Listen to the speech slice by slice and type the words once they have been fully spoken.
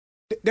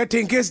they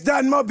think it's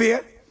done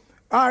Mobile,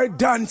 or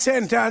done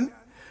Senton,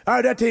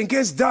 or they think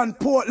it's done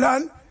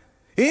Portland,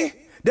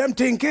 Them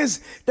think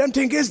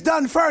it's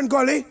done Fern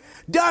Gully,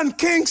 done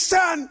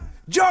Kingston,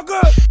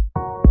 Juggle.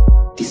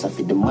 This a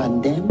for the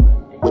man them,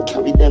 we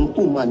carry them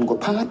woman go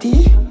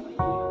party.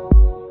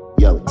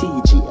 Yo,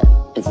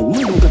 TG, every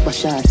man go a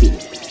shawty.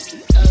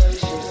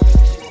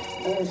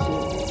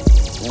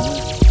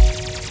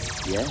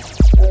 Yeah.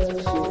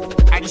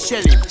 I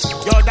shell him.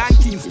 Yo, Dan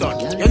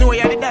Kingston. You know where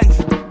you're the dance.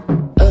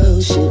 Oh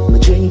shit, my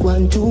drink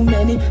one too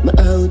many. My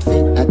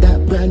outfit, I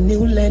got brand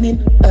new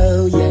linen.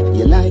 Oh yeah,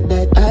 you like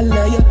that? I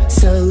love you.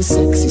 So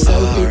sexy,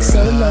 so thick,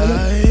 so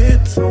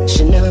loyal.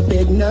 She never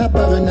beg, no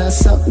borrow, no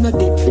suck, no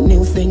dick. For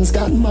new things,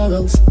 got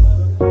morals.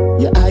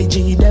 Your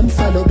IG, them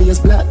follow, be as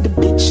black the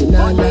bitch. And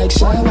I like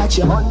shy, watch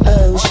you.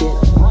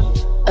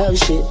 Oh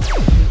shit,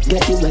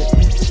 get you wet.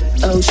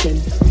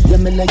 Ocean, yeah,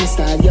 me love your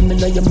style, yeah, me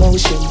love your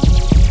motion.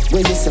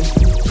 When you say,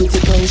 pretty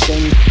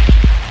potion.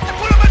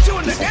 Pull up a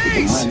tune, the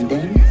ace.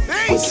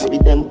 We carry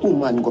them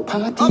woman go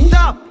party. Up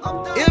top,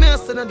 hear me a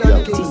son of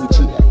Dan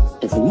Kingston.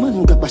 Every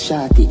man got a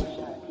shawty.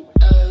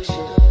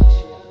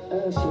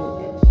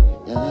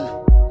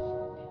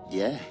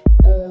 Yeah.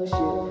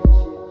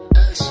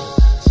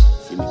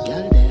 See me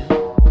girl there.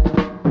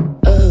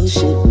 Oh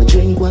shit, my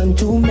drink one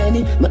too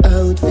many. My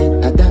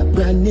outfit, I got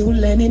brand new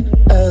linen.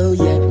 Oh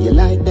yeah, you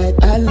like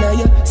that? I love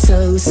you.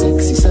 So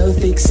sexy, so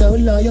thick, so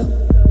loyal.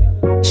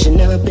 She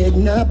never beg,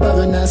 no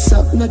borrow, no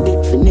suck, no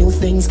dick. For new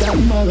things, got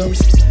morals.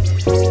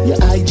 Your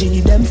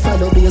IG, them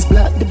follow, be as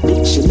black the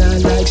bitch. And I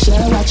like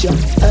share, watch you.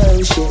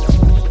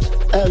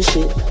 Oh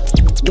shit,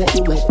 get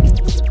you wet.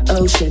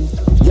 Ocean,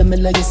 yeah, me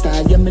love your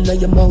style, yeah, me love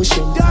your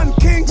motion. Dan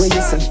Kingston. When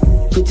you say,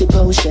 pretty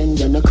potion,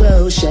 you're no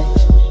crochet.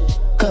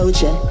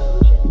 Coach,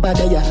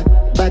 bada ya,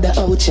 bada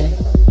oche.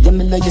 Yeah,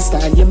 me love your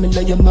style, yeah, me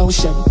love your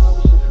motion.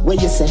 When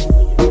you say,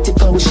 pretty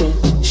potion,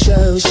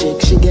 show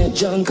chic, she get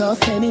drunk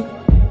off Henny.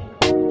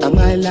 And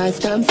my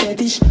lifetime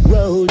fetish,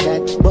 roll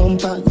that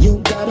bumper, you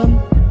got 'em.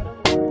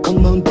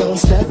 Come on,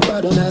 bounce that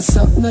bottle, now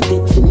suck no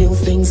dick for new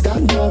things,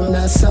 got morals.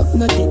 Now suck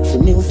no dick for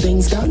new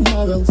things, got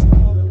morals.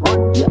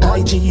 Your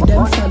IG,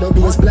 them follow,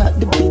 be as black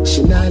the bitch.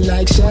 And I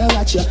like share,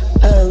 watch you.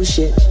 Oh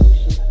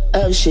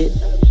shit,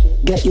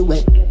 get you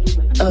wet.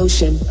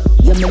 Ocean,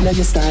 yeah, me love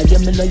your style, yeah,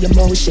 me love your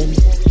motion.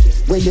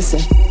 Where you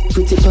say,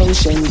 pretty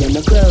potion, yeah,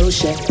 no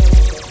crochet.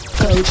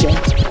 Coach,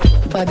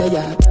 bada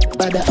ya,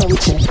 bada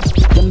oche.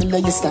 Yeah, me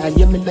love your style,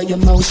 yeah, me love your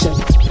motion.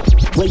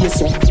 Where you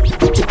say,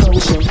 pretty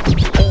potion.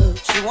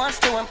 She wants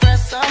to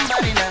impress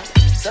somebody now,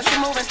 so she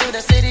moving through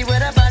the city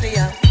with her body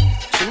out.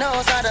 She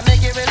knows how to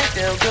make it really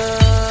feel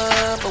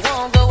good, but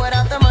won't go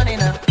without the money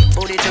now.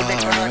 Booty too big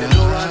for her to do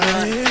run.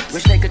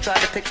 Wish they could try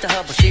to picture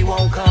her, but she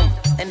won't come.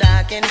 And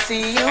I can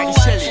see you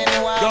watching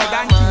while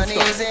my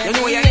money's in the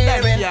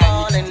air and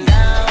falling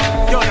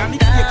down. Yo, I need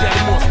to take care of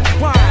the most.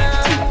 1, 2.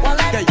 While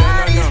that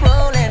body's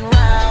rolling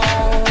round,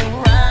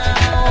 round,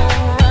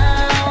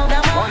 round.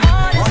 Now my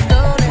heart is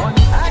stolen,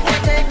 I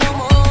can't take no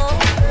more.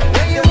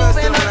 Where you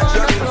moving on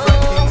the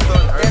floor?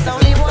 There's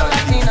only one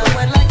Latina,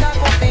 wet like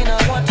Aquafina.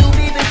 Want to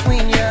be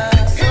between you.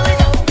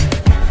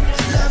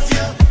 Love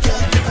you,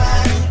 your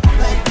body,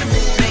 like the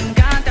middle. Me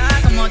encanta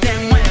como te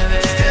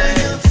mueves.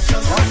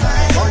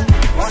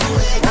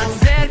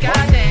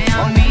 Acércate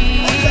a mí.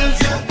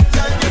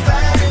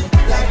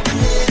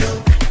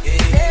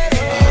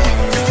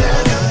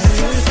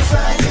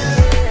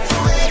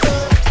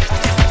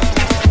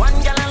 One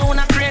girl alone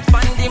a create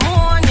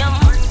pandemonium.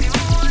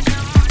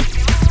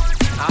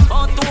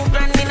 About 2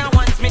 grand in a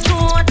once me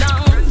throw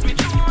down.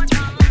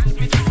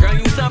 Girl,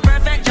 you so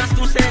perfect just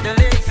to say the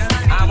least.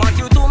 I want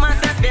you to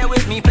myself, bear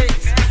with me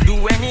please. Do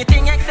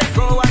anything except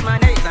go on my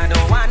days. I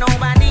don't want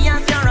nobody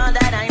else, you're all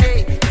that I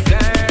need.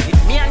 Girl, if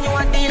me and you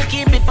a deal,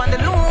 keep it on the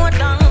low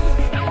down.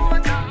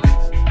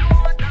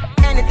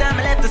 Anytime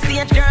I left the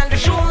stage, girl, the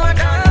show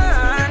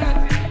done.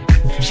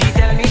 She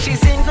tell me she's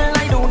single,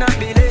 I do not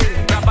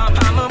believe. Rap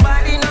up on my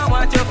body, now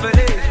what you feel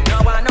it.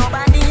 No want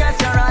nobody else,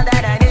 you're all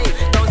that I need.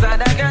 Those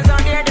other girls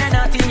out there, they're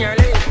not in your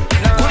league.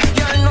 No,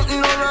 girl,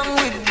 nothing no wrong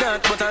with that.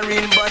 But a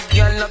real bad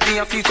girl, love me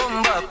if you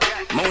come back.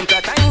 Mount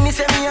a time, me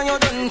say me and you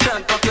done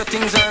chat. Pack your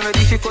things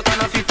already, if you cut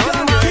and if you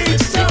turn back.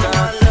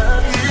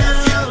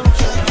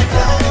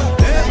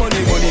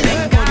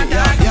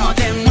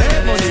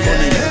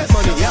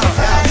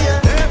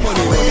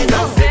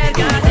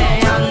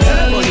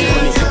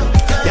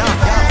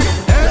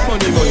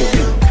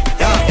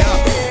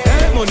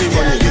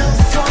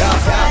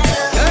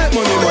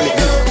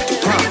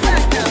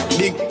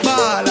 Big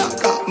baller,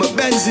 got my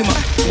Benzema.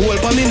 Whole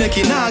for me neck,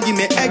 nah give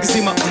me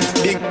eczema.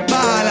 Big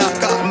baller,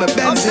 got my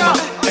Benzema.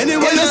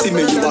 Anyone you see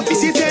me, you a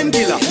see 10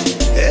 killer.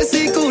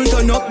 AC cool,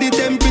 turn up the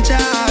temperature.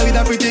 With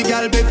a pretty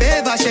girl, be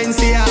favor,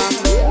 Shensia.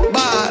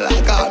 Baller,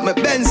 got my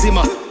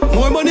Benzema.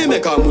 More money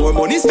make her, more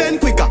money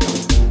spend quicker.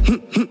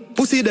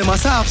 Pussy them a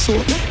soft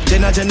soap.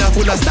 Jenna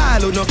full of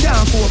style, who no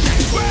can't cope.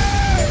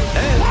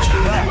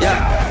 Yeah.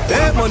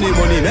 Make money,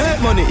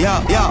 make money,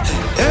 yeah, yeah.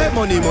 Make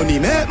money,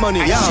 make money,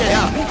 yeah,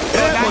 yeah.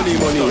 Make money,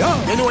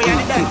 yeah. You know where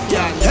you're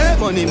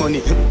that? Make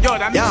money, Yo,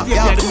 that yeah, mistake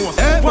yeah. is the most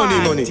Make money,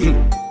 important.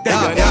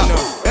 yeah, yeah.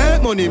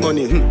 Make money,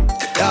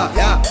 yeah,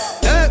 yeah.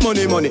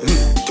 Make money,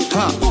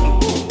 ha.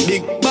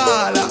 Big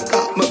baller,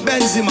 got my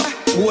Benzema.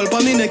 Goal pa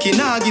me neck,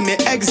 nah give me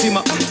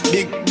eczema.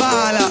 Big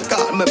baller,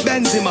 got my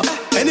Benzema.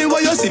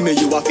 Anyway you see me,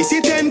 you a see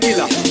 10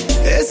 killer.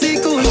 AC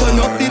cool, turn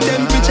up the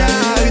temperature.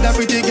 With a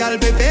pretty girl,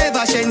 be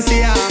favor,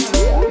 Shensia.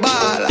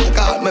 Baller,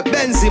 got my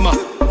Benzema.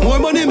 More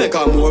money make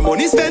her, more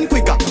money spend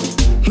quicker.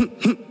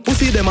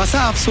 Pussy them a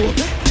soft soap.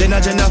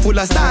 Jenna full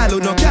of style who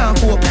no can't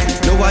cope.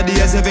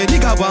 Nowadays every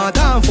nigga want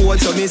time for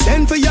it. So me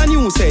send for your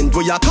new scent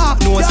where your cock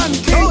nose.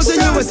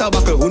 Thousand US a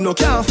buckle who no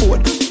can't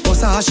afford.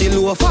 She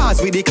low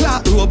fast with the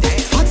clock rope.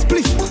 Fat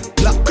split,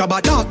 black crab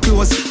a dark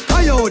clothes.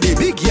 I hold the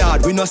big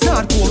yard, we no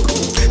start coke.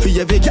 For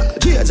every girl,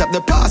 change up the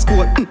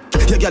passcode.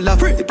 Your girl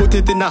afraid, put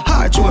it in a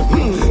hard show.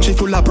 She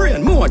full of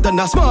brain, more than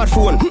a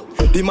smartphone.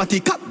 The matty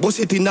cap, bust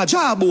it in a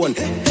jawbone.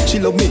 She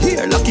love me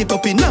here, lock it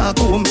up in a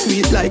comb.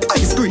 Sweet like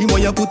ice cream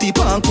when you put it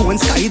on cone.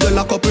 Sky the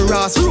lock up a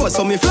Rass road,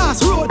 so me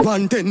flash road.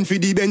 110 for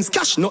the Benz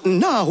cash, nothing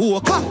now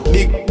walk up.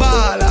 Big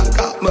baller,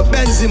 got my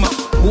Benzema.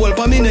 Goal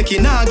pa me neck,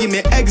 nah give me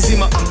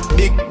eczema.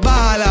 Big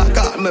baller,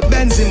 got my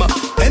Benzema.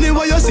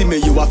 Anyway you see me,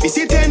 you a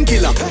see 10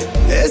 killer.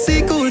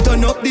 AC cool,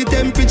 turn up the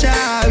temperature.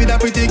 With a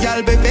pretty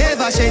girl, be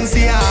favor,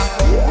 Shensia.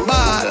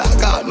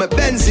 Baller, got my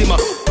Benzema.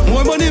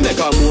 More money make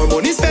her, more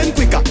money spend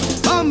quicker.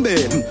 Bambi,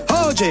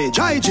 OJ,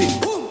 dry gin.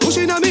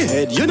 Pushing on me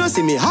head, you no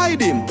see me hide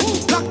him.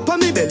 Black pa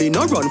me belly,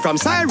 no run from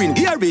siren.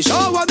 Gary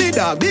shower me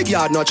dog, big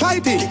yard, no try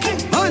thing.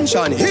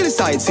 Mansion,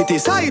 hillside, city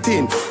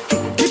sighting.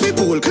 Keep it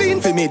pool clean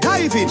for me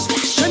diving.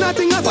 Then I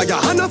think of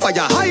fire, hand of fire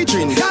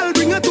hydrant. Girl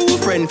bring a two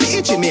friend for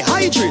each me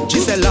hydrant. She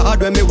say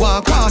Lord when me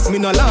walk past, me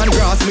no land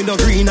grass, me no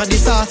green at the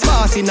sauce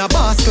pass in a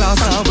boss class.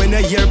 And when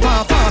a year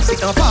pop,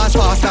 sit and fast.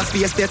 That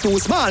space they too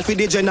small for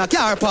the Jenna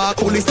car park.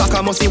 Fully stock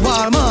I must see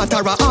Walmart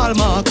or a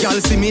Hallmark. Y'all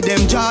see me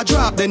them jaw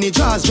drop, then the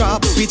jaws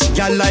drop. Switch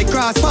y'all like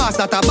cross pass,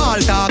 that a ball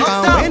talk.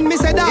 And when me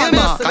say dog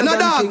back, and a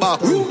dog back.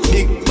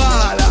 Big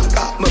baller,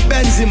 got my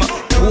Benzema.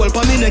 Goal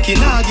pa me neck,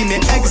 nah give me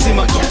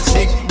eczema.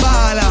 Big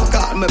baller,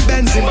 got my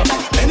Benzema.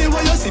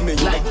 Anyway you see me,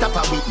 Like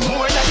Tappa with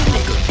more than the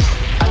nigga.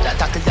 At the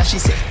tackle, yeah, she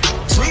say.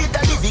 Sweet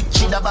at the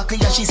victory, the back,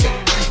 yeah, she say.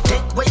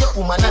 Take where your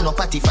woman and no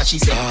party for, she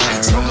say.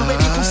 Smuggle with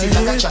the pussy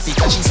like a traffic,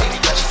 she say.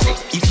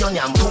 If you're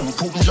nyam boom,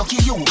 boom, lucky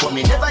you. But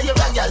me never hear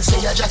a girl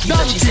say a Jackie,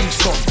 yeah, she say.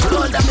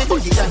 Blood and me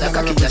body and a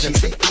cocky, yeah, she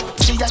say.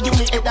 She a give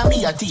me head and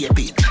me a tape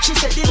it. She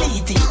say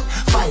delete it.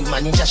 File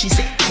manager, she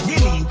say.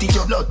 Delete it,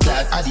 your blood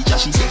clot, adija,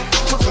 she say.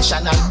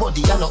 Professional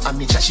body, and no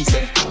amateur, she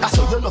say. I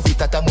saw you love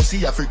it at a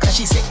Musi Africa,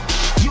 she say.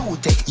 You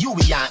take, you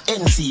be an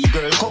NC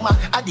girl, come on,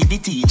 I did the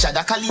teacher,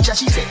 the college,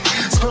 she say.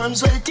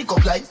 Sperms well tick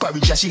up like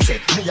porridge, she say.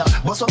 Me a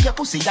bust up your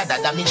pussy, that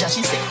damage,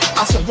 she say.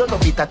 I saw you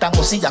love it at a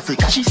Musi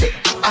Africa, she say.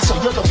 I saw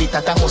you love it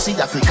at a Musi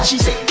Africa, she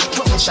say.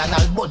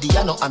 Professional body,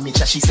 and no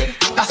amateur, she say.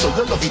 I saw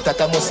you love it at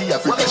a Musi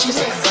Africa, she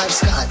say.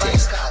 Vybz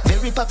Kartel,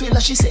 very popular,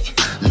 she say.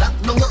 Lock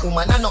down your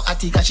woman, and no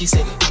attica, she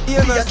say.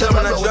 Yeah,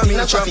 man, I'm a drug in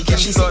a traffic,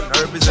 she say.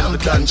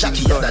 Champion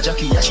Jackie, yeah,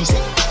 Jackie, yeah, she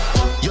say.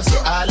 You say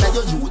all of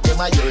your youth, them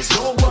are yours.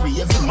 Don't worry,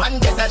 every man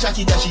get a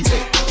Jackie, that she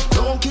say.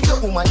 Don't kill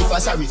your woman if I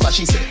sorry for,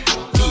 she say.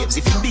 Babes,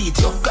 if you beat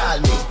you, call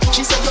me.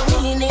 She say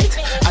you mean it.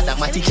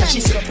 Adamatic, yeah,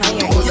 she say.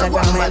 Oh, your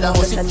grandmother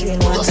must say.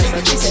 You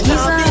say, she say, no,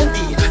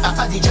 baby.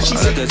 Adija, she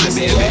say.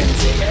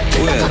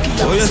 Well,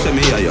 oh, you say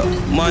me,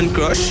 yeah, man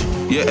crush,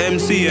 your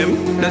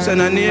MCM. That's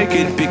an a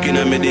naked picking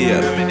a media.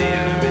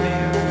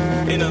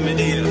 In a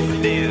media.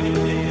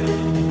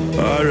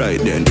 Alright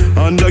then,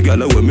 and the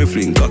gyal when me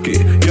fling cocky.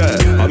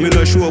 Yeah, I mean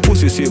I show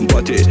pussy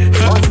sympathy.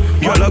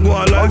 Gyal go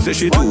on like say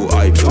she too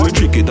hype, so we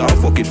trick it and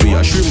fuck it for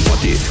your shrimp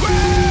patty.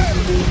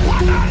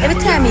 Every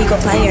time you go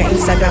play your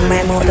Instagram,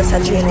 my mouth does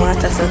a drain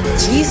water, so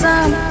Jesus.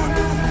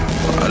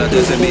 That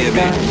is a baby.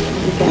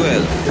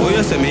 Well, oh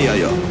you say me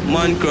yeah,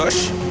 man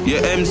crush,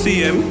 your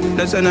MCM.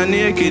 That's an a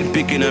naked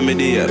pick in a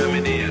media.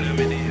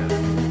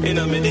 In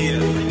a media.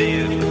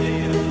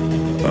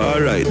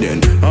 Alright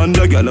then, and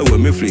the gyal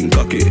when me fling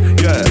cocky.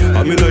 Yeah,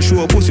 I mean I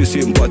show pussy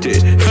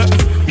sympathy.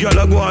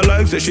 Gyal go on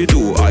like say she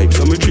too hype,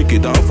 so me trick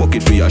it and fuck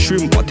it for your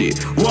shrimp patty.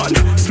 One,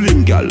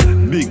 slim gyal,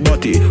 big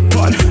body.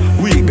 One,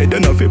 weak bed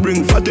enough to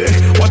bring fatty.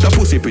 What a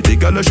pussy pretty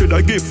gyal I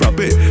shoulda give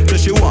frappe. Say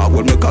she walk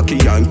with me cocky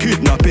and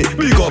kidnap it.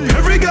 Big up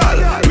every gyal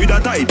with a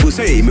tight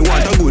pussy. Me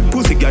want a good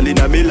pussy gyal in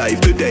me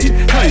life today.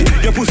 Hey,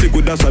 your pussy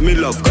good that's why me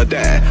love got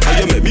there. And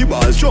you make me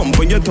balls jump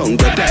when your tongue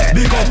got there.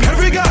 Big up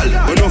every gyal,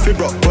 but no fi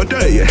broke but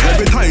day.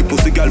 Every time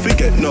pussy girl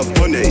forget enough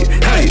money.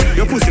 Hey,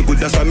 your pussy good,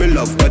 that's why me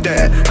love for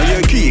there. And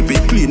you keep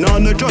it clean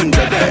on the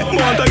jungle there.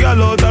 Want a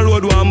girl out the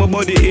road, want my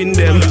body in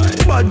them.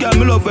 Bad girl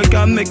me love, I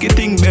can make it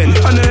thing bend.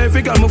 And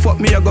every girl me fuck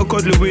me, I go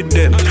cuddle with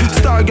them.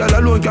 Star girl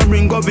alone can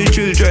bring up his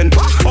children.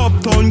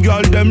 Uptown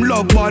girl, them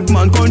love bad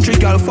man. Country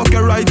girl, fuck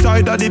your right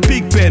side of the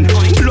pig pen.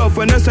 Love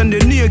when I send the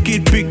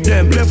naked pick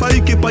them. Left I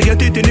keep on your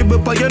teeth in the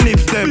up on your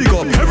nips them. Big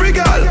up every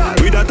girl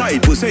with a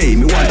tight pussy.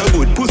 Me want a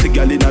good pussy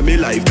girl in me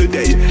life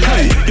today.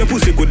 Hey, your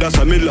pussy good, that's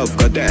how me love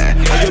got there.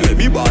 And you make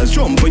me balls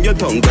jump when your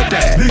tongue got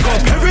there. Big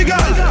up every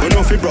girl, you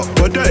know fi broke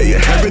but day.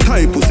 Every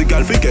time pussy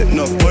girl fi get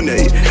enough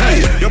money.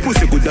 Hey, your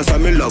pussy good, that's how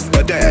me love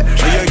got there.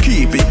 And you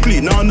keep it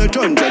clean on the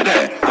jungle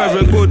there.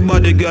 Every good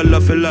body girl I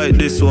feel like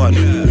this one.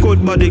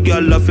 Good body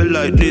girl I feel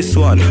like this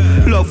one.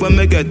 Love when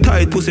me get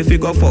tight pussy fi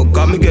go fuck.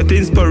 And me get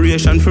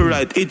inspiration for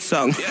write it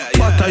song.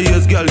 But I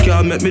use girl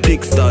can't make me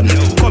dick stand.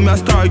 Come here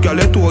star girl,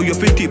 let all you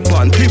fi tip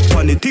on. Tip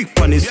on it, tick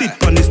on it, sit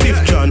on it, stiff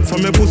chan.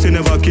 From your pussy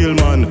never kill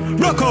man.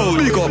 Rock out,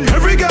 big up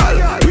every girl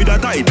with a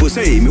tight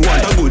pussy. Me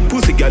want a good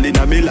pussy girl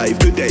in me life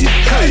today.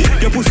 Hey,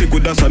 your pussy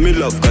good, that's how me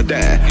love got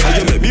there. And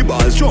you make me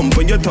balls jump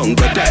when your tongue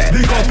got there.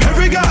 Big up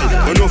every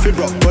girl, you know fi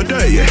broke but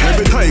day.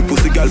 Every time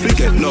pussy girl fi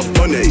get enough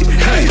money.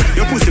 Hey,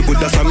 your pussy good,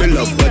 that's how me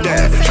love got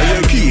there. And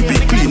you keep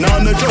it clean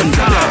on the jungle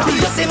there.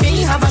 You see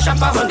me have a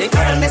shopper on the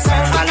girl me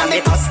serve. Follow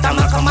me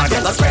customer come and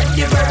then go spread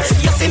the word.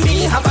 You see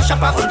me have a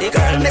shopper on the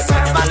girl me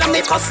serve. Follow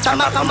me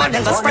customer come and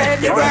then go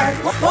spread the word.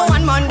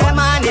 One Monday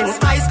morning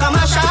spice come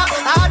a shop.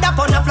 Hard up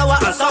on the flour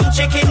and some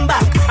chicken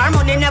back. Our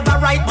money never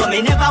right but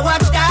me never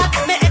watch that.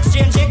 Me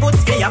exchange the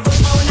goods for your good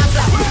pound of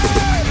flat.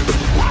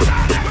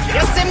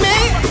 You see me?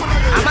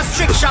 I'm a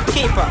strict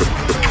shopkeeper.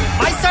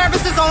 My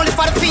service is only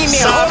for the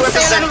female. Sabb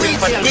representing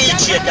for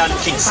DJ Dan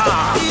Kingston.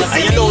 And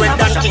you know when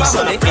Dan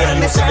Kingston appear,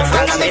 you see the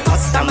friends. Follow me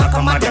customer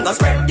come and then go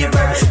spread the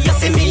word. You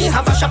see me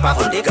have a shopper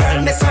on the girl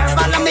me serve.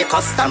 Follow me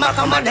customer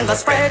come and then go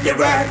spread the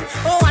word.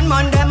 One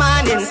Monday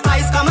morning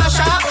spice come a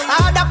shop.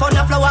 Hard up on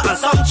the flour and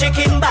some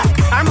chicken back.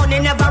 Our money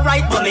never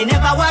right but me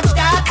never watch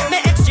that. Me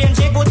exchange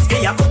the goods for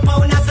your good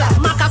pound of flat.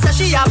 Maka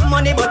say she have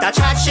money but I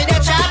charge she the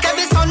chat.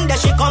 Every Sunday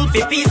she come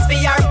for piece for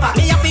her pack.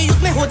 Me have to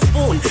use me hood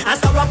spoon and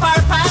stir up her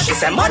pot. She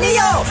say money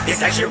yo,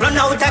 it's like she run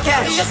out of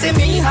cash. You see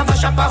me have a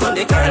shopper on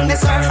the girl me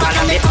serve.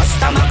 Follow me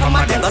customer come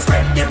and then go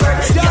spread the word.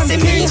 You see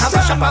me have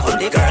a shopper on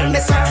the girl me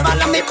serve.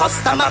 Follow me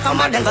customer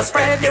come and then go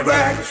spread the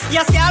word.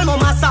 Yes, girl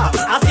mama saw,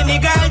 I see me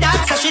girl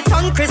that so she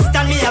turn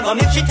Christian, me I go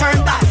make she turn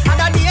back.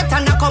 Had a date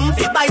and I come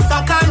fi buy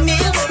some corn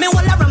meal. Me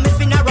wall around me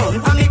spin around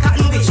for me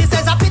cotton wheel. She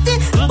says I pity,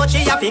 but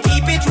she have to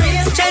keep it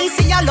real.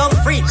 Chelsea I love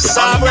freak.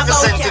 Sabb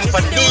representing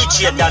for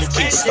DJ Dan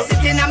Kingston.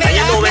 And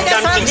you know when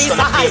Dan Kingston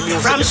appear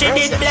music. From she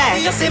did black.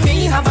 You see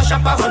me have a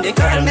shopper on the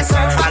girl me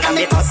serve. Follow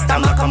me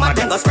customer come and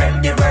then go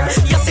spread the word.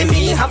 You see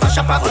me have a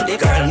shopper on the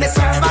girl me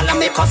serve. Follow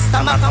me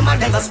customer come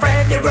and then go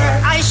spread the word.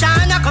 I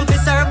shine come to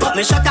serve but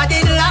me shut a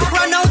did lock.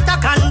 Run out a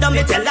condom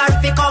me tell her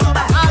fi come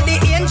back. All the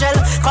angel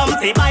come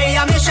fi buy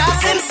a me shot.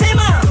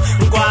 Simmer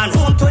go on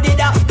home to the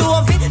doctor.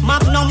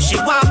 Magnum she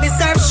want me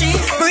serve she.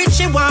 Breed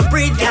she want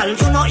breed girl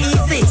you know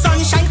easy.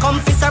 Sunshine come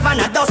fi serve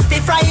on a dusty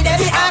Friday.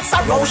 Me ask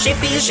her how she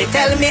feel she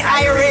tell me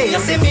irate. You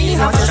see me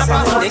have a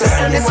shopper on the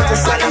girl me serve.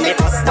 Follow me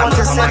customer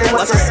come and then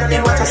go spread the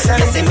word.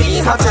 You see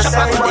me have a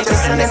shopper on the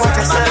girl me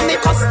serve. Follow me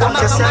customer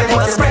come and then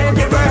go spread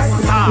the word.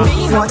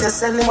 What you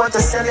selling, what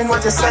you selling,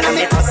 what you selling, Follow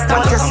me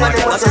customer what you come and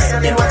then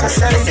selling, go what you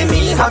spread the selling, word. what you selling, You see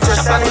me have a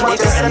shopper on the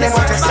girl me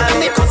serve. Follow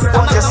me customer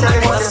come and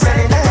then go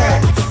spread the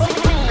word.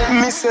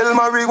 Me sell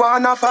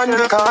marijuana pan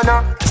the corner,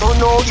 so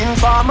no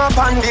informer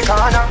pan the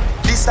corner.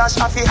 This a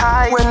shaffy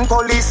high when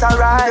police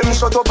arrive. Them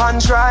shut up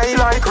and try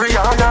like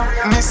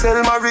Rihanna. Me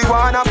sell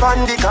marijuana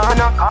pan the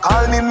corner.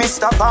 Call me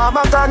Mr.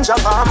 Farmer, ganja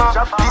farmer.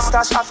 This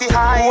a shaffy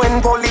high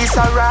when police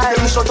arrive.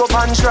 Them shut up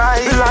and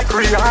try like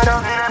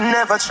Rihanna.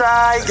 Never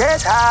try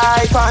get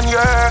high on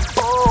your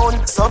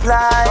own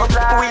supply.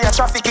 We a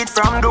traffic it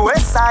from the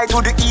west side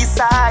to the east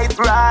side.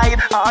 Ride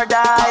or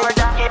die.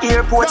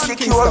 Airport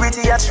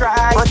security a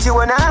try, but you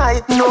and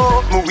I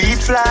know we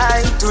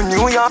fly to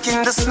New York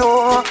in the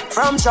snow.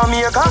 From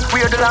Jamaica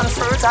where the land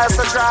fertile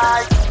so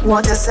dry.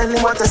 What you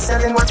selling, what you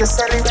selling, what you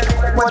selling,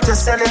 what you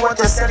selling, what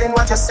you selling,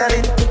 what you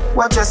selling,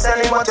 what you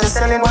selling, what you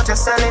selling, what you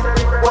selling,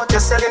 what you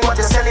selling, what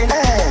you selling,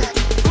 hey.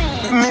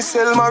 Me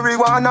sell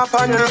marijuana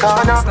pan the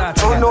corner,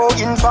 so no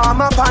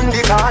informer pan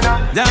the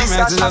corner. This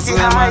a shaffy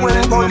high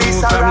when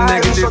police arrive.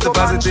 Negative to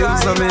positive,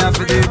 so me have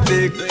to do it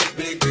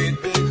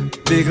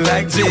big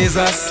like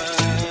Jesus.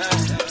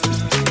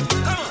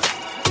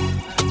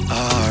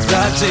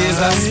 That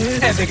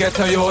Jesus, every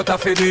ghetto youth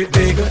have to do it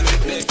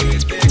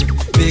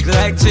big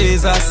like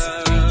Jesus.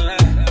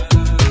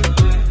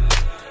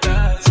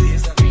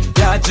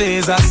 Yeah,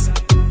 Jesus.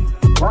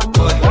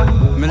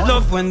 Me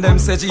love when them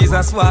say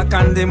Jesus walk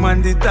and them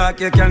on the dark,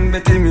 you can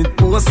bet him it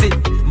pussy.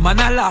 Man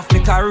I laugh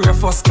me career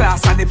first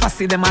class and if I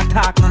see them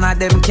attack, none of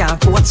them can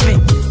coach me.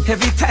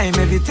 Every time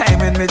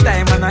when me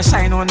diamond I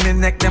shine on me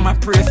neck, them I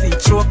pray for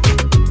choke.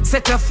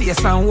 Set your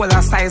face and hold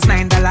a size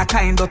 $9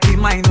 kind dirty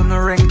mind on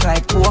a rank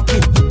like Pokey.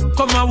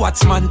 Come and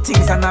watch man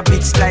things and a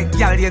bitch like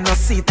Gyal, you know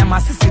see them a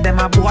sissy, them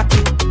a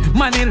booty.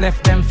 Man he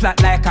left them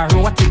flat like a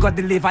roti, got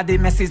deliver the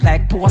message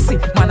like pussy.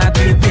 Man I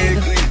do it big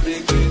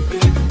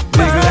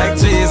like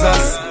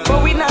Jesus.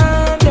 But we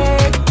not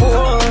dead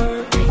poor,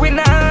 we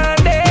not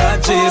dead yeah,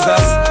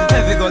 Jesus,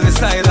 every girl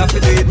inside have to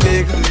do it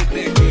big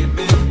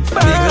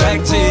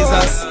like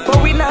Jesus.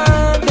 But we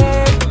not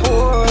dead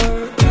poor,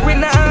 we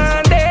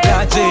not dead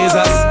yeah,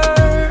 Jesus.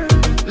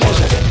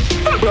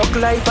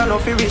 life and no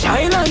fi rich.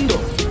 Island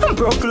I'm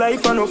broke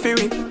life and no fi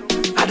rich.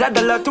 Add a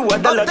dollar to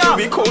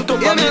we count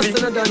up a million.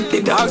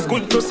 The dogs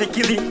good plus a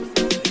killie.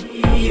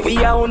 We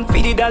are on for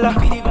the dollar.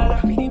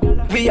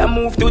 We are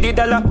move to the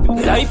dollar.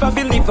 Life I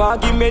feel live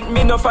argument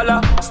me no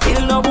follow.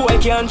 Still no boy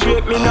can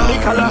drape me no me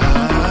color.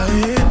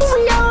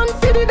 We are on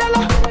for the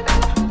dollar.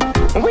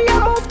 We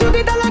are move to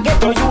the dollar.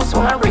 Get to use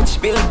one rich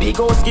bill big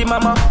house give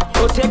mama.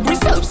 Protect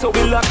myself so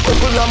we lock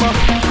couple mama.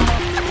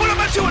 Pull up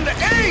at you on the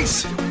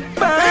ace.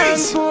 Man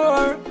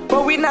poor,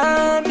 but we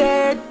not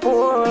dead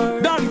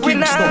poor. We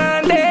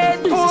not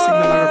dead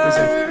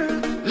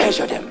poor.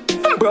 Measure them.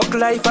 Broke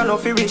life and no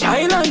fi rich.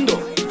 Island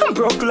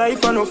broke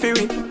life and no fi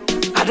rich.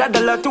 Add a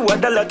dollar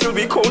till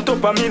we count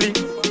up a million.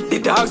 The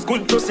dogs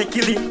good plus a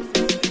killie.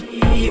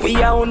 We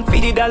are on for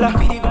the dollar.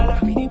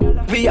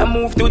 We are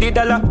move to the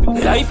dollar.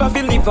 Life I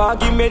feel live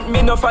argument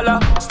me no follow.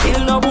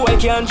 Still no boy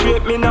can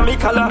drape me no me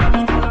color.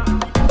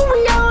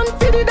 We are on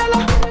for the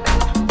dollar.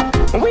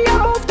 We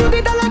are move to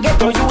the dollar. Get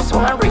to use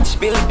one rich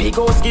bill big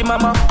house give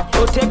mama.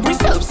 Protect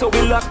myself so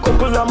we lock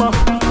couple mama.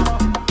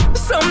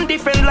 Some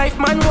different life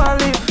man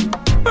want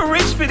live.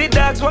 Rich for the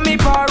dogs when me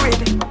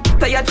parried.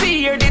 Tired to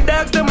hear the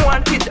dogs them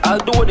want it.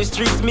 Although the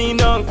streets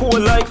mean and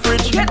cold like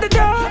fridge. Get the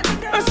dog,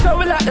 and so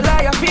we like the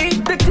liar fee.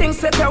 The things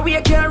set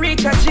away can't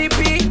reach a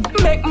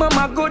GP. Make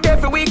mama good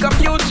every week a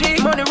few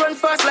G. Money run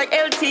fast like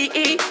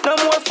LTE, no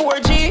more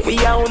 4G. We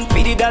are on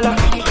for the dollar.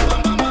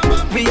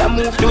 We are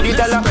move to the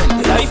dollar.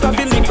 Life I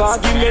believe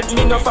argument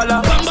me no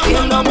follow.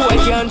 Still no boy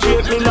can't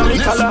drape me no me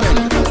color.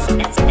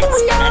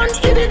 We are on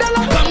for the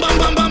dollar.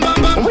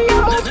 We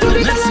are move to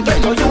the dollar.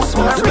 Get no use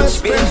for a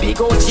rich baby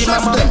go see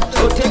mama.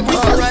 Go take me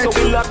so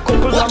we lock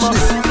couple mama.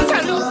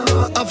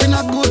 Having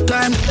a good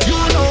time, you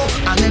know.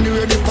 And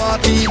anywhere the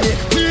party day,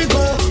 we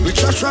go. We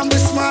trash from the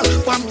small,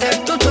 from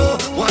head to toe.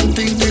 One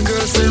thing the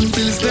girls and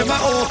bills never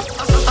owe.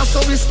 So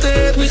we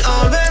stayed, we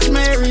always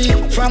merry.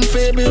 From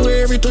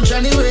February to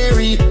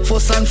January.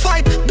 Fuss and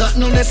fight, that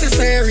no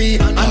necessary.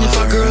 And if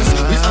a girls,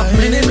 we have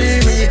many.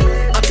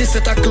 At the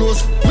set of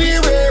clothes, we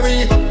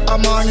weary. A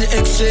money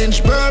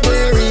exchange,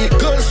 Burberry.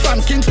 Girls from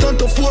Kingston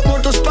to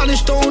Portmore to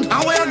Spanish Town.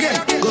 And we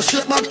again, go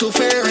straight back to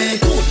Ferry.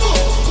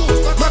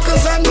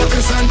 Buckles and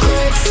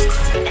crates.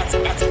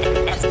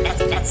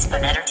 That's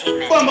fun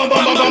entertainment. Bam.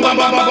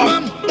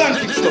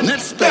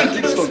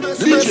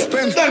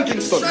 Dan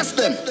Kingston.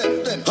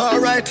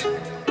 Alright,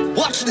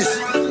 watch this.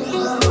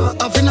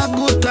 Having a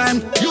good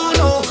time, you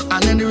know.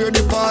 And anywhere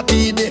the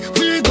party day,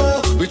 we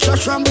go. We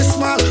trash from the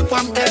small,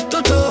 from head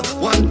to toe.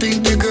 One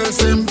thing the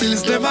girls and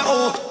bills never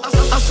owe.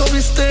 So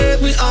we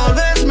stayed, we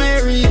always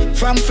merry.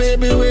 From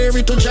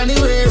February to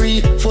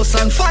January. Fuss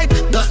and fight,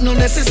 that no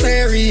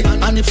necessary.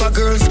 And if a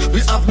girls,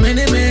 we have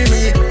many.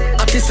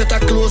 At the set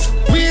of clothes,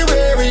 we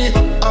weary.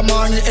 A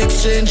money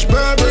exchange,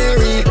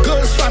 Burberry.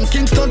 Girls from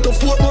Kingston to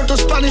Portmore to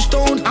Spanish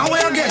Town. And we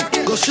again,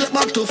 go straight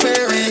back to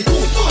Ferry.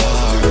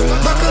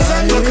 Buckles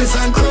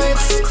and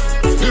crates.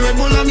 The Red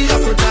Bull and the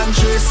African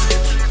chase.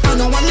 And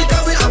no one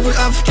liquor we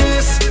have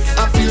case.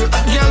 Up here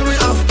at Gyal we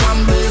have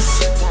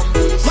Pambase.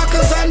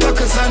 Buckles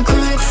and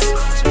crates.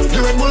 The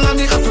Red Bull and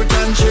the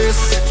African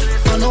chase.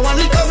 And no one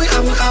liquor we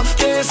have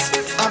case.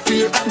 Up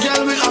here at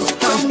Gyal we have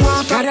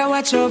Pambase. Gotta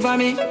watch over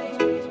me.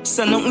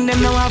 So nothing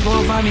them now have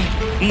over me.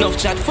 Enough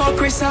chat for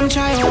Chris and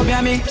try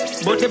over me.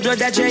 But the blood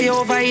that J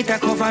over it a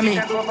cover me.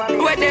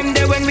 Where them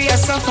there when we a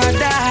suffer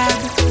dog.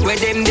 Where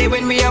them there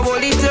when we a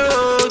hold it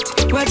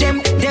out. Where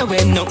them there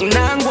when nothing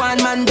and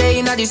one man day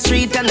in the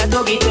street and a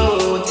dog it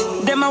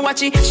out. Them a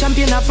watch it,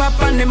 champagne a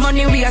pop and the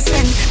money we a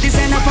spend.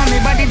 Design up on me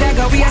body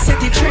dagger we a set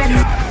the trend.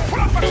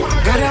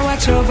 Gotta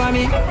watch over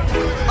me.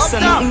 So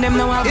nothing them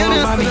now have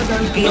over me.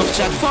 Enough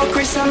chat for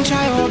Chris and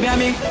try over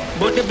me.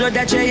 But the blood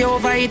that J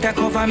over it a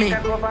cover me.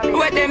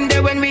 Where them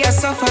there when we a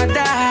suffer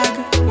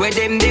dog. Where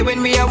them there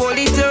when we a hold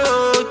it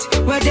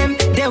out. Where them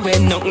there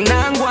when nothing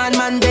and one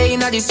man day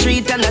in the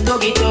street and a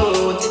dog it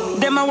out.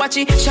 Them a watch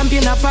it,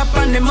 champagne a pop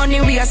and the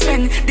money we a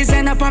spend.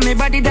 Design up on me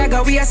body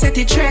dagger we a set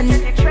the trend.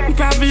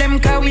 Problem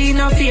cause we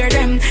no fear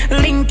them.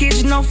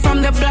 Linkage no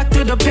from the block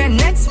to the pen.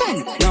 Next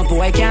man, no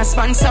boy can't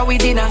sponsor we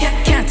dinner.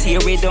 Can't hear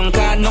we don't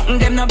call nothing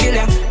them no bill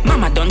ya.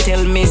 Mama don't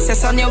tell me say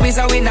son you is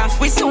a winner.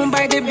 We soon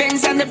buy the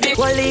Benz and the big.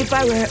 Well if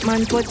I work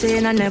man put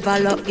in I never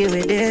lucky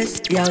with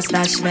this. Yo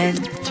stash man.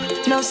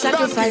 No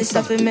sacrifice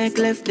if we make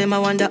left them I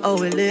wonder how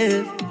we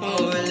live.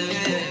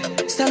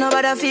 So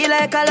nobody feel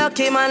like a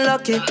lucky man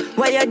lucky.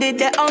 Why you did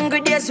the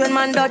hungry days when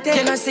man dirty.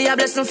 You know see a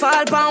blessing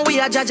fall upon we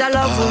a judge a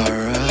love.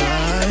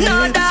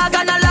 No dog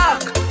and a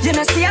luck. You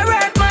know see a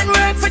work man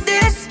work for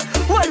this.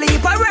 Well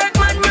if I work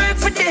man work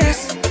for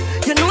this.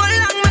 You know how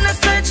long man I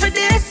search for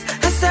this.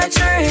 I search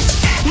for it.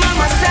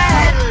 Mama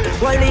said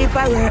well if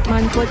I work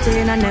man put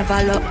in I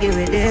never lucky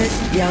with this.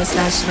 Yo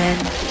stash man.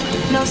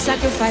 No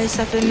sacrifice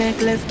if we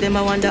make left them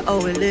I wonder how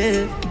we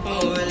live.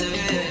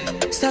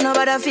 So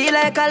nobody feel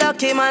like a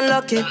lucky man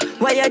lucky.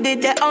 Why you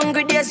did the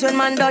hungry days when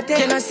man dirty.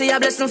 You know see a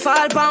blessing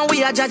fall upon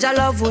we a judge a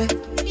love way.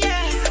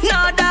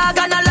 No dog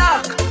and a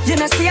luck. You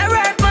know see a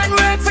work man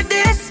work for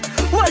this.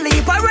 Well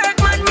if I work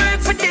man work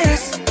for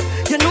this.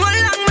 You know how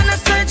long man I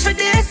search for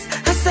this.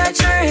 I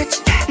search for it.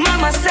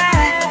 I say,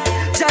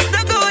 just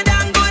the good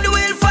and good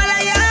will follow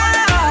ya.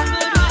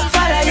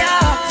 Follow ya.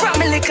 From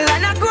a little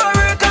and I grow,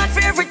 work hard for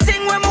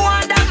everything when me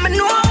want that me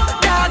know.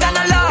 Dog and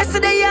a law.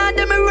 Yesterday I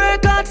had me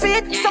work hard for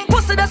it. Some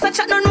pussy that's a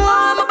chat no know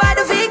I'm about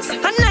the fix.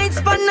 And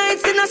nights but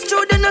nights in a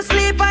studio no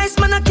sleep. Ice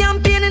man a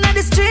campaign in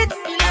the street.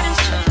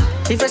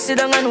 If you sit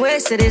down and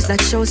waste it, it's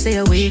that show say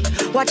a week.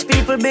 Watch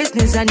people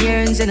business and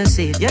yearns in a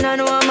seat. You don't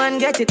know a man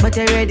get it, but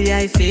you ready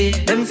I feel.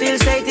 Them feel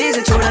say it is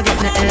a true I get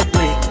no help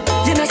way.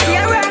 You know see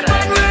a work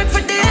man work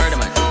for this.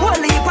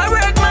 One leap a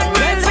work man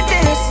work for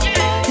this.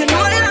 You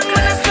know how long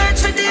when I search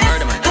for this.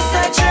 I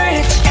search for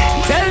rich.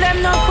 Tell them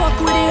not fuck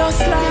with the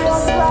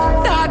hustlers.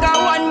 Dog got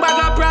one bag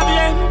of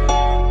problem.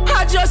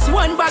 I just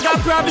one bag of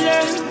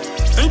problem.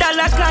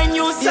 Dolla kind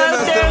you sell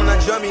them.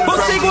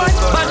 Pussy one,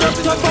 bad up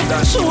tough.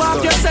 Show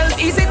off yourself,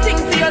 easy thing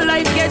for your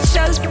life get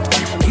shell.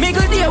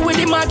 Miggle there with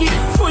the Maggie,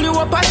 full you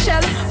up a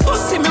shell.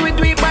 Pussy me we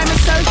do it by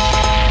myself.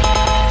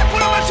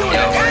 Put up a tune,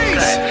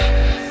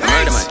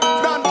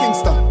 Down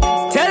Kingston.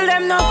 Tell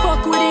them not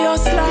fuck with the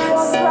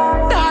hustlers.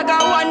 Dog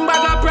got one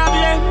bag of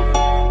problem.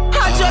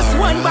 I just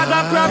one bag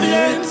of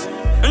problems.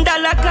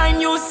 Dolla kind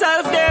you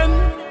solve them.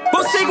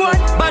 Pussy one,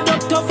 bad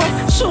up tough.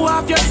 Show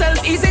off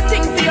yourself, easy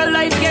thing for your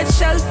life get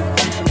shell.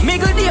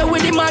 Miggle there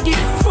with the Maggie,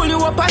 full you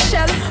up a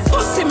shell.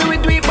 Pussy me we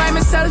do it by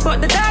myself, but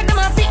the dog them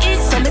have to eat.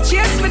 So the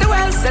cheers for the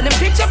well, send them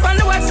picture on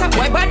the WhatsApp.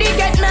 Why body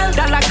get melt?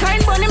 Dolla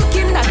kind bun him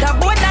kin, not a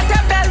boat, not a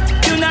belt.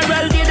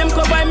 Funeral day them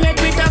cover made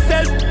with a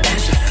felt.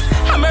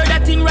 I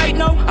murder thing right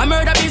now, I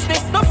murder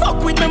business. No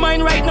fuck with my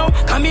mind right now,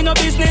 come in no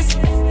business.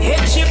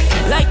 Head chip,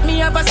 like me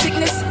have a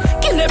sickness.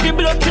 Kill every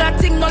blood clot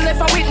thing, no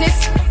left a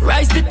witness.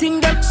 Rise the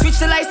thing them, switch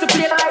the lights to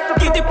plate.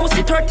 Give the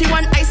pussy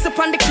 31 ice up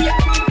on the cake.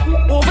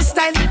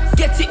 Overstyle,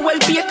 get it well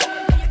baked.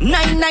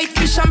 9 night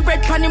fish and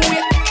bread pan him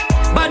weight.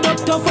 Bad up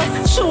tough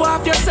up, show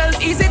off yourself.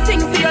 Easy thing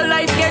for your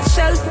life get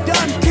shell.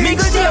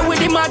 Miggle there with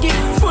the Maggie,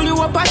 full you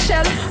up a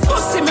shell.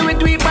 Pussy me we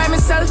do it by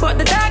myself, but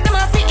the dog them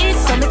have to eat.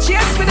 So me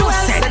cheers for the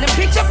well, send them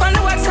picture on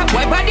the WhatsApp.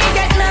 Why body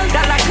get melt?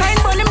 Dolla kind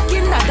bun him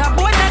kin, not a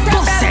boy, not a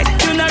belt.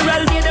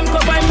 Funeral day them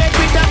cover make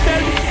with a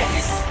fell.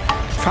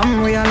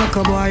 From real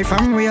local boy,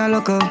 from real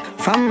local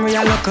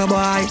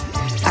boy.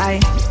 I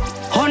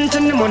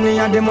hunting the money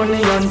and the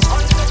money hunt.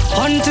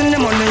 Hunting the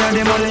money and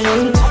the money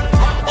hunt.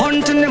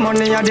 Hunting the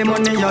money and the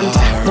money hunt.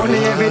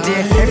 Money every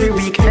day, every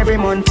week, every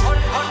month.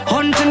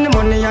 Hunting the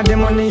money and the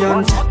money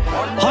hunt.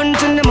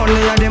 Hunting the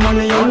money and the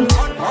money hunt.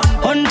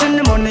 Hunting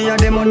the money and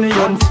the money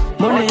hunt.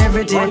 Money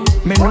every day.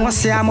 Me know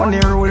say I'm on the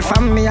roll.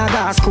 From me I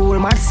got school.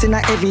 Maths in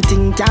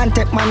everything. Can't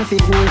take man fi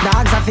fool.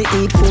 Dogs have to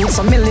eat food.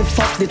 So me lift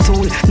up the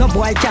tool. No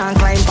boy can't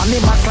climb. But me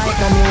back like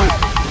no mule.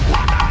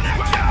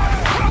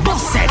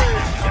 Boss said.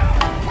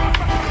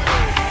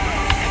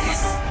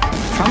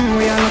 From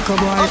real local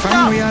boy.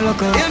 From real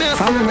local.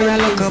 From real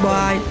local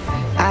boy.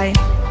 I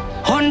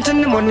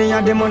hunting the money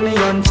and the money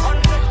hunt.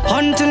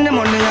 Hunting the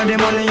money and the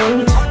money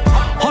hunt.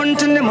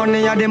 Hunting the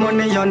money and the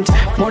money hunt.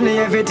 Money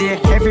every day,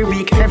 every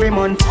week, every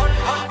month.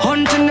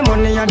 Hunting the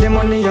money and the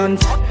money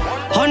hunt.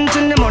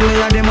 Hunting the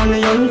money and the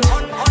money hunt.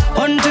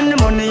 Hunting the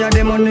money and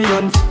the money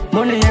hunt.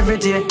 Money every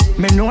day.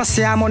 Me know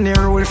say I'm on the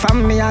roll.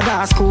 From me I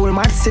got school.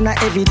 Maths in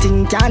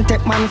everything. Can't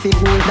take man fi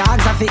fool.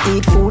 Dogs have to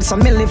eat food. So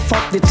me lift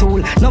up the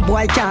tool. No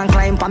boy can't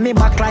climb pa me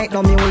back like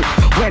no mule.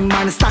 When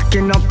man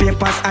stacking up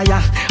papers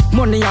higher.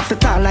 Money have to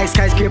tall like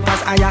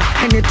skyscrapers higher.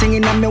 Anything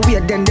in a me way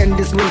then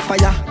this will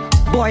fire.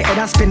 Boy head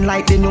a spin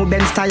like the new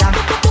Benz tire.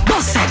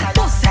 Boss said,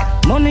 boss said.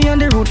 Money on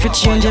the road for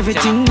change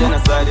everything.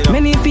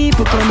 Many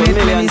people come make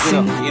many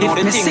sin.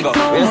 If me sick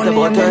no money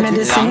on the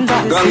medicine.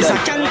 This a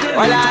can't.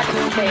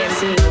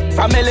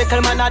 From a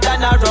little man I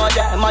done a road,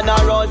 yeah. Man a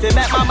road, they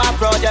make mama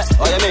proud, yeah.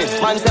 Oh you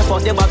mean? Man say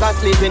fuck the bag of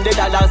sleep in the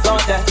dollars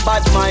out there.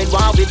 Bad mind,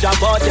 one we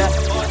jump out, yeah.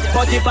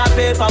 But if I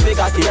pay for we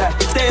got it, yeah.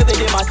 Stay with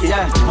the matty,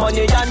 yeah.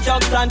 Money and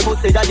drugs and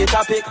pussy, that the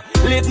topic.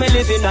 Leave me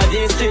living at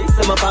these streets,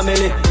 to my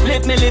family.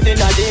 Leave me living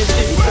at these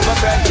streets, to my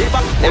friends.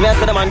 The rest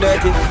of them are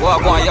dirty.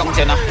 Walk on young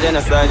Jenna.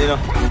 Genocide, you know.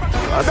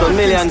 That's some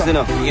millions, you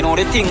know. You know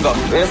the thing, go.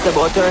 Rest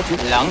about 30.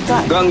 Long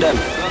time. Gang them.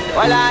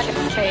 Voila.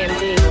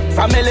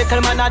 From a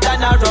little man I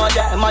done a road,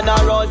 yeah. Man a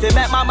road, they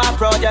make mama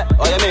proud, yeah.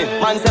 Oh you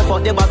mean? Man say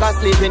fuck the bag of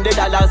sleep in the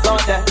dollars out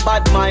there.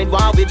 Bad mind,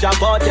 one we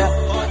jump out, yeah.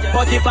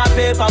 But if I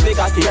pay for we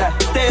got it, yeah.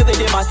 Stay with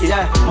the matty,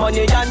 yeah.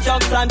 Money and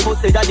drugs and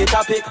pussy, that the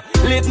topic.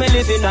 Leave me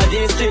living at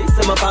these streets,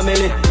 to my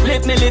family.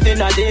 Leave me living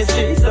at these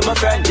streets, to my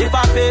friend. If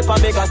I pay for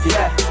me got it,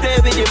 yeah. Stay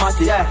with the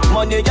matty, yeah.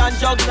 Money and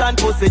drugs and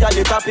pussy, that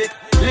the topic.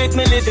 Leave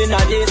me living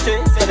at these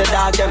streets, to the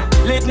dog them.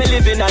 Leave me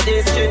living at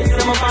these streets,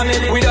 to my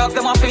family. We dog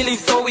them a feeling,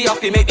 so we have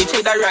to make the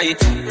cheddar right.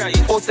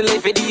 Hustle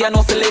every day and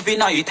hustle every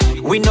night.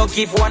 We no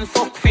give one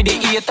fuck for the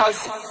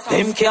haters.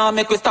 Them can't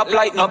make we stop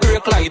like no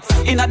brake lights.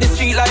 Inna the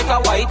street like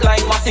a white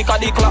line, massive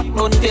the clock.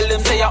 Don't tell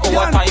them say a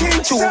overtime.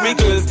 Two me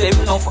girls, them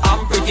enough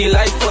and pretty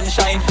like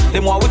sunshine.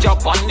 Them want we drop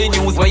on the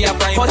news where you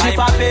prime time. But if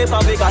I pay for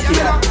big at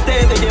here,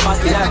 stay with the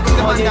matty, yeah.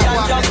 Money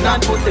and just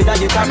and pussy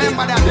that you can.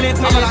 Leave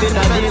me living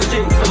at these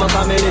streets, to my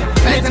family.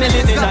 Let me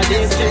live in a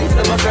these things,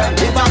 my friend.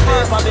 If I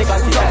pay for me, got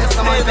it.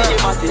 Maybe you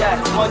must,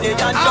 money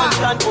and guns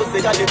and pussy,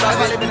 got it.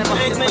 Let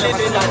me live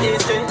in a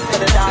these things,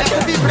 the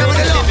darkest. Let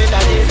me live in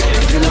a these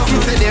things. You know,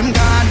 see them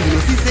gone, you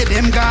know, see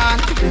them gone.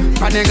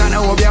 And they gonna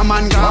hope your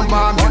man gone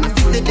bomb. You know,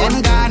 see them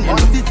gone, you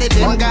know, see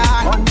them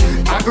gone.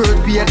 A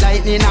bird beat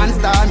lightning and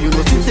storm. You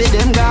know, see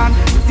them gone,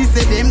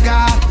 see them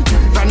gone.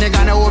 And they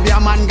gonna hope your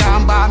man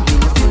gone bomb. You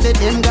know, see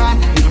them gone,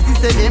 you know,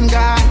 see them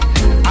gone.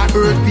 A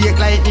bird beat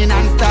lightning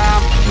and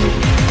storm.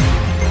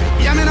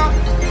 Yeah, me know.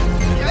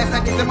 Let's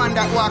say this the man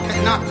that walk it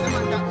now.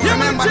 You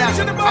remember that?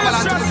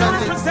 Avalanche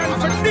representing.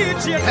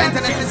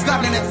 Maintenance is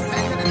godliness.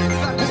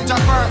 Who job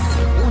first?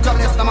 Who job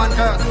less the man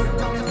curse?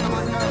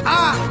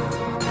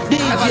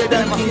 DJ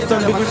Dan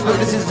Kingston, the whisper,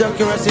 this is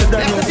Junkie Rass, you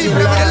don't know, see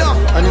live,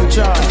 and you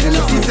charge. You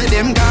know, see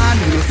them gone,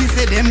 you know,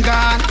 see them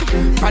gone.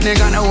 And they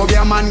gonna hope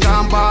your man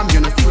gone bomb.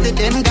 You know, see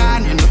them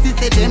gone, you know, see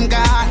them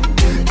gone.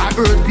 A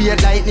bird beat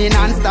lightning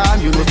and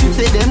storm. You know,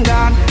 see them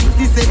gone,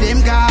 see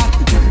them gone.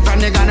 And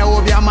they gonna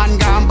hope your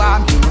man gone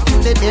bomb. You know,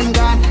 see them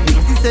gone, you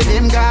know, see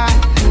them gone.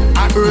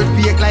 A bird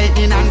beat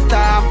lightning and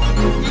storm.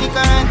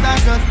 Ignorance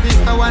and justice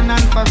for one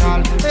and for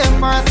all.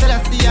 Emperor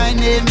Celestia, I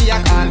name me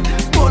a call.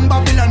 Gun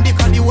Babylon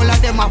because the whole of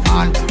them a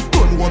fall.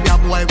 Gun go be a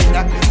boy with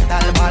a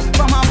crystal ball.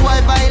 From a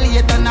boy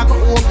violate and I go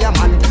hope your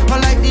man. No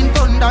lightning,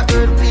 thunder,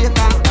 earthquake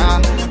and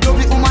storm. Love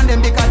the woman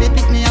them because they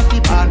pick me up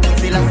the pan.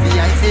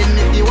 Celestia, I send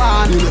me the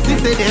one. You know,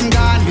 see them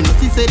gone, you know,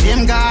 see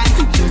them gone.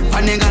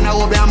 And they gonna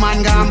hope your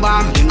man gone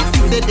bomb. You know,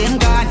 see them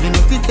gone, you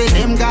know, see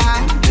them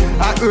gone.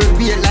 A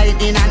earthquake,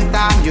 lightning and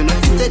storm. You know,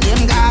 see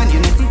them gone, you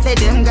know, see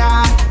them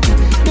gone.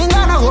 They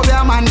gonna hope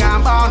your man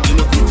gone bomb. You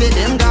know, see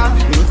them gone,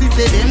 you know,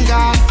 see them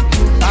gone.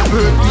 A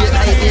birthday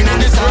lightning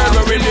and this storm.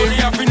 world where we live,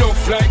 have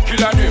enough like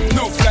killer them,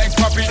 enough like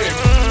copy them.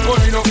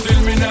 Good enough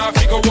till me now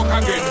fi go work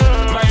again.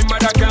 My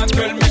mother can't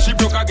tell me she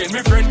broke again.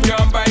 Me friend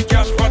can't buy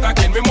cash pot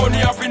again. Me money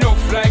have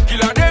enough like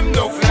killer them,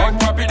 enough like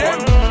copy them.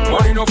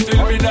 Good enough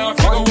till me now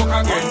fi go work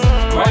again.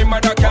 My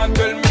mother can't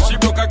tell me she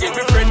broke again.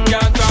 Me friend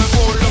can't talk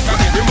oh look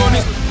again. Me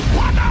money.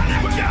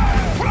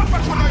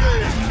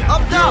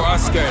 Up Yo,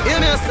 Oscar. Hear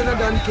me, Senator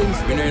Dan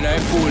Kingston. Me know you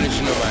ain't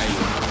foolish no mind.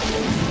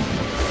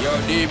 Yo,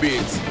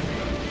 D-Beats.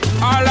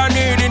 All I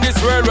need in this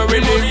world where we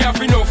live,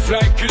 have enough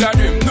like killer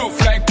them, enough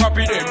like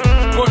copy them.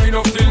 Good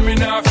enough till me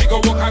now fi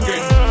go work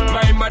again.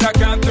 My mother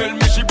can't tell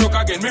me she broke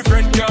again. Me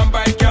friend can't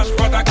buy cash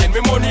pot again. Me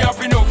money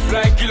have enough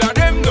like killer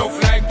them,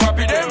 enough like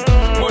copy them.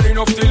 Good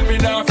enough till me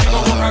now fi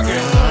go work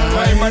again.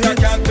 My mother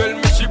can't tell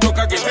me she broke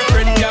again. Me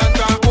friend can't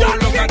talk oh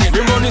look again.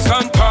 Me money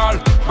stand tall,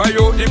 buy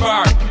out the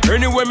bar.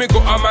 Anywhere me go,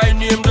 my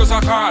name just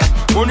a call.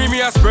 Money me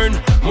a spend,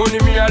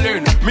 money me a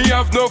lend. Me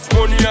have enough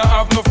money, I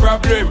have no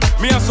problem.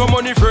 Me have some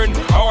money friend,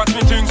 I watch me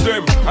things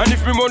them. And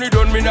if me money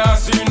done, me not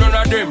see none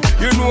of them.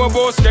 You know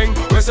about Skeng,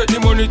 we set the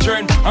money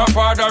trend. And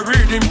father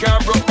read him,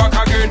 can't broke back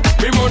again.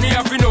 Me money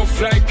have enough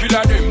like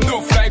killer them,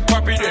 enough like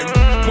papi them.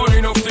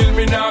 Money enough till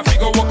me now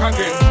figure work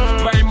again.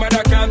 My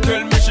mother can't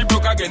tell me she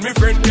broke again. Me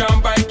friend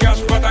can't buy cash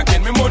pot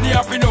again. Me money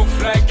have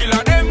enough like killer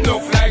them,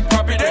 enough like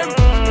papi them.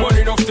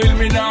 Money enough till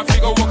me now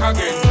figure work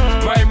again.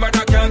 My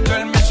mother can't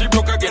tell me she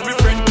broke again. My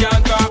friend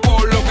can't talk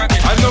oh look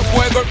again. I love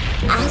Fuego.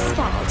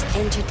 Asphalt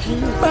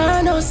Entertainment.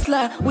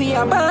 Banosla, we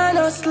are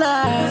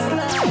Banosla.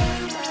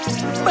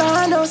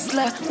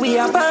 Banosla, we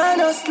are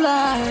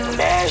Banosla.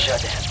 Measure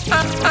them.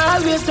 I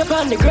always step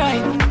on the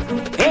grind.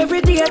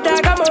 Every day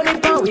I got money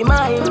for we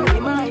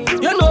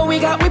mine. You know we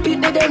got we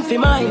beat the them for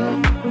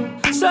mine.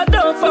 So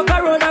don't fuck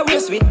around and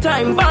waste with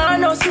time.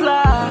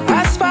 Banosla.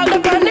 Asphalt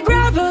up on the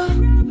gravel.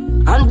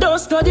 And don't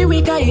study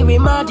we can hear we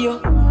mad yo.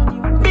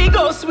 Big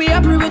house we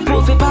are with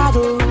proof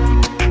paddle.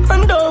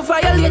 And don't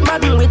violate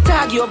madden we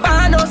tag your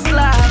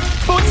Banosla.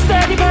 Foot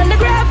steady on the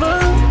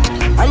gravel.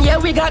 And yeah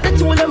we got the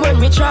tool them when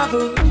we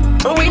travel.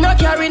 And we not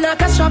carry no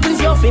cash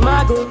shopping's your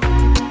fimago.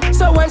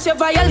 So once you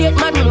violate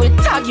madden we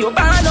tag your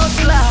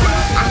Banosla.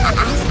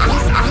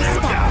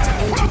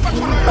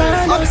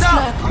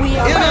 Banosla, we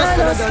are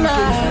Banosla.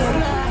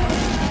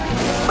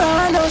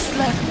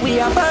 Banosla, we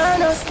are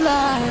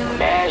Banosla.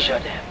 Measure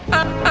them.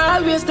 I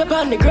always step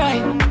on the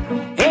grind.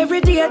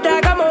 Every day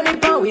I got money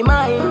for we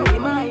mine.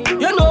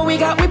 You know we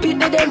got we beat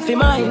the them for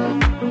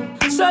mine.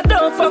 So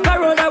don't fuck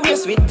around and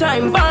waste with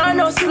time.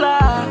 Banosla.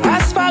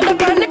 Asphalt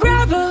up on the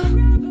gravel.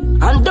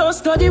 And don't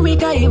study we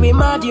can hear we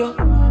mad yo.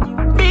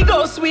 Big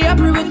house we are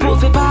with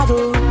proof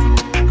paddle.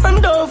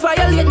 And don't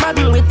violate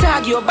madden we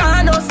tag your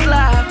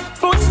Banosla.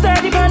 Foot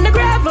steady on the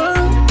gravel.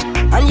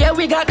 And yeah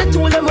we got the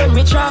tool them when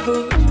we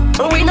travel.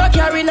 And we not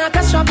carry no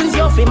cash shopping's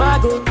your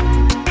fimago.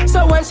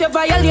 So once you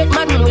violate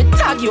madden we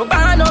tag your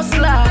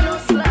Banosla.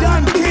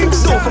 Dan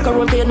Kingston. Don't fuck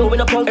around there, no we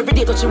no punk. Every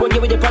day touch you one,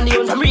 you with the pan the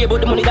hunt. I'm real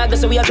about the money,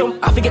 that's the way I jump.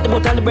 I forget the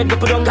butter and the bread we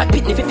put on. Got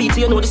pitney for feet so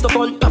you know this stuff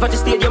on. Poverty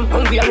stadium,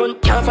 hungry I run.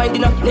 Can't find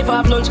dinner, never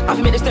have lunch. I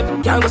fi make the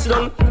step, can't go sit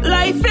down.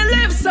 Life we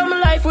live, some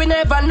life we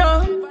never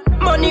know.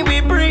 Money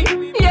we bring,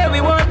 yeah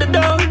we want the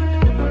dough.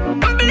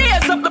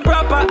 Blaze up the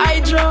proper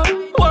hydro.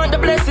 Want the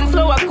blessing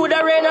flow, I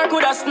coulda rain or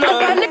coulda snow.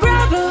 Up on the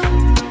gravel.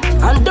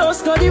 And don't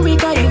study we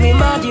can hear we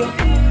mad yo.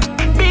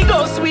 Big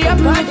house we up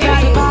like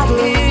paddle.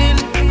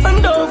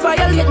 And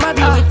violate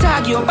my we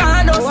tag you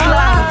on us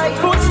slide.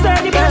 Foot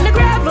sturdy on the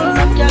gravel.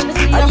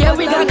 And yeah,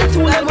 we got the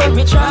tool and when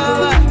we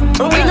travel.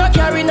 We not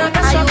carry no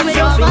cash up, we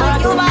don't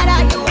feel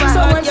mad. So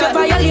once you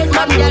violate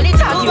my we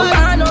tag you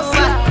on us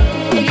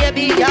slide.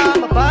 Baby, you're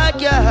my bad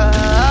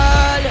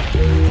girl.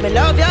 Me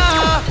love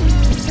ya,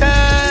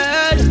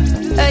 girl.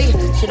 Hey,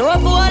 she know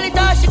for all it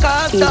all she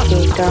comes up.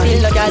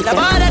 Still a girl, the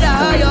bad of the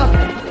higher.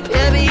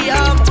 Baby,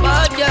 you're my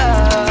bad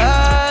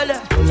girl.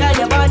 Tell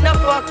you about the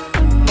fuck.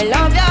 Me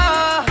love ya.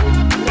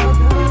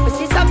 Me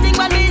see something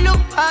when me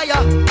look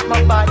higher.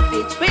 My bad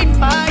bitch with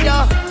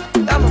fire.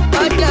 I'm a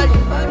bad girl.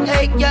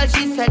 Hey girl,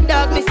 she said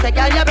dog, me say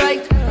girl you're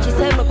bright. She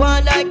said me go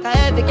on like a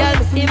heavy girl,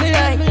 me see me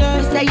right.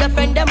 Me say your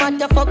friend them at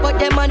the fuck, but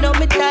them I know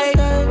me tight.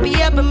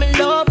 Baby, me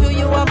love you,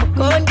 you are my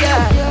gun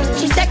girl.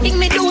 She said think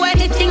me do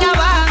anything I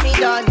want me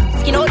done.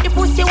 Skin out the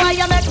pussy while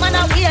you make man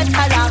a wait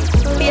along.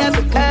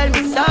 Baby girl,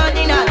 me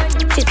sounding on.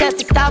 She said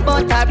to stop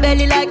out her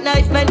belly like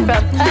knife men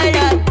from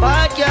Thailand.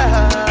 Bad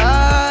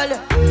girl,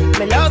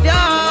 me love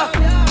ya,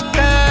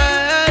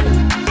 girl.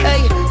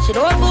 Hey, she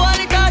know for all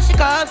it all she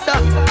comes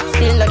up.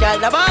 Still a girl,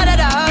 the bad of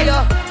the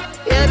higher.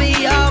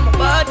 Baby, I'm a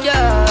bad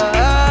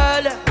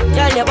girl.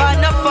 Girl, you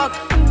wanna fuck,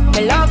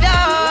 me love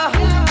ya.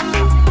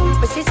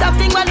 But see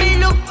something when me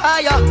look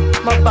higher.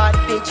 My bad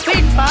bitch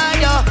with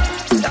fire.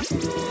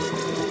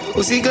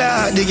 Pussy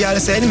glad, the girl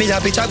send me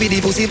a picture with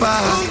the pussy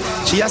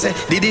paw. She a say,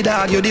 the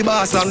dog, you the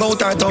boss. Long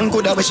out her tongue,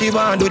 coulda what she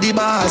want, do the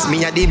boss.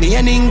 Me a the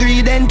main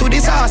ingredient to the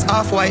sauce.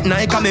 Half-white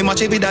Nike, me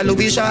match it with a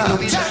Louis shop.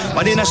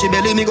 But inna she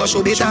belly, me go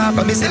show it off.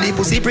 And me say the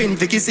pussy print,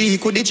 Vicky see,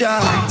 could the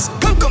chance.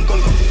 Come.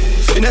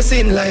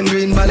 Finessing, lime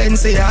green,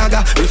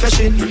 Balenciaga,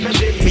 refreshing.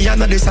 Me a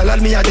the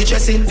salad, me a the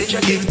dressing.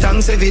 Give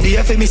thanks every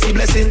day for me see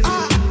blessing.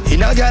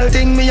 In a girl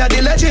thing, me a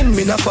the legend.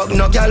 Me no fuck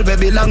no girl,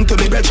 baby belong to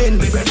me brethren.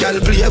 Girl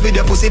play with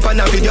your pussy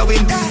pan a video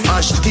win.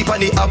 And she keep on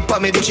the app,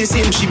 and me do she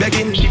sim, she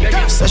begging.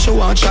 Say she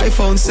want try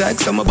phone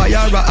sex, I'ma buy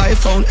her a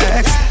iPhone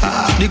X.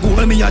 The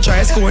goal me a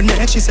try score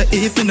next. She say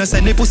if me no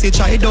send the pussy,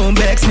 try don't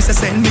vex. Me say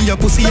send me your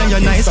pussy and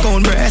your nice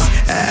cone breast.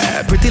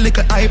 Pretty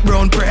little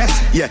eyebrow press.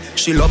 Yeah,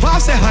 she love her,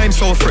 say I'm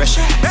so fresh.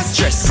 Best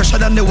dress, fresher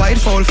than the white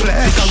fall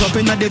flesh. Pick her up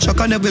in the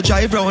truck and every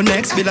drive round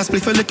next. Bill a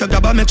spliff a little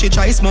grabber, make she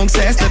try smoke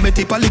cess. Let me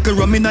tip a little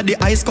rum in the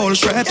ice cold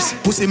straps.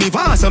 Pussy me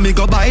want, so me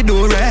go buy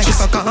Durex. She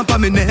suck up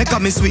on me neck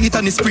and me sweet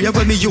and the spray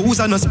when me use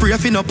and no spray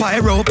for no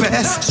pyro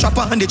pest. Strap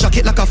on the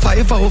jacket like a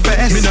 5-0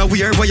 vest. Me no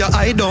wear where your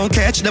eye don't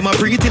catch. Them a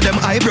breathe till them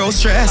eyebrow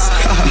stress.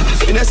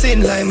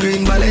 Finessing, lime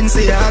green,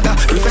 Balenciaga,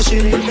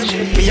 refreshing.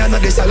 Me a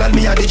not the salad,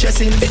 me a the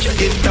dressing.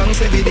 Give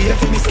thanks every day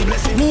for me see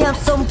blessing. Me have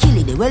some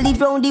killie, they well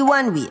live round the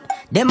one way.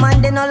 Them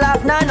man they no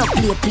laugh, nah no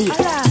play.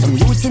 Some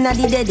youths inna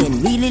the dead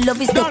end really love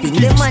his stepping.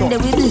 Them man they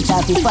will bleach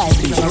off the 5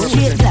 bleach.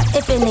 Straight black,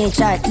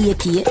 FNHR,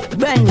 AK.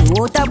 Brand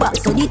new water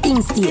box, so the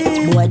thing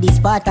stay. Boy, this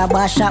part of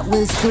bar shot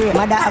will spray.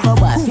 Mother have a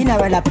bar,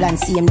 funeral a plan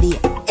same day.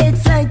 Head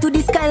fly to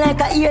the sky like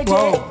a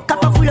earjet.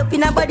 Copper full up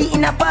in a body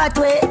in a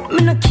pathway.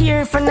 Me no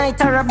care if a night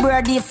or a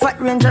birthday. Fat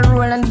Ranger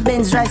roll and the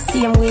Benz drive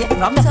same way.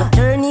 So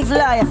turn if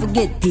lie, I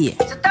forget pay.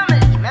 So tell me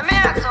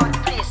ask how the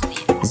place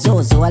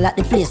stay. So I like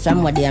the place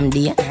from where them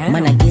there.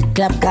 Man I get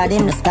clap cause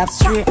them no stop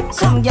straight.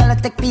 Some girl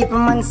take people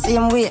man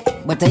same way.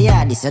 But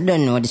yeah, this I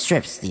don't know the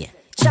straps stay.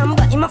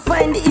 Chamba, I'ma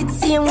find the it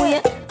same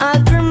way.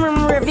 All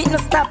grim rev it no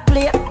stop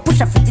play.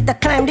 Push a foot it a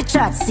climb the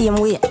chart same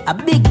way. A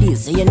big deal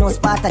so you know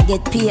Sparta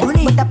get paid. But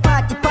a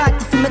party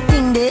for my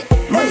thing there.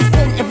 Money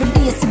spend every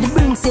day so the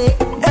bring say.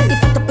 Got the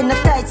foot up in the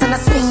tights and I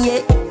swing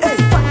yeah.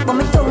 It's fat but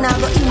my tongue now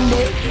go in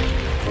there.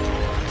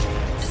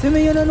 See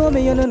me, you don't know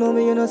me, you don't know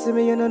me, you don't see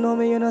me, you don't know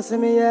me, you don't see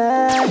me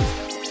yet.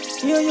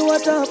 You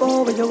what up,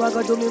 oh, but you are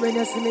gonna do me when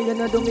you see me, you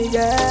don't do me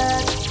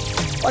yet.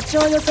 Watch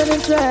how you're sending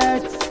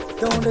threats.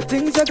 Don't the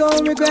things you're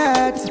gonna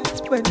regret.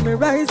 When me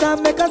rise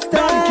and make a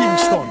step.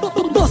 Kingston.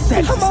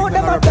 I'm out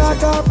them a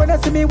talk off. When I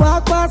see me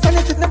walk past and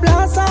you sit in the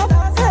blast off.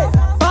 Hey,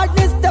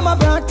 badness them a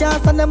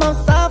broadcast and them a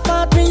soft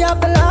at me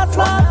have the last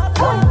laugh.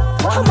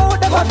 I'm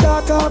out them a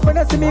talk off. When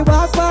I see me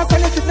walk past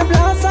and you sit in the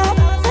blast off.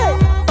 Hey,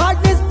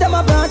 badness them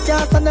a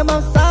broadcast and them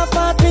a soft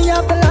at me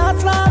have the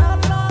last laugh.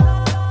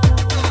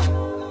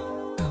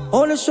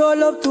 Only show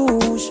love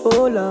to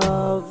show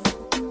love.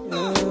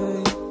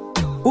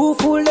 Who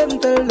fool them,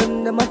 tell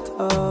them a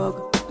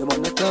talk. Them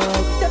on the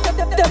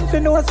talk. Them fi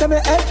know say me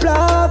head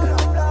plug.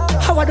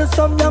 How I do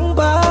some young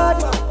bad.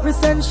 We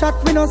send shot,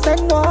 we no send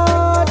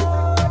word.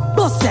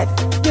 Boss said,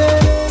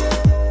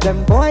 yeah.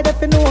 Them boy they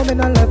fi know me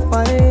no left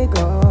my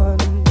gun.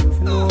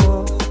 Fi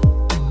know.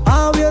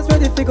 Always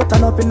ready fi go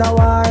turn up in a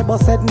war.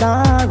 Boss said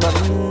nah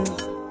run.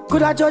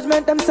 Could a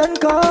judgment them send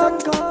gun.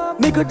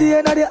 Me could the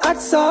end of the hot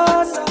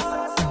sun.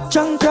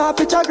 Junk up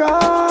picture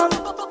ground.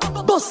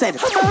 Boss said,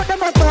 I'm out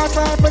them a talk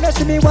off. When they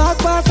see me walk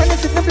past and they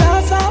sit in the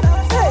blast off.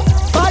 Hey,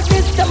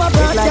 badness them a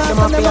broadcast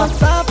and them a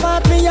soft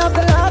at me have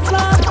the last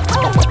laugh.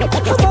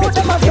 I'm out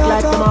them a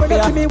talk off. When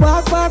they see me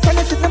walk past and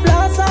they sit in the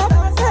blast off.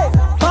 Hey,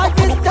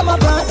 badness them a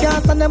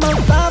broadcast and them a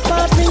soft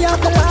at me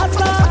have the last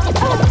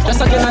laugh.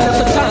 Just again I have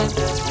some time.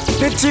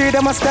 The G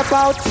them a step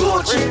out.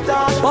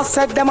 Boss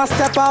said them a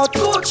step out.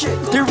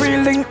 The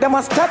real link them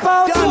a step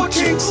out.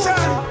 Kingston.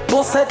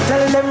 Boss said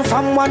tell them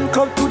from one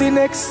club to the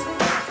next,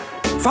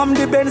 from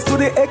the Benz to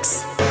the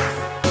X.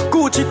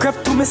 Gucci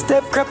crept to me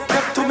step, crept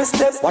to me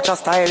step. Watch our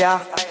style, yeah.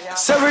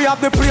 Say we have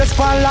the place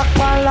pan lock,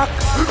 pan lock.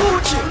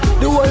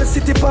 The whole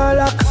city pan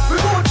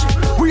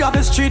lock. We have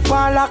the street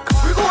pan lock.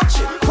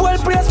 Well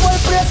place,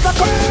 lock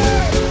up.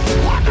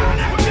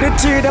 The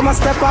G them a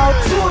step out.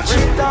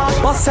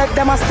 Boss said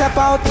them a step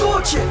out.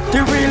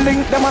 The real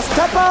link them a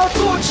step out.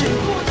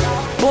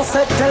 Boss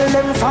said tell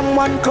them from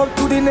one club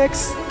to the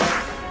next,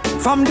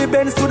 from the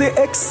Benz to the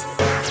X.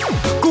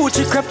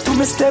 Gucci crept to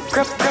me step,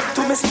 crept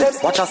to me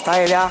step. Watch our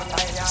style, yeah.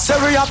 Say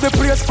we have the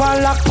place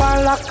pan lock,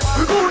 pan lock.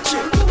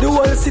 The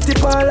whole city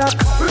pan lock.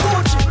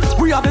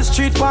 We have the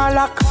street pan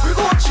lock.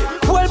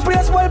 Well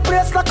place,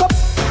 lock up.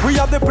 We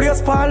have the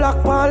place pan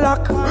lock, pan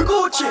lock.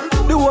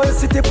 The whole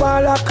city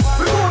pan lock.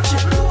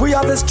 We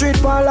have the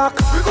street pan lock.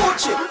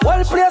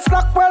 Well place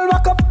lock, well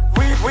lock up.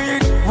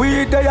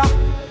 We there.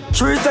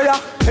 Trees there,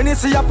 and you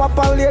see a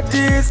papa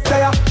ladies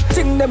there.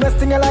 Ting them a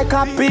stinging like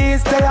a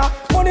beast there.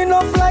 Money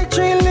enough like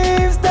 3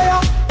 leaves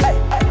there. Hey,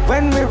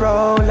 when we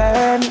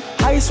rollin',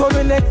 ice on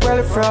the neck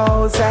well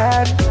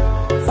frozen.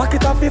 Fuck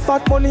it up if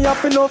fat money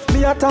up enough.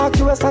 Me attack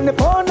US and the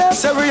pound them.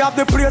 Say we have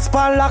the place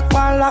pan lock,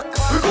 pan lock.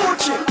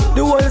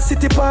 The whole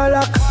city pan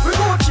lock.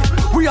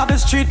 We have the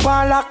street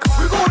pan lock.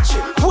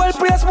 Well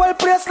place,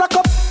 lock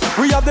up.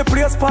 We have the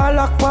place pan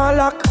lock, pan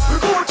lock.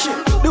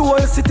 The whole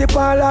city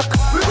pan lock.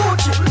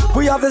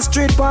 We have the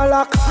street pan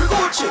lock.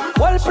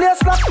 Well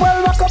place lock,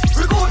 well lock up.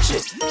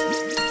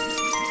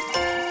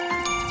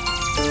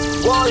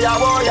 Boy,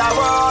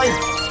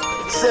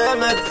 say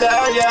me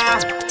tell ya,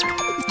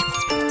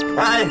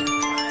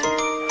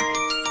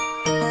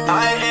 I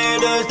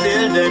need a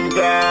children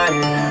cry,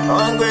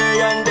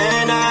 hungry and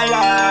then I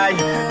lie.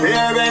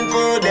 Parent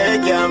food they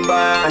can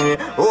buy,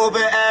 over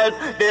help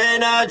they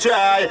not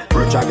try.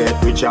 Richer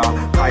get richer,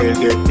 Kyle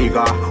get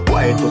bigger.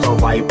 White to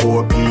survive,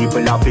 poor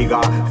people a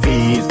figure.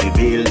 Fees the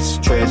bills,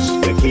 stress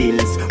the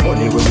kills.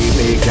 Money when we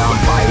make and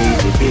buy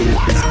the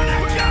bills.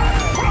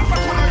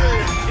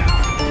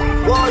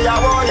 Boy,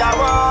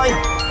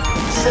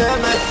 say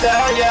me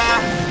tell ya,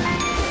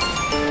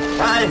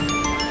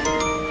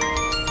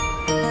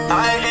 I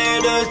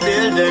need a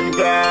children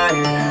cry,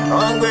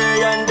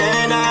 hungry and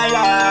then I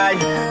lie.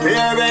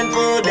 Parent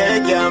food they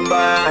can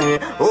buy,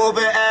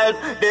 over help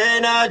they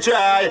not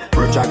try.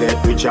 Richer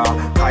get richer,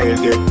 Kyle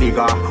get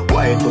bigger.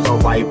 White to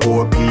survive,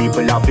 poor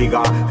people a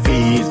figure.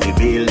 Fees the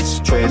bills,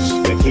 stress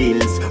the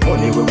kills.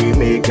 Money when we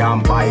make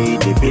and buy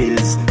the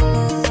bills.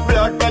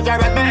 Blood pressure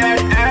at my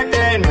head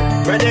hurting.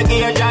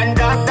 Medication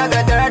doctor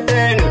get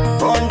hurting.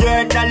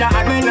 $100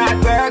 and me not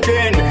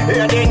working.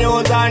 Hear the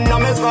news and now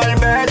me skull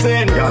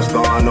bursting. Gas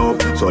gone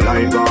up, so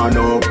light gone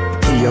up.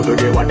 Cable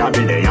the water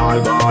bill they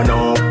all gone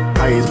up.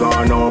 Price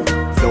gone up,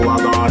 flour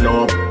gone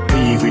up.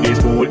 Pay for the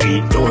school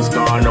it just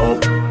gone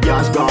up.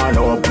 Gas gone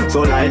up,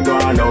 so light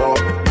gone up.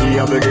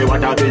 Cable the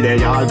water bill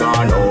they all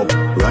gone up.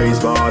 Rice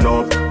gone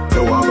up,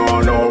 flour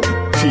gone up.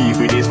 Pay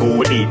for the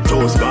school it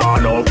just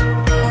gone up.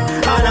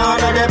 And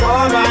all of the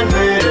poor man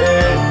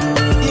feeling.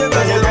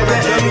 When you make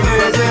it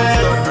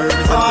increasing,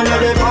 all of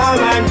the poor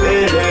man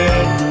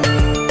feeling.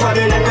 What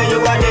the letter you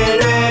got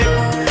needed,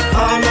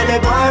 all of the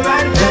poor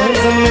man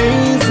feeling.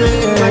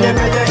 When you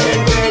make it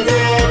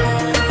increasing,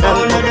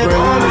 all of the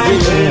poor man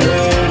feeling.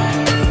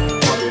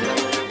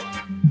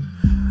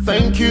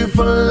 Thank you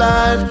for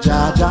life,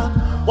 Jaja.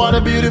 What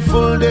a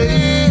beautiful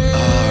day.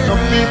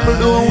 Some people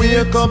don't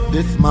wake up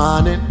this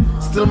morning,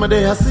 still my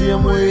day I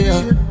same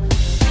way.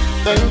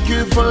 Thank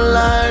you for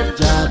life,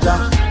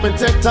 Jaja. We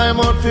take time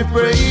out for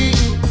pray.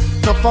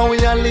 Not for we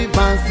a live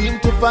and seem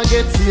to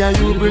forget. See how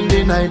you bring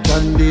the night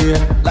and day.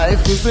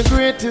 Life is the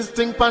greatest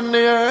thing on the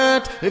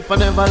earth. If I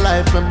never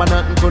life, remember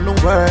nothing gonna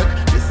work.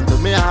 Listen to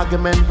me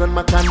argument when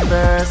my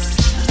converse.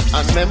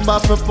 And remember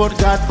to put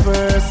God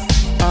first.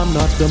 I'm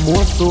not the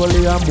most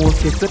holy or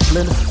most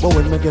disciplined, but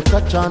when me get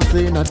a chance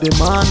in a the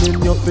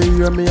morning, you feel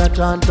hear me a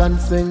chant and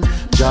sing.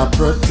 Jah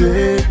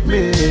protect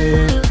me.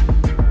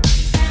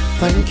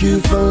 Thank you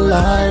for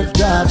life,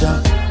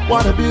 Jaja.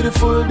 What a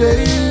beautiful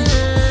day.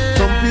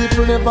 Some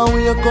people never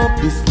wake up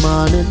this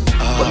morning,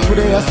 but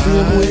today I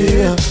same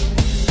way.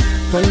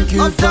 Thank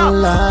you for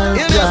life,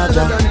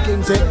 Jaja.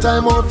 Take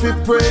time out to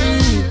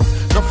pray.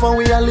 Not for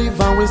we a live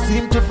and we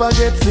seem to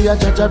forget. See a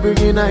Jaja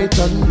bringing night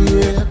and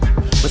day.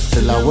 But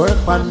still I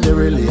work on the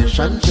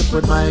relationship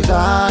with my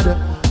God,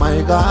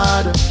 my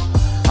God.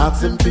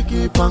 Ask him to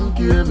keep and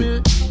cure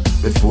me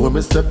before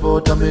me step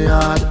out of my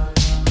yard.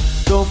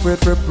 Don't fret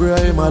for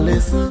prayer, him a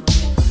listen.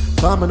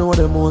 Come and know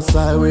the most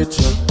I with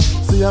you.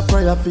 See a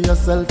prayer for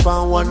yourself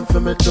and one for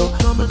me too.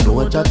 Me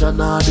know Jaja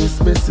not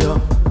dismiss you.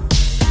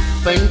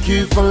 Thank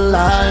you for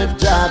life,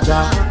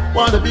 Jaja.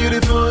 What a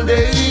beautiful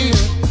day.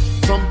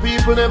 Some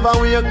people never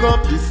wake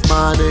up this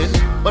morning,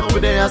 but we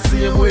there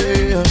same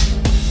way.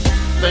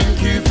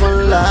 Thank you for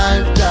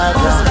life,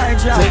 Jaja.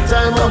 Take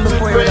time out to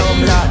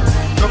pray.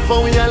 Not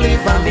for we a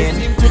live and we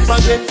seem to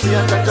forget. See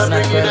a Jaja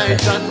bring it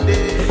night and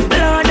day.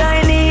 Lord,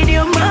 I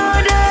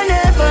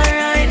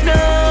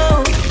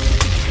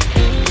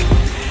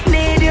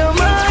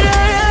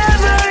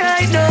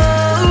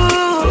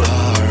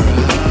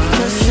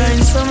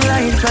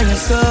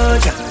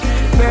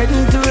soldier.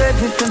 Burden too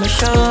heavy for my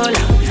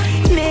shoulder.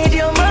 Need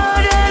you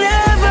more than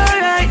ever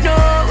right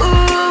now.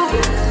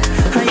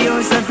 I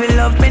used to feel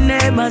love me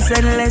neighbors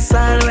and less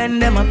all when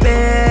them a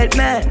bed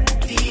me.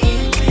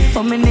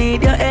 But me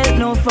need your help,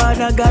 no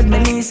Father God, my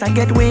knees I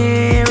get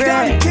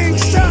weary.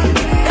 Kingston.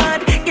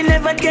 God, you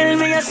never tell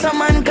me you're some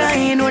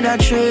mankind would have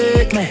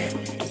treat me.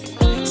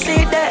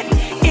 See that,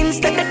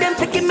 instead of them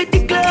to give me the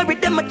glory,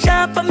 them a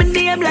chop on my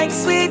name like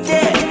sweet,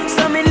 yeah.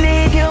 So me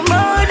need you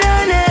more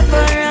than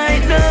ever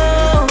right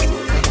now.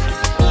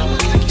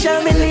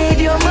 Shall me need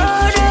you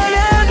more than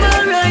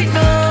ever right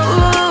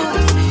now.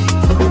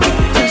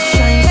 Just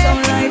shine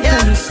some light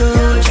on the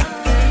soldier.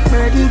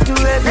 Burden too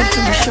heavy to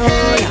my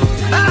shoulder.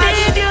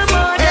 Need you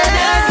more than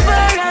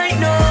ever right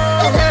now.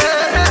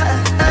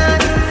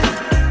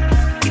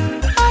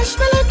 Hush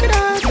me look at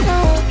us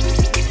now.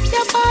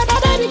 Your father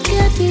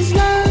dedicated his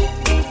life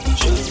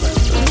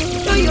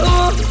to you,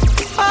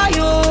 for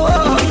you.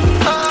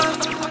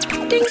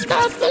 Things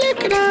tough me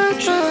look at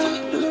us now.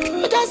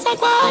 But just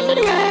like one to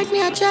the work me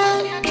a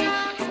child.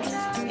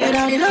 Yeah,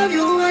 daddy love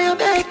you and you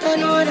better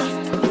know that.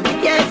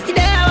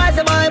 Yesterday I was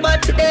a boy,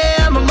 but today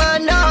I'm a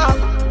man now.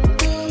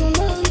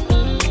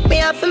 Me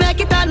have to make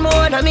it on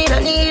more than me,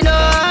 don't need no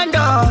hand.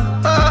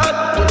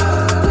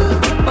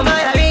 My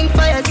mind ring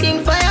fire,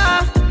 sing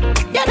fire.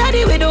 Yeah,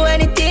 daddy we do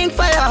anything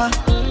for ya.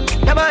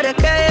 Nobody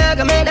care, I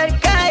can make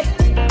that guy.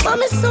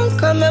 Mommy soon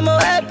come and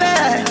more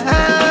happy.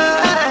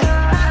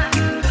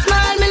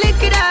 Smile me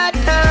lick it out.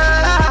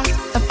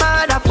 The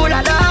father full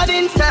of love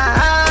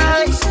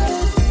inside.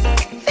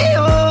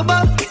 Feel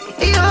but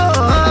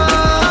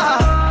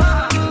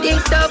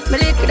things up me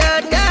lick it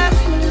out.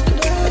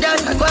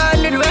 Just like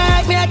one little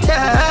rag me a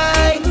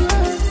time.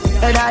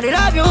 Daddy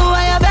love you,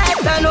 I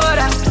better know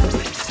that.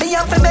 Me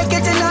have to make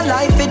it in a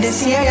life in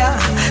this area.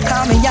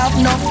 Cause me have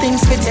enough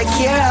things to take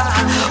care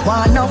of.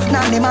 Want enough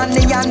nanny man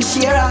and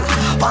share.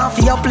 Want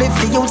to uplift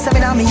the youth in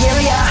my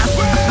area.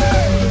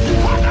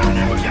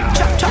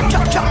 Chop, chop,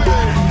 chop, chop.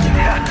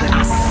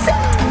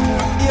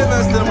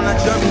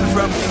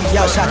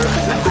 Yo, shut up.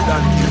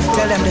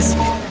 Tell them this.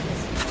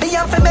 Me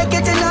have to make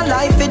it in a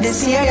life in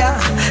this area.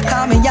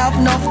 Cause me have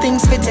enough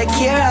things to take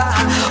care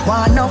of.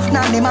 Want enough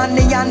nanny man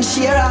and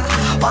share.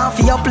 Want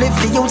to uplift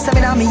the youth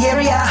in my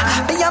area.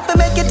 Me have to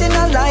make it in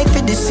a life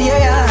in this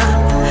area.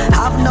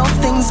 Have enough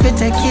things to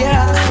take care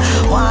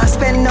of. Want to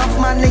spend enough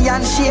money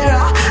and share.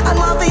 And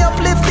want to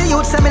uplift the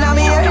youth in my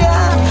area.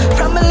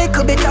 From a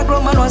little bit of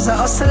grown man was a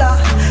hustler.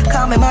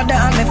 Cause my mother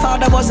and my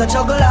father was a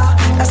juggler.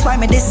 That's why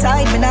me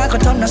decide me not go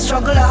turn a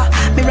struggler.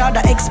 Me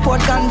rather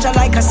export ganja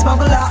like a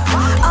smuggler.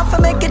 I for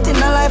make it in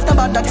a life,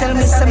 nobody tell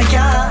me so me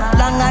can't.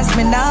 Long as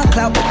me not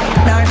clap,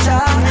 nor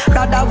jaw.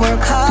 Rather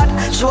work hard,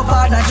 show up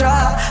on a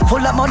draw.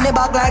 Full of money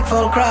back like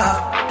full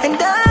crop. And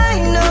I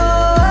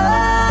know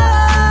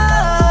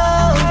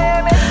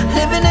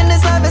living in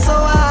this life is so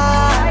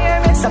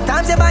hard.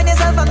 Sometimes you find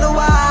yourself on the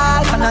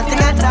wall for nothing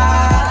at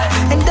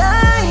all. And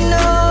I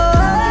know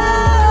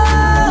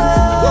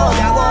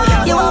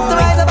you have to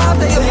rise up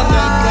after you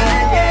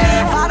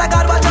fall. Father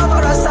God watch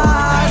over us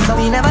all, so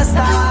we never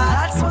stop.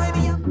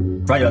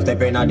 From you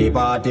step in at the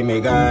party, me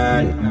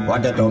girl.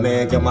 Wanted to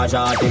make you my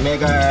shawty, me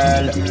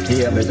girl.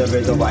 Here is the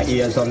face over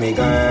here, so me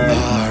girl.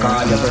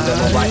 Call your friends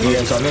over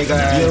here, so me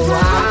girl. You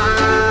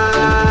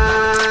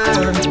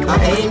are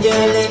an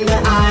angel in the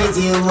eyes,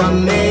 you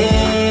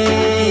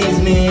amaze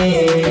me.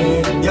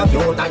 You're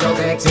cute and you're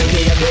sexy,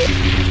 baby.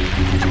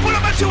 Pull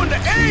up a tune, the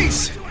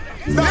Ace.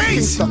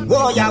 Ace.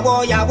 Whoa, yeah,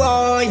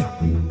 boy.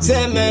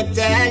 Say me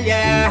tell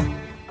ya.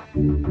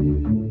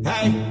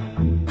 Hey.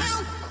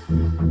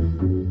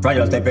 From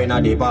you step in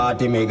at the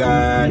party, me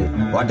girl.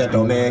 Wanted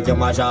to make you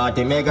my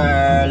shawty, me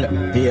girl.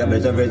 Here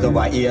is the face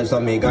over here, so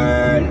me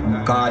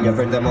girl. Call your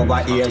friends them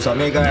over here, so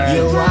me girl.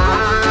 You are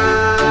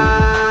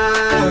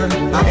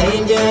an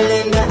angel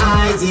in the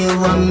eyes, you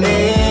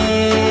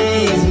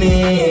amaze me.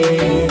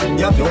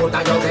 You're cute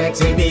and you're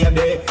sexy,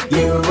 baby.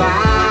 You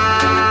are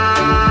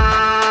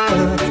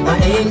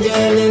an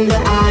angel in the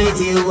eyes,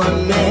 you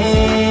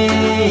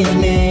amaze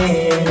me.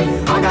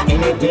 I got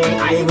anything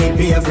I will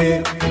pay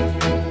for.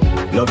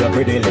 Love your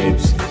pretty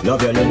lips,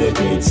 love your little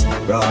tits.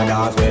 Broad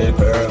ass well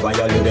curve on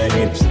your little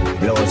hips.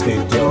 Blouse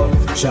fit you,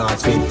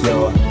 shorts fit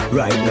you.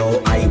 Right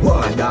now I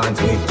want dance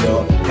with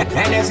you.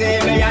 And you see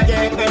me a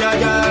drink me no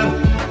jam.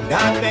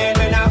 That mean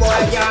me no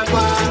boy can't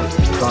walk.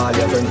 Call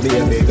your friends,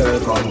 baby girl,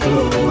 come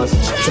close.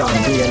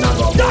 Champagne and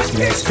go back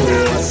next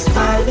course.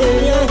 I'll be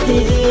your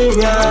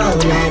hero,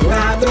 like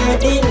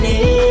Robert De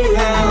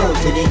Niro.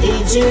 To the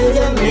each you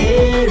the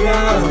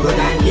mirror, but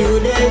I knew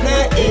they're the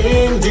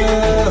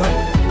angel.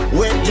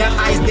 With your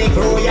eyes, they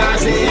grow your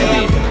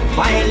sleep.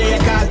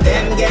 Violate cause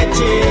them get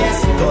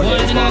chased. Don't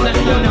let them have a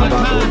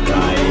good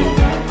time.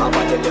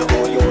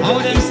 How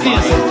them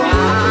stays?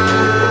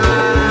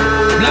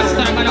 Last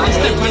time I don't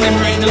step on them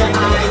right now.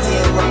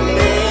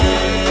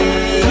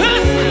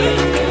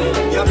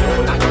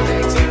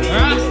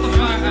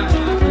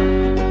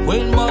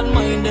 When bad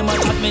mind them a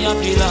chat me a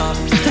feel off.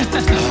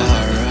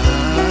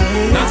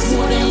 That's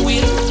what them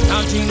will.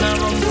 I'll drink and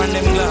run from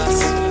them glass.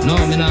 No,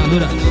 me not do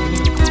that.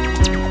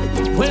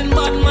 When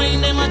bad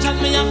mind them a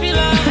chat me a feel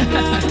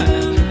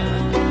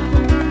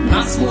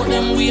Not smoke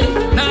them weed,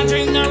 not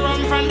drink no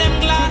rum from them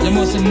glass. They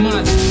must be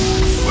mad.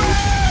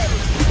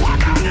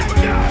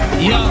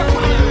 Yo,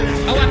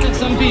 I want to take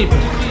some people.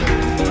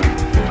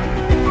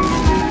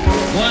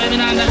 Boy, I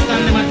don't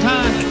understand them at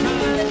all.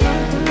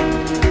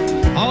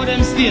 How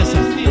them stay so?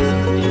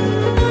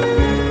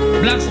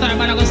 Black Star,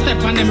 but I go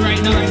step on them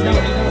right now.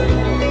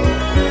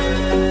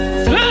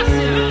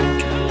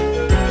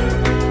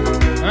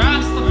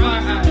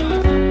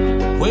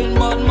 When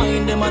bad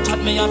mind them a chat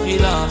me a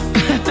feel off.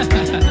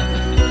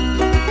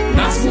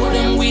 Not smoke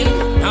them weed,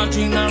 not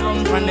drink no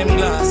rum from them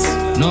glass.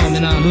 No, me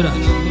not do that.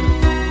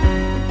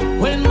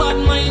 When bad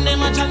mind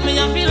them a chat me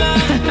a feel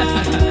off.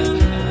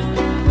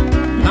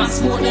 Not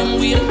smoke them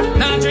weed,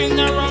 not drink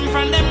no rum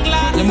from them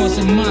glass. They must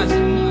be mad.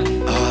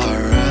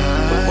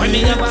 Alright. When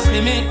me never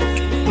see me,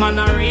 man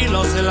a real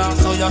hustler,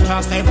 so you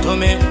can't step to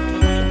me.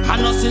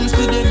 And not since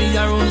today me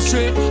a run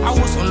straight. I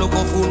wasn't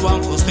looking fool,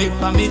 one for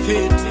step on me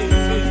feet.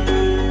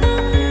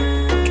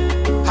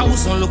 I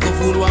wasn't looking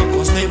fool, one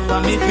for step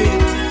on me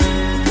feet.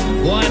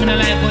 Boy, I'm not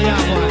like boy,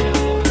 boy.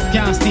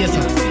 Can't stay so.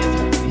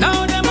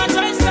 Now them a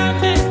try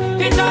stop me,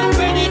 it's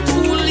already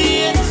too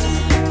late.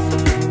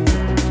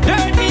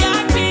 Dirty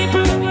hard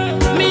people,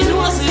 me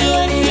know see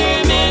you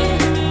hear me.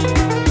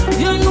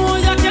 You know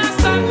you can't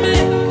stop me,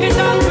 it's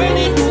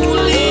already too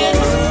late.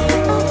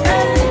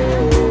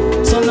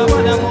 So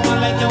nobody woman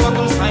like you want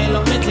to style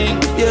up me thing.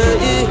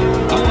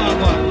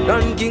 Yeah,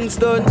 Don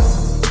Kingston,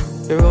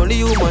 you're only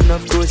human,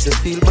 of course you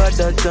feel bad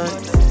that time.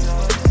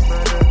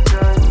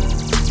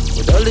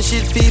 All the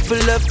shit people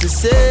have to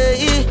say,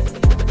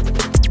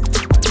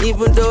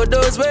 even though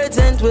those words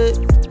ain't way,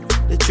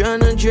 they're trying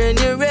to drain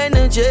your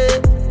energy.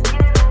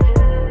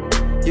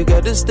 You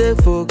gotta stay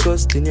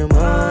focused in your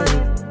mind,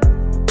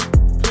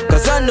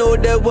 cause I know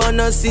they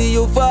wanna see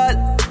you fall.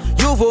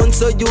 You won't,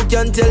 so you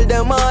can tell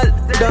them all.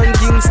 Don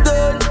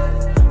Kingston,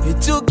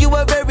 it took you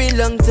a very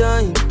long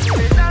time.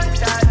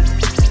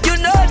 You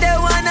know they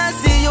wanna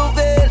see you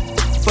fail.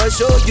 For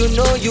sure you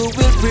know you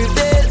will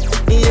prevail.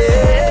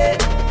 Yeah,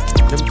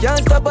 them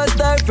can't stop a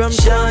star from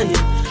shining.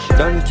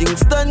 Don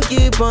Kingston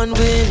keep on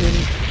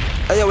winning.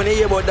 Hey, when you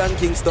hear about Don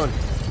Kingston,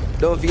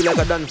 don't feel like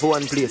I done for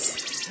one place.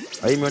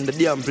 I run the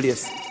damn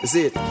place. You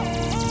see it?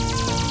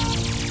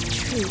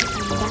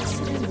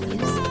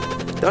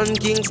 Don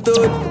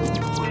Kingston,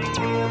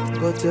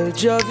 go tell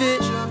Javi.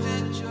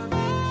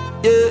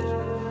 Yeah.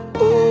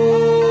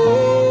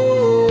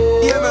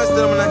 Oh. Yeah, man,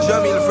 still I'm a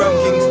Jamil from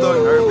Kingston. I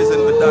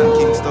represent for Don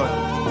Kingston.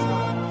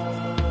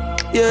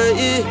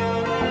 Yeah.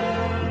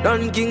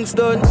 Don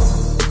Kingston,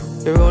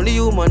 you're only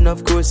human,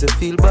 of course you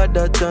feel bad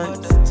at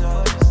times.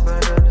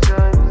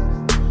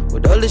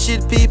 With all the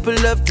shit people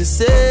have to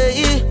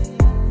say,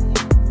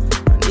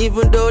 and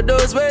even though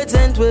those words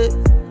ain't way,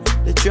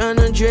 they're trying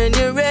to drain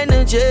your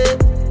energy.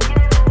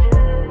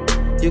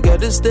 You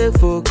gotta stay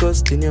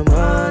focused in your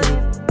mind,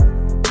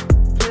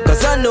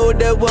 cause I know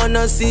they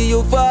wanna see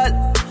you fall.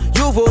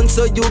 You won't,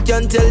 so you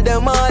can tell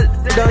them all.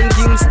 Don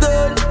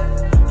Kingston,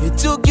 it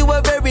took you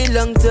a very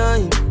long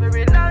time.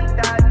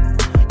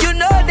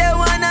 They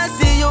wanna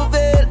see you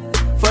fail.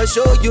 For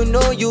sure you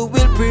know you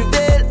will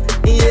prevail.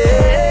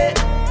 Yeah,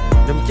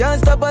 them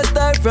can't stop a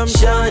star from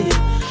shining.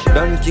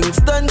 Don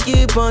Kingston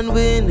keep on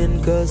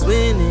winning, cause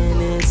winning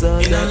is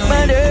all that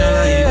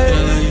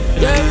matters.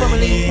 Your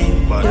family,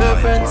 your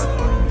friends,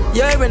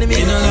 your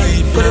enemy,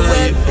 for the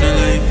well.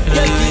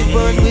 You keep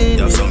on winning,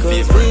 cause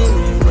winning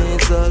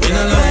is all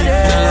that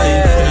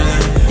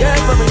matters. Your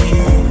family,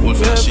 your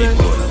friends,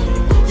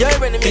 your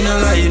enemy, in a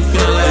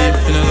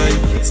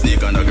life,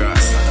 snake on the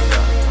grass.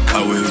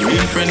 Our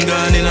real friend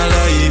gone in a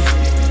life.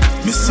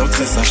 Me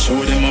success I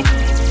show them up.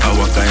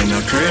 Our kind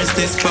of curse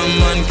this from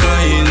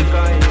mankind.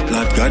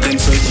 Lord God them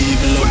so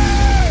evil up.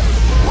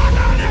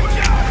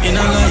 In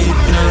a life.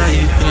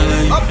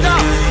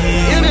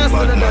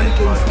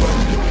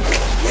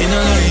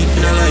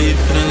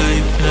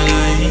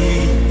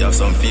 You have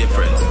some fake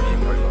friends.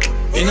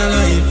 In a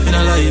life.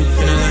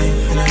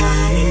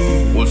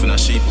 Wolf in a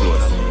sheep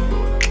cloth.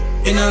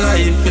 In a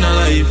life.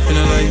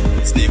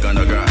 Snake on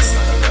the grass.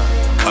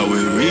 Our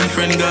real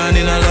friend gone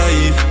in a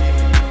life.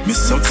 Me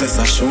success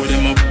I show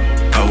them up.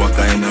 Our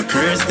kind of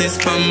curse this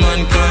from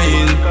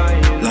mankind.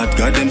 Lord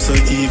God them so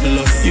evil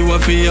us. You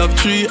have to have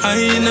 3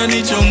 eyes in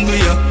the jungle,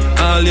 yeah.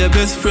 All your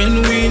best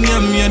friend win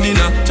your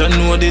dinner. Jah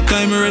know the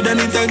time red and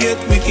it a get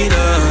wicked.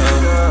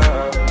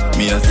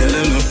 Me a tell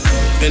them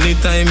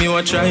anytime you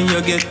a try,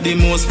 you get the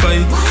most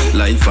fight.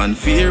 Life and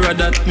fear of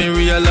that me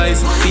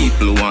realize.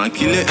 People want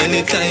kill you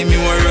anytime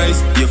you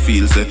arise. You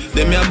feel say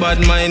them your bad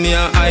mind you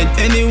hide.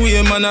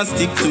 Anyway man I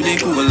stick to the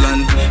goal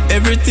and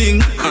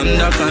everything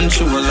under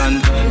control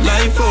and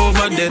life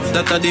over death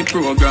that are the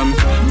program.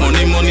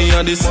 Money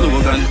are the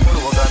slogan.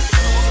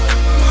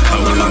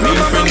 Our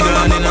real friend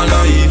gone in a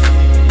life.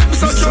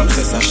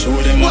 Success I show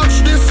them up.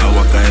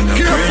 Our kind of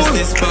curse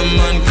this from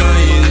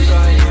mankind.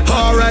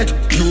 Alright,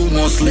 you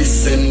must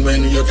listen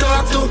when you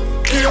talk to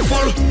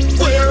careful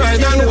where you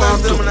ride and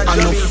walk to. And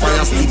no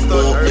fire stick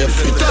up if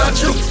it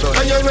touch you.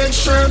 And your red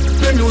shirt,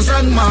 them use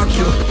and mark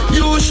you.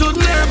 You should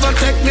never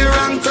take the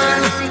wrong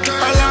turn,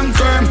 a long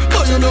term,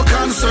 but you no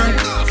concern.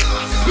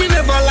 Me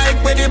never like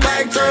when the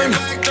bike turn.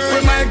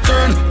 When my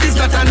turn, is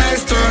that a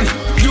nice turn?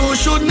 You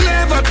should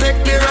never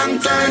take the wrong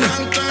turn,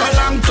 a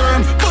long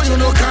term, but you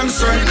no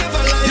concern.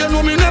 You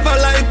know me never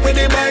like when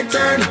the bike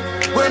turn.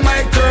 When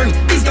my turn,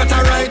 is that a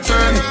right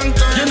turn?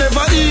 You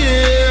never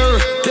hear,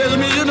 tell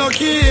me you no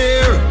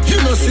care. You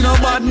no see no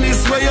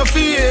badness where you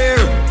fear.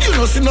 You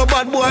no see no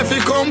bad boy if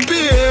you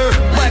compare.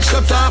 Bike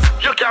shut off,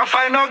 you can't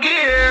find no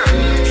gear.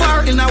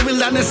 Far in a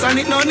wilderness and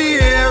it no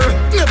near.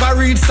 Never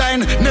read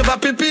sign, never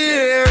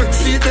prepare.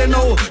 See they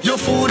know your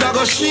food I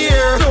go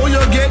share. Now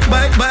you get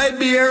bite by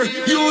beer.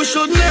 You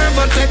should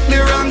never take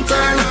the wrong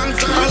turn,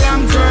 a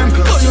long turn,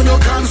 but you no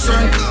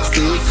concern.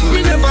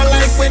 Me never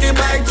like when the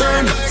bike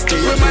turn.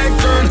 When my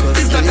turn,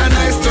 is that a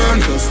nice turn?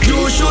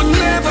 You should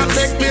never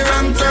take the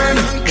wrong turn,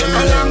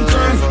 a long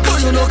turn, but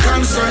you no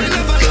concern.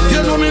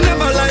 You know me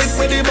never like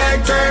when the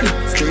bike turn.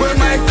 When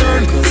my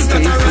turn, is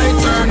that a right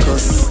turn?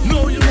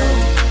 No, you know.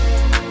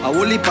 I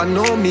will leap and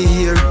know me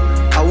here.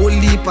 I will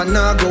leap and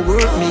now go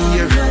work me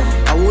here.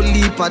 I will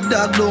leap a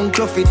dog, don't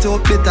cruff it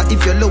up better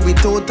if you love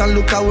it out and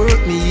look at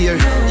work me here.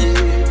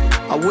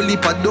 I will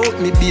leap a doubt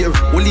me beer.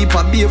 Will leap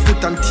a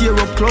barefoot and tear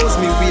up clothes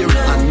me wear.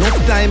 Enough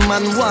time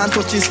man want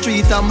touch the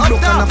street and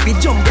block and if he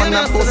jump on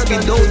a bus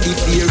without the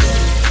fear.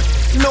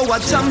 Now a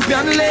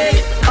champion league.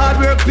 Hard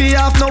work pay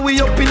off, now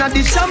we up in a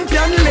the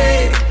champion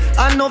league.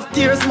 Enough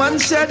tears man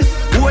shed.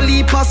 Whole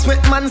heap of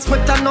sweat man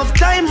sweat. Enough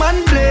time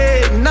man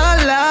play. Nah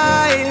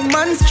lie,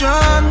 man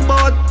strong,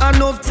 but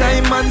enough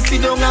time man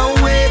sit down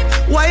and wait.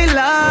 Why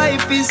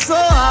life is so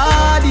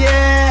hard,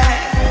 yeah.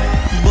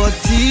 But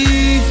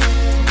if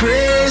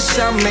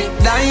pressure make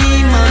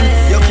diamond,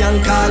 you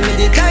can call me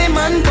the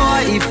diamond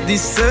boy. If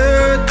this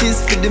earth is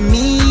for the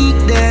meek,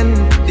 then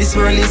this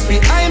world is for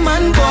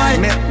Iman boy.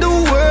 Make the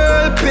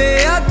world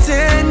pay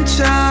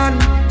attention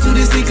to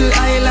this little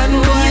island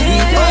boy.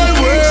 The whole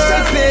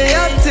world pay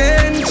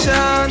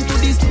attention to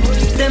this.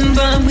 Them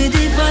born with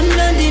the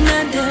blood in a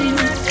them.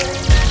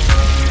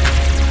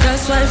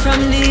 That's why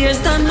from the years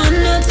that man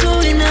not so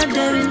in a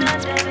them.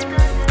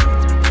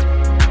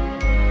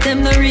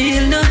 Them no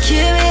real, no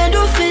care where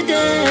do for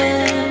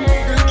them.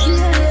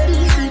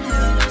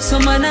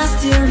 Some man are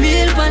still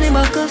real, pan the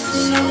back of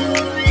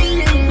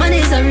it. Man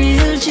is a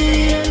real G.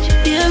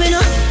 Hear me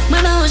now,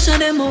 man I wash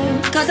them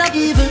out, cause I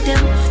evil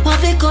them.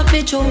 Want to cut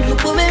me chow,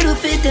 look how me do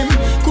fit them.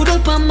 Could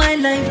up on my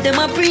life, them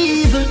a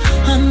pre-evil.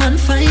 And man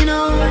find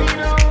out.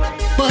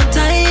 But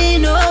I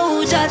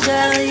know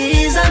Jaja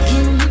is a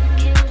king.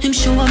 Him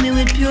shower me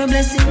with pure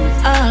blessing.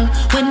 All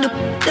when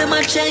them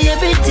a try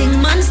everything,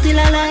 man still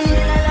alive.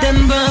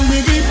 Them born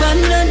with the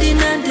blood in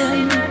a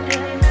them.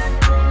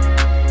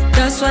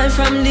 That's why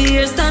from the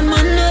years that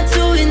man not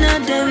two in a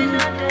them.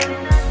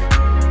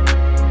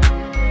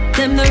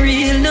 Them no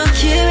real, no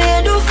care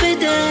where do for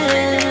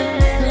them.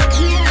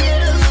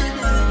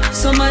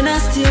 Some man are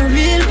still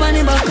real, pan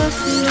the back of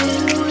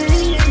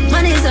it.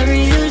 Man is a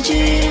real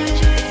G.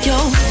 Yo,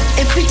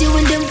 everything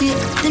when them wait,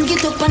 them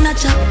get up and a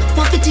chat.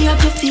 Want to tear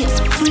up your face,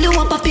 fully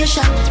want a pay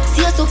shot.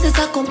 See a success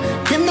a come,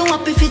 them don't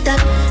want to fit that.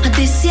 And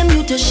they same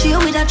you to share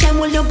with a try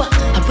hold your back.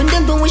 And when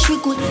them don't wish we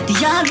could, the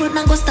hard work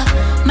not go stop.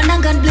 Man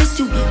and God bless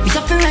you, we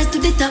have to rise to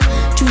the top.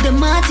 Through them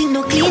hearting,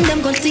 no clean,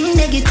 them gon' think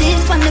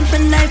negative. And them for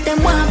life,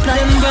 them want plan.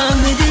 Them born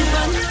with it.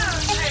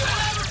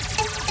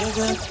 You're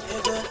good,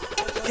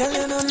 girl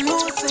you don't know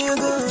so you're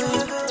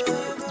good.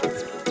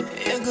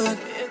 You're good,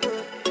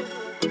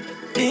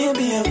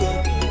 baby you're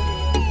good.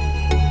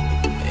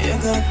 You're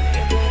good.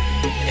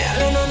 Yeah, I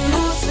don't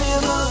know, so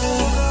you're good.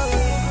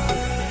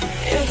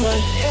 You're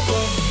good, you're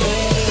good.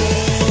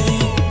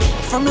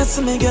 Hey. From the to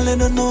me, girl, I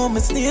don't know. Me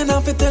staying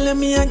off it, telling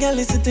me a girl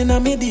is sitting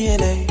on me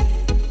DNA.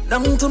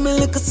 Down to me,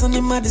 look at son,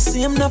 him at the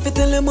same. Now fi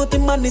tell him what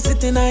him man is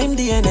sitting on him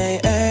DNA.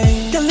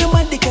 Hey. Girl, you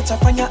might catch a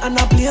fire and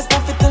a blaze. Now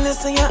fi tell you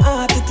say your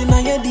heart it in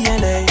your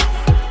DNA.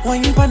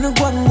 Wine pan and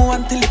go and go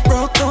until it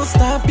broke. Don't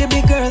stop,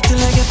 baby girl, till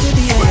I get to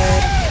the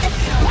end.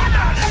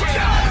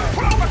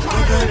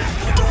 You're good.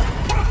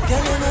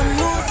 Girl, you don't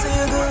know, so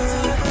you're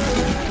good.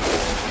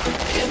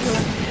 You're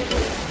good.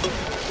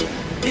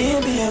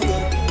 Baby, you're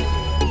good.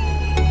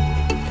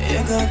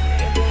 You're good.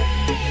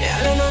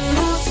 Girl, you don't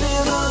know, so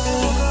you're good.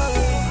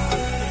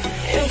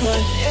 You're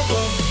good, you're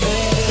good.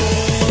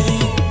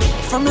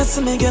 Hey. From the to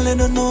me, girl, you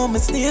don't know. Me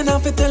staying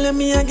off it, telling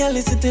me a girl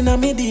is sitting on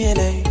me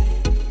DNA.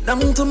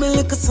 Down to me,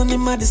 look at son,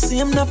 him at the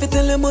same. Now fi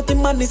tell him what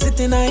him man is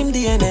sitting on him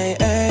DNA.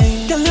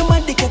 Hey. Girl, you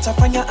might catch a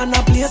fire and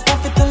a blaze. Now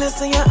fi tell you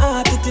say your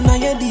heart it in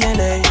your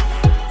DNA.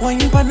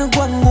 Wine pan and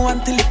go and go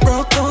until it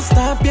broke. Don't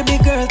stop, baby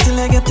girl, till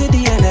I get to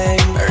DNA.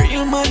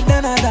 Real mad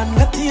than a dan,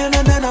 got the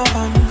other than a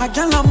van. A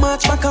girl a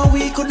march back a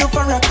week with no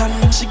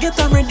farrakhan. She get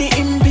already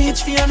in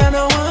beach for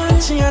another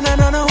one. She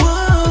another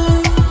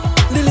one.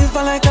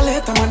 Deliver like a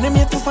later man, them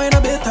yet to find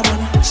a better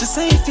man. She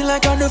say it feel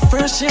like on the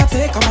first she a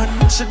take a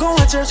man. She go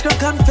to church, go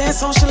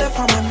confess how she left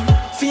her man.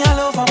 Feel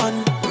love her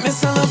man,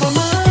 miss a love her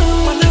man.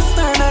 When I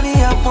start on the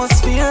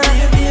atmosphere.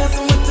 Baby, as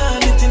we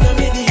turn it in a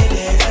minute.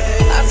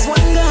 As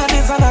one God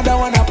is another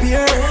one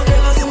appear.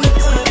 Girl, as we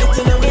turn it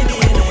in a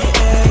minute.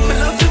 Me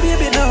love you,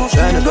 baby, now.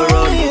 Trying to go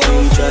round you,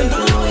 trying to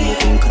go round you,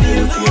 think of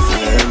you, feel for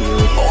you.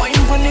 Oh,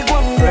 I'm from the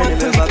one, want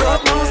to be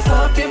up, no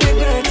stop, baby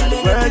girl, till the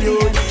world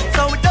you.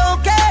 So we don't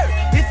care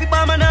if you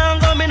bomb and I'm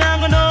going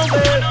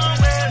nowhere.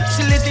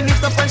 She living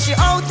it up and she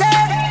out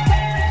there,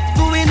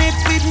 doing it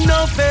with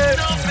no fear.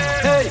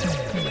 Hey,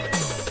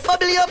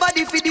 bubble your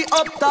body for the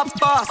up top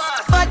boss.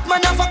 Bad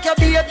man, I fuck your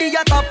baby,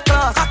 your top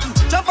class.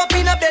 Jump up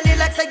in a belly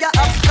like say you're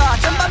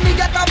upstart. Jump on me,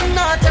 your top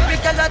notch, every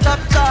girl a top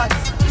class.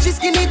 She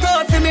skinny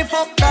tall for me,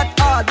 fuck that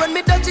hard. When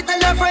me touch it,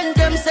 tell her friend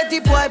them say the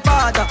boy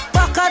bad.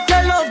 Back at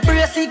your love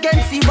brace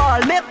against the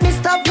wall. Make me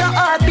stop your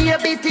heart,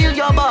 baby, till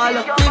your ball.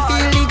 Me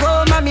feel the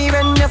go, mommy,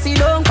 when you see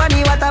don't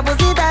funny. What a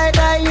pussy tight,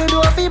 you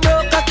do if you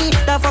broke cocky.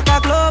 The fuck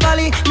her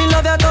globally, me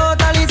love you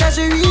totally. Say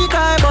she weak,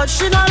 but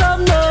she not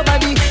love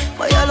nobody.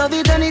 But you love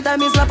it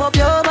anytime you slap up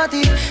your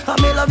body. And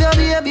me love your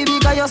baby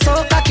because you're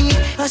so cocky.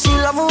 And she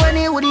love when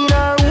you would in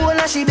her hole.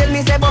 And she beg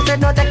me say, boss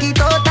said no take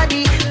it out of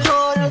the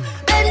hole.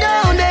 Then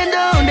down, then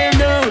down, then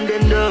down,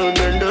 then down,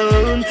 then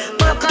down.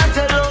 Back at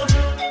the low.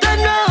 Turn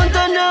round,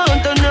 turn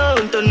round, turn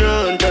round, turn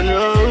round, turn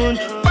round.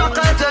 Back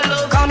at the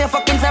low. Calm your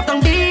fucking self down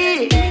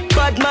deep.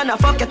 Bad man, I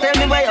fuck you, tell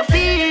me where you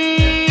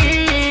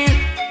feel.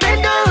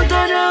 Then down,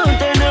 turn round,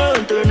 turn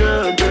round, turn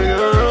round, turn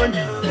round.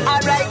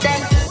 Alright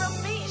then.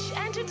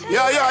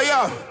 Yeah.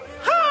 Yeah.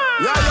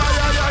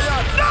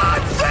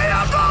 Don't say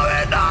you're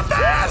going up the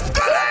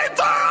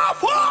escalator of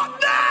what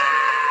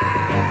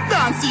then?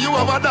 Dance, you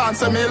have a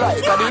dance me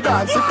like, and the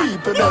dance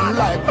people them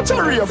like. Watch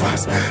your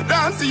ravers.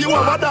 Dance, you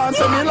have a dance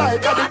me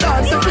like, and the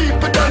dance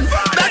people them.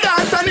 The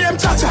dancer name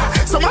Cha-Cha.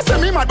 Some a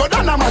say me mad, but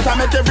that no matter.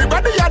 Make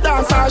everybody a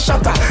dance and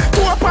shatter.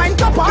 To a pint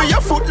topper, do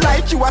your foot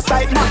like you a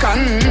sight maca.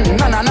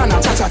 Na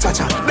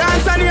cha-cha.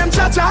 Dancer name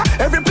Cha-Cha.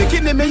 Every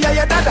picking in me, yeah,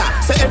 your dada.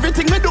 Say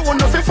everything me do,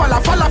 no fi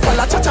falla,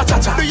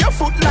 cha-cha. Do your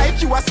foot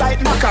like you a sight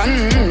maca.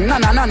 Na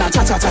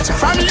cha-cha.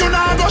 From you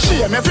now go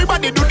shame.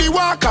 Everybody do the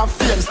walk of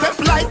fame. Step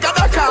like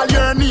other call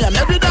your name.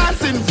 Every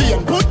dance in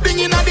vain. Put thing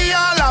in the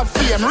hall of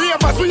fame.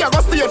 Ravers, we a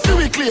go stay free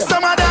we clear.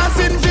 Some a dance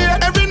in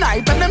vain every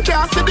night and them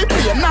can't see the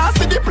plane. Nah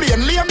see the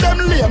plane, lame them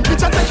lame.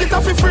 Picture take it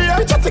off for free.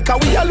 Picture take a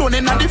we alone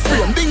in the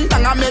frame. Ding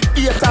dang I make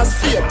haters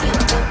fade.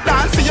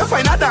 Dance you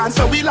find a dance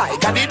so we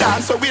like. And the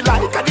dance so we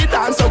like. And the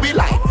dance so we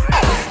like.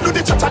 Hey, do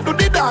the cha-cha, do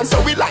the dance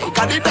so we like.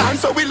 And the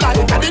dance so we like.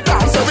 And the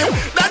dance so we.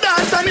 The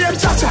dance and name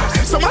Cha-Cha.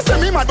 Some a say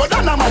me mad but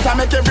that no matter.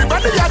 Make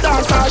everybody a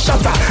dance and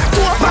shatter.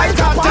 To a fight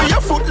up to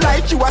your foot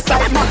like you a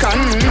side maca.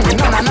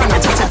 Na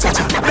cha-cha.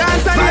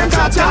 Dance and name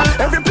Cha-Cha.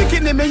 Every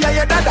picking in me yeah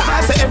your dada.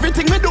 Say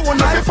everything me do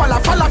no fi falla,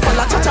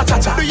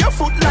 cha-cha. Do your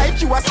foot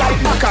like you a side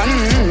maca.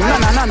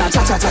 Na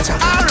cha-cha.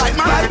 Alright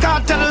man. Like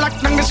Kartel lock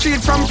down the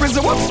street from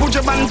prison. Whoops, put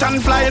your band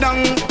and fly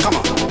down. Come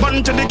on.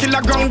 Bun to the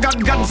killer ground.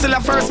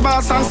 Godzilla first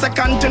boss and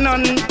second to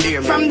none.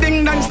 From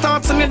ding dong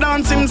starts in the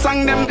dancing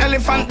song. Them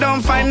elephant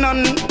don't find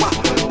none.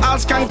 All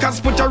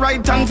skankers put your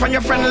right hand from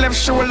your friend left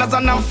shoulders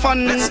and have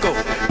fun. Let's go.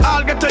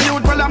 I'll get to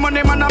youth well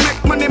money man I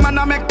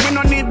make me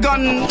no need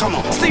gun. Come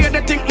on. See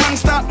the think man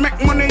start make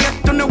money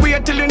yet to the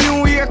wait till the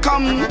new year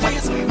come.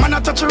 Man I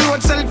touch the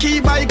road sell key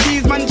by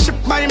keys man ship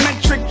by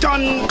metric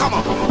ton. Come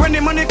on. When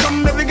the money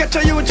come baby get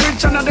your youth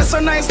rich and that's so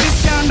nice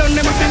this can done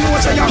them if you know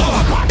say you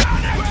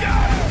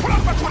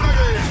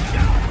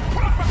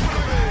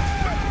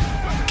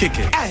kick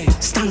it. Hey,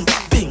 stand,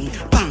 bing,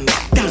 bang,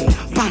 dang,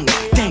 bang,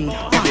 dang.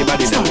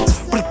 Everybody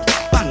dance.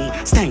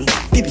 Bang, stang,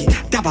 dibby,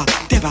 dabba,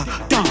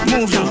 dang.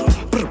 Move down.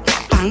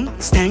 Bang,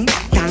 stang,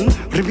 dang,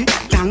 ribby,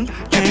 dang.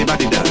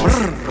 Everybody dance.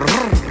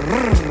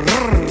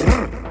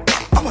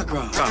 Oh my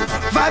God.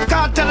 Vibe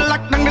Kartel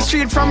lock down the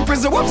street from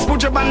prison. Whoops,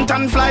 put your band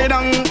and fly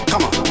down.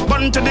 Come on.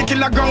 Bun to the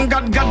killer ground.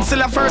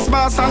 Godzilla first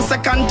boss and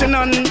second to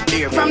none.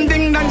 From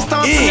ding dong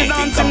starts in the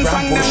dancing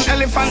song. Them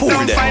elephant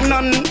don't find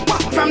none.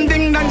 From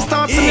ding dong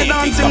starts in the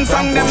dancing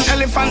song. Them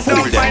elephant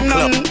don't find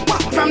none.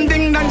 From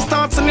ding dong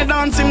starts in the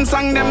dancing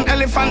song. Them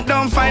elephant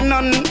don't find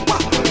none.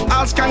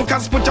 All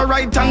skankers put your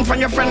right hand from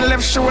your friend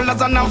left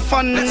shoulders and have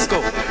fun. Let's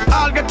go.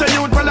 I'll get to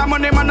youth well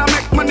money man I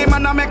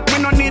make me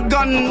no need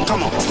gun.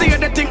 Come on. See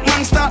the think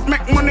man start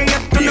make money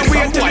yet to the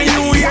wait till the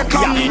new year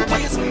come.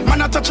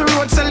 Man I touch the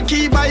road sell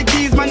key by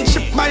keys man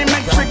ship by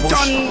metric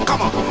ton.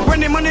 Come on. When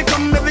the money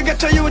come baby get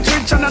to youth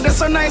rich and that's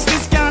so nice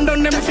this can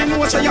done them if you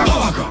know say you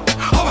how I go.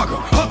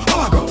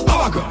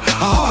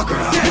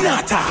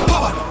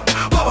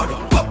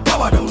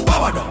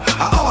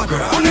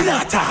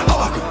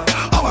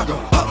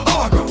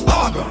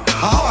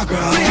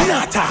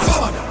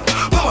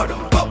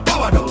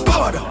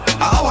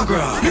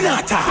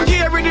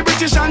 Here with the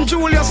British and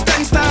Julius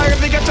 10 star.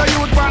 If they get a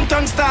youth 1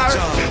 ton star.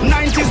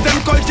 90s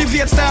them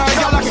cultivate star.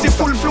 Galaxy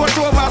full float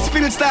over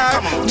spill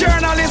star.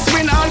 Journalists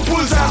win all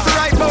pulls off.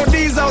 Right about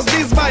these house,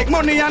 this bike,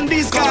 money and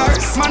these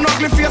cars. Man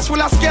ugly face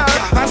full of scar.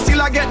 And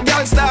still I get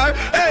gal star.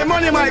 Hey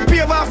money Mike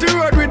pave off the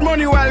road with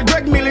money while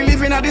Greg Millie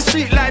living at the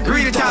street like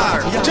real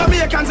tar.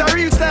 Jamaicans a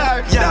real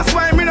star. That's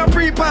why me no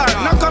pre apart.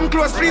 Now come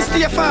close, please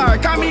stay far.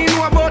 Come in,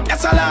 know about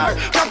SLR.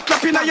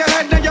 Clap in your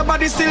head, now your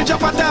body still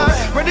jump at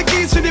her. Where the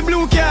keys to the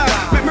blue car?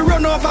 Make me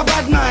run off a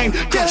bad mind.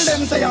 Tell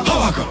them say how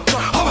I go,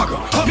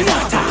 me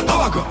not talk.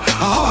 How I go,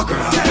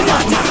 me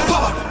not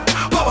talk.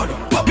 Power,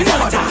 me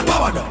not talk.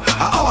 Power,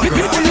 how I go,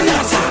 me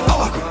not talk.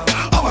 How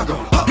I go,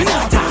 me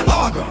not talk.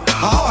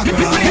 How I go,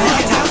 me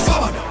not talk.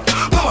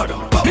 Power,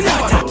 me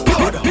not talk.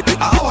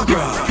 How I go,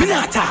 me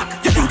not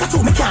talk. You think I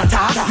true me can't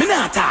talk? Me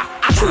not talk.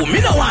 I true me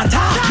no want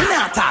talk. Me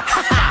not talk.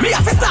 Me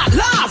have to start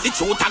laugh. The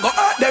truth I go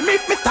hurt them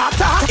if me start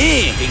talk.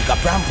 Think a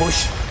brand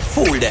push,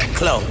 fool them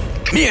clown.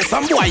 Me and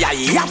some boy a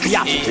yap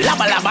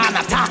laba and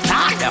a talk.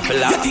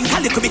 You think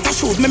a little bit of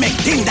shoes me make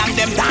ding dang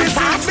them dance.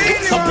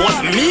 Suppose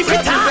me fi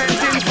talk.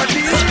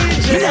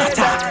 Me not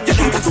talk. You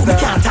think I true me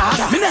can't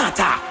talk? Me not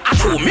talk. I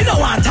true me no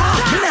want talk.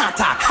 Me not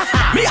talk.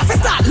 Me have to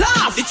start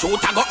laugh. The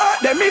truth I go hurt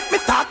them if me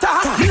start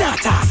talk. Me not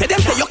talk. Say them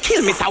say you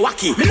kill me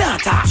Sawaki. Me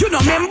not talk. You no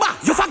remember?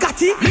 You forgot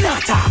it. Me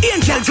not talk.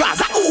 Angel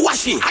draws a who was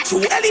she? A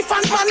true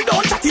elephant man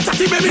don't chatty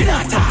baby. Me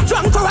not talk.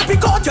 Drunk or a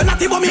pick out you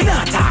natty but me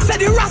not talk. Say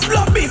the Rass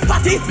love beef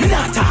patty. Me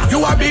not talk. You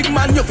a big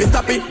man you fi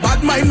stop it.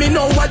 Bad mind me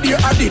know what you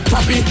a did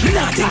papi. Me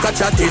not think a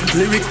chatting.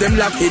 Lyrics them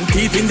lacking.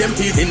 Teasing them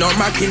teasing or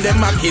macking them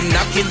macking.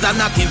 Knockings and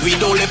knockings. We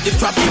don't left the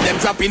trapping. Them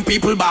trapping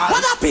people bad.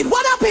 What happened?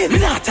 What happened? Me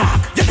not talk.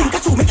 You think I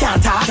true me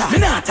can't talk? Me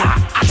not talk.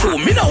 I true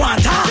me no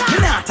want talk. Me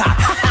not talk.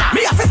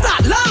 Me have to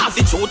start laugh.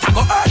 The truth I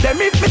go hurt them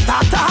if me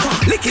start talk.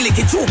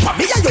 Licky trooper.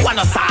 Me and you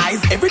wanna size.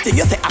 Everything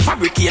you say a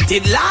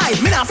fabricated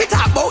lies. Me not fi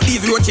talk about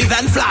these roaches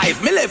and flies.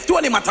 Me left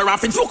 20 matter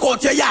off and choke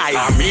out your eyes.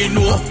 I me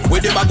know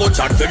where them a go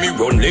chat for me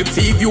run left.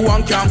 See if you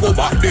want can go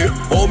back there.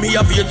 Oh me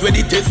a wait where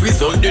the test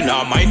result. They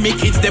not mind me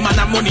kids them and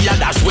a money a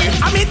dash way.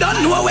 I me don't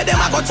know where them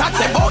a go chat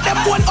about them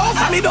one off.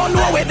 I me don't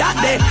know where that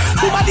day.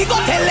 Somebody go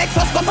tell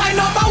Lexus go find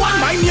number one.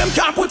 My name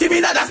can't put him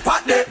in that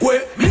spot there.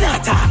 Wait, me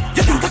not talk.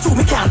 You think I true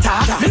me can't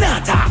talk? Me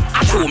not talk.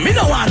 I true me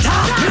no want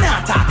talk. Me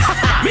not talk.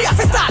 Me have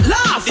to start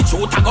laugh. The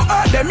truth I go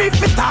hurt them if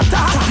me start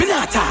talk. Me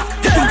not talk.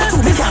 You think I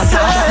true me can't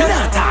talk? Me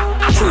not talk.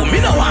 I true me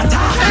no want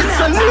talk. It's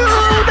a new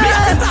day. Me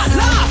have to start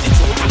laugh. The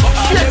truth I go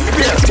hurt them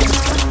if me start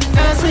talk.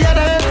 Dance we a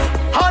dance.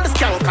 All the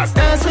skankers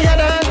dance we a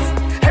dance.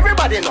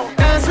 Everybody know.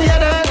 Dance we a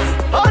dance.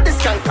 All the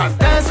skankers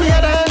dance we a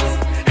dance.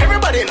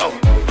 Everybody know.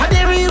 How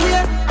the real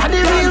way. How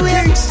the real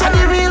way. How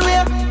the real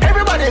way.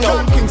 Everybody know.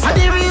 How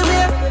the real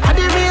way. How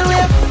the real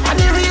way. How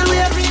the real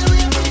way.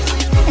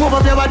 Move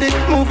up your body,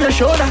 move your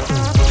shoulder.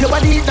 Your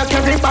body that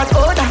carry bad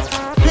odor.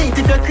 Hate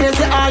if you're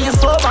crazy or you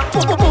sober.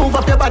 Move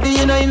up your body,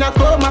 you know in a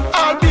coma.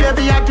 All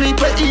baby a tweet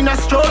we in a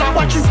stroller.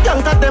 Watch you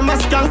skunk at them a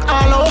skunk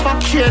all over.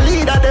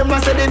 Cheerleader them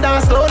a say they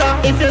dance slower.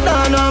 If you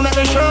don't know, make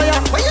me show ya.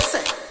 What you say?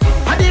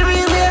 How the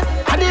real way?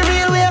 How the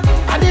real way?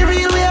 How the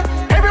real way?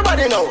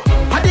 Everybody know.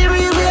 How the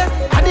real way?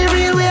 How the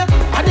real way?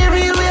 How the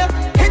real way?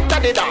 Hit that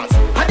the dance.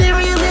 How the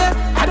real way?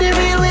 How the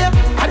real way?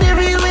 How the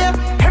real way?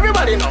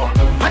 Everybody know.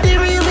 How the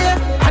real way?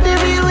 How the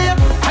real way?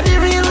 How the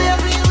real way?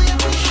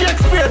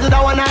 Shakespeare did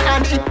that one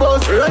and it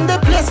post. Run the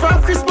place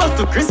from Christmas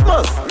to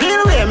Christmas.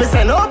 Real way, me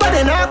say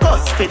nobody knock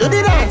us. Fi do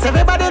the dance,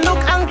 everybody look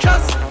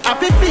anxious.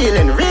 Happy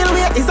feeling, real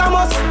way is a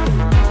must.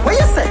 What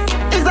you say?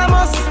 Is a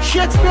must.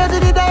 Shakespeare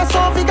did the dance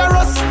so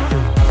vigorous.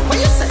 What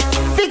you say?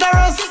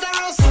 Vigorous.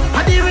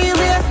 How the real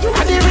way?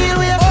 How the real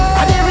way?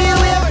 How the real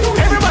way?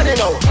 Everybody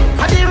know.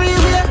 How the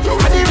real way?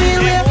 How the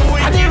real way?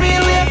 How the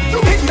real way?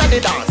 Hit the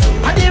dance.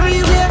 How the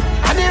real way?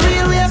 How the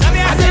real way?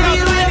 How the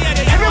real way?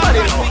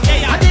 Everybody know.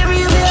 How the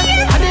real way?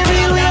 How the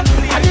real way?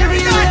 How the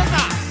real way?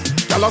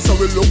 Gyal so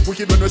we look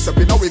wicked when we step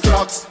in our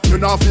clocks. You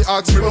know if you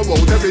ask me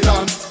about every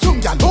dance. Young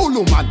gyal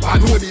no man, man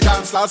who the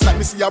dance. Last time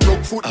me see a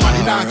broke foot man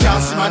in a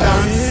can't see my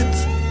dance.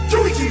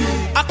 Do it kitty.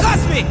 A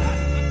cosmic.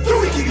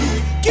 Do it kitty.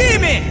 Give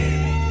me.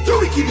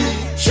 Do it kitty.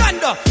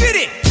 Shando, get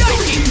it.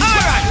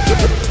 Alright.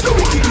 Do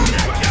it kitty.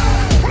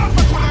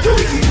 Do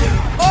it kitty.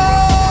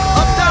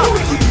 Oh, up down. Do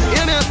it kitty.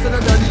 You know so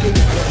done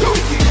kitty. Do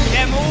it kitty.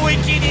 Them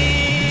wicked.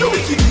 Do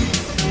it kitty.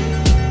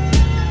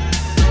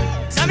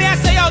 So me I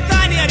say out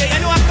down here, you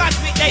know a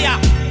cosmic there.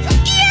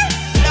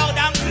 Loud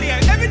and clear.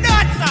 Every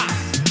dancer.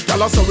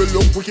 Gyal so we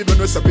look wicked when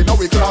we step in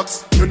our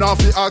clocks. You know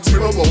if you ask me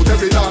about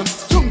every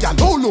dance. Young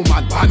gyal no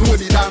man, man who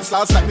the dance.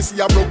 Last time me see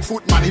a broke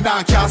foot man in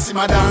a can't see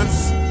my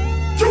dance.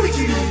 Do it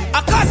kitty.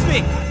 A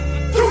cosmic.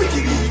 Do it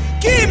kitty.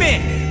 Give me.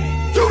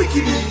 Do it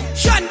kitty.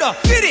 Shando,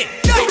 get it.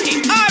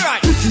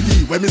 Alright.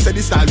 Rickey, when me say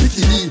this style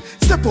Rickey,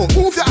 step up,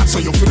 move your hands so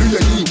you feel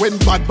your knee. When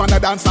bad man a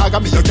dance, I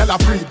got me your gyal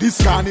a free.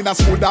 This can in a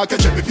school dog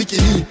catch every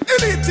bikini.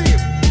 Elite team.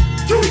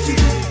 Do it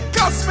kitty.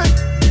 Cosmic.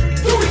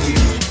 Do it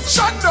kitty.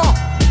 Shando.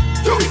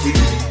 Do it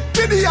kitty.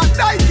 Diddy and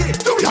Nike.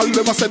 Y'all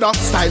never said that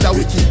style a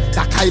wicked,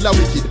 that Kyle a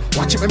wicked.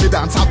 Watch it when me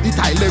dance up the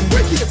style them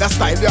wicked. That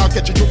style they are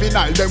catching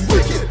juvenile them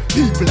wicked.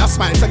 People are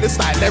smiles and the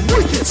style them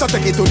wicked. So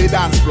take it to the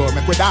dance floor,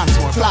 make we dance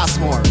more, flash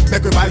more.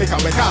 Make we balik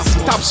and we cast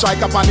more. Top strike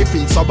up on the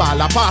feet, so ball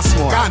a pass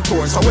more. Can't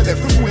tour, so we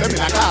left to fool them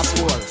in a class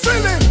more.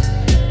 Feeling.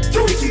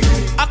 Do it kitty.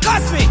 A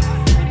cosmic.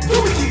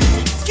 Do it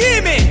kitty. Give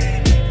me.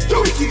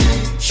 Do it kitty.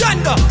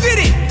 Shando,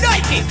 get it.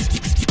 Nike.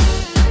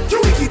 Do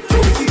it kitty. Do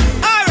it kitty.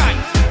 Alright.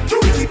 Do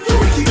it kitty. Do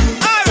it kitty.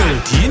 Alright.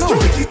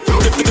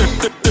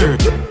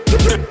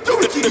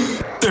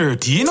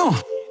 Dertee, you know.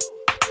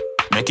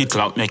 Make it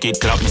clap,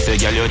 me say,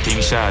 girl, you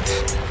think shot.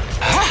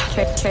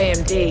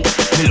 KMD.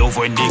 Me love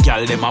when the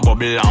girl dem a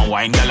bubble and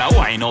wine. Girl a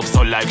wine up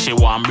so like she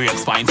want break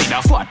spine. See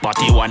the fat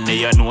body one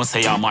day you know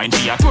say her mind.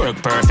 She a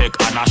twerk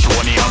perfect and a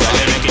show me. Girl,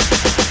 make it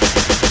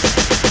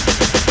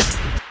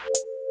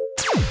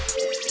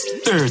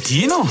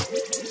Dertee, you know.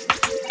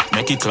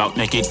 Make it clap,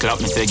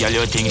 me say, girl,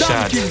 you think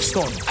shot.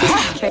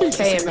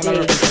 KMD.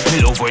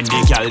 Me love when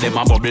the girl dem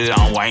a bubble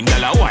and wine.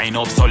 Girl a wine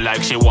up so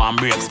like she want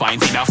break spine.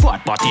 See the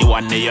fat body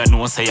one day you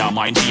know say her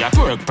mind. She a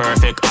twerk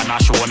perfect and a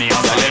show me.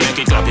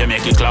 Girl,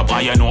 make it clap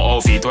and you know how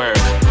it work.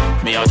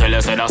 Me a tell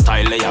you say that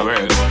style they a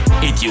work.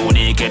 It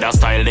unique, that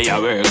style they a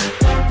work.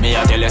 Me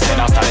a tell you say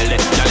that style they.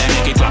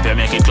 Girl,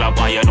 make it clap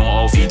and you know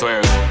how it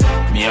work.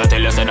 Me a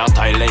tell you say that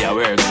style they a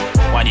work.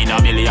 1 in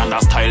a million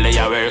that style they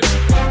a work.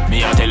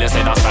 Me a tell you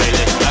say that style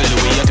they. Girl, the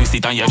way you twist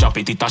it and you drop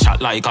it, it a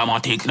shot like a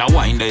matic. Now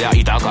wine there,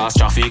 it a cause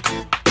traffic.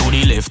 To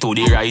the left, to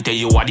the right,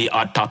 you are the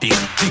hot topic.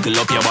 Jiggle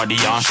up your body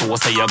and show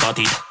say you got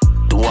it.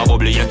 Do a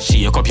bubble, you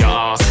shake up your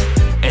ass.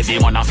 Every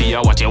man a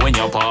fear watch you when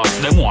you pass.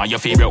 Them want you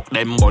feel broke,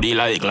 them body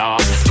like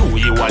glass. True,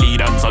 you a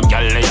lead and some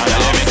girl they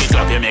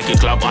a make it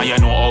clap and you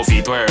know how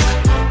it work.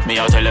 Me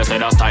a tell you say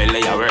that style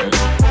they a work.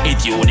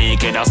 It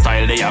unique, that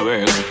style they a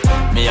work.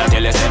 Me a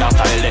tell you say that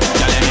style they.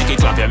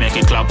 Girl, make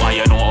it clap and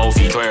you know how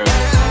it work.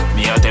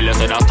 Me a tell you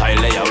say that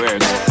style they a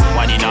work.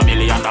 1 in a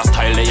million that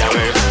style they a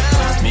work.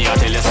 Me a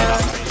tell you say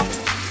that.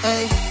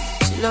 Hey,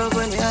 she love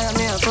when me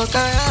a fuck her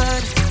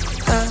hard.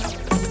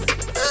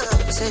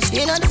 Say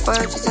she not the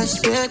first, she said she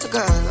swear to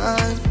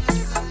God.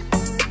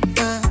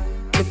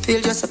 The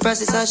pill just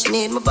suppresses how she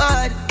need my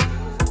body.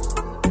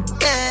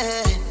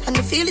 Yeah, and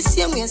I feel the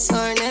same way, so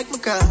her neck my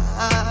cry.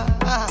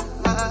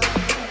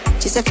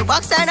 She said for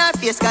box on her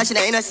face, cause she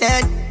not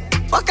innocent.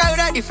 Fuck her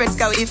with her different,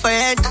 cause we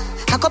different.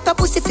 I cup her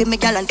pussy for me,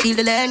 girl, and feel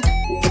the land.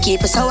 They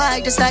keep us so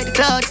high, just like the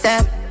clouds,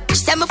 them. She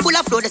said me full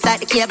of flow, just like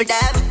the cable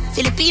dam.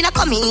 Filipina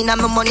come in,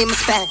 and my money me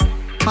spend.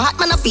 My heart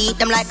man, I beat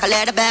them like a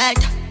leather belt.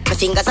 My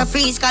fingers are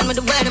freeze, call me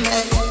the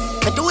weatherman.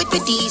 I do it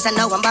with these, and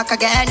now I'm back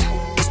again.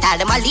 The style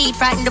them I lead,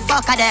 frighten the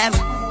fuck of them.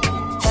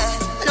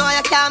 I know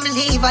I can't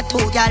believe I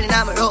told y'all in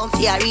my room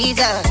for a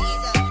reason.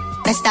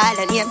 My style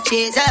and name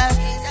chaser.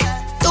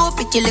 Two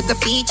pretty little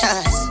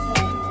features.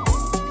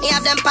 Me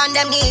have them on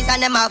them knees,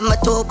 and them have my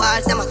two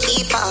balls, them a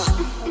keeper.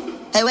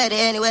 Hey, where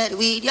they anywhere the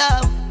weed, yo.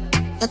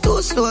 You're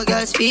too slow,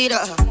 girl, speed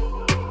up.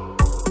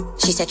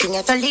 She said, King,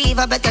 if I leave,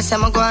 I better say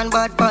I'm going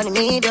bad for the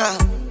media.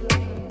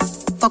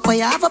 Fuck what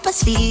you have up a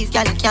sleeve,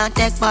 girl, I can't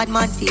take bad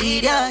man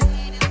feed ya.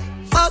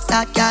 Fuck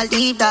that, girl,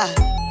 leave that.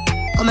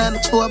 Come here, me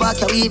throw back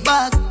your weed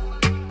back.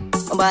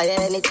 I'll buy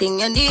anything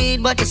you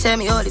need, but you say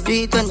me only do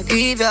it when me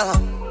grieve ya.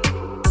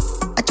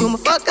 I do my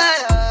fuck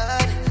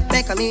her,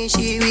 make her mean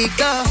she weak,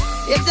 though.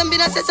 If them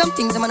been I said some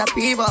things, I'm gonna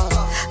pre-ball.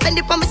 Bend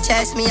it on my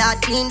chest, me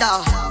heart clean,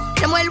 though.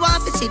 Them well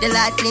want to see the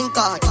light blink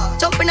out.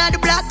 Jumping out the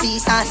black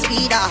piece and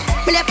speed up.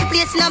 Me left the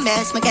place in a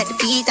mess, me get the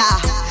visa.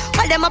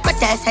 While them a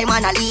protest, I'm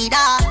on a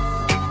leader.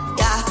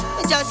 Yeah,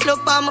 me just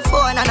look on my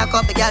phone and a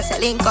couple girls say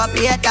link up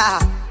later.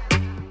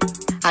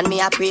 And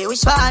me a pray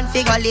which one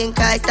figure link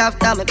right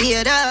after me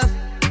beard up.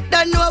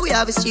 Don't know we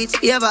have a streets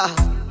favor.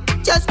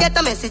 Just get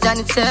a message and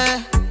it's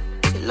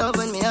she love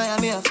when me I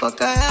am here fuck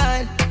her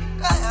hard.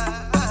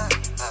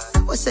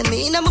 What's in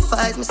me in my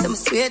fights, me say me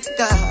swear to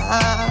God.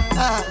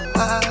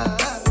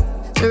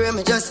 She read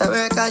me just a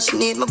work cause she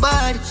need my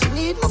body, she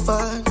need my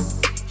body.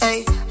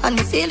 Hey, and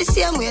me feel the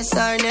same way, so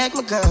her neck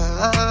my girl.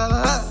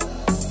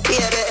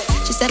 Baby,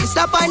 she said to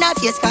slap her in her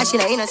face cause she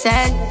not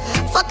innocent.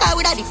 Fuck her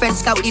with a different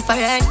cause we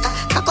different.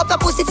 Cock up her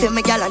pussy for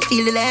me girl and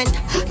feel the length.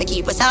 Me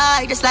keep us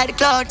high just like the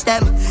clouds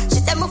them. She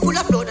said me full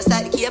of flow just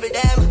like the cable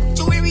them.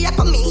 Jewelry I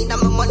come in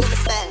and my money me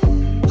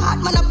spend. Hard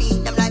man I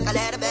beat them like a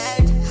leather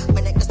belt.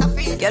 My neck just a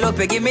freeze. Girl up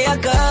give me a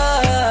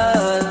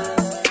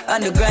call. On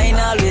the grind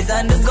always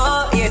on the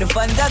go. Yeah the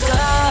fans are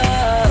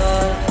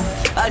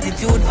call.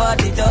 Altitude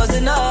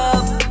 40,000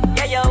 up.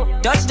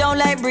 Touchdown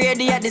like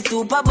Brady at the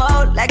Super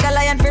Bowl. Like a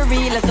lion for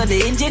real, so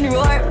the engine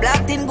roar.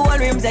 Blacked in gold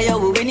rims, yo,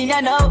 we winning,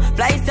 you know.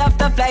 Flights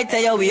after flights,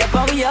 yo, we up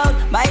and we out.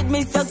 Might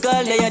miss a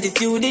girl, they at the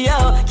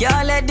studio.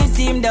 Can't let the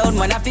team down,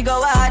 man, I figure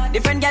out.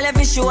 Different girl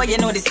every show, you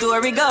know the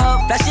story go.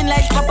 Flashing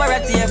like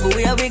paparazzi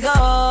everywhere we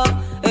go.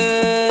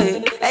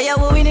 Hey, yo,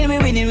 we winning, we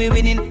winning, we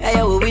winning. Hey,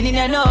 yo, we winning,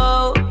 you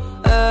know.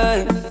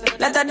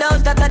 Let a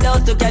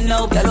dose, you can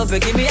know. Girl, up,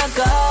 give me a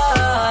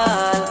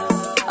call.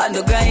 On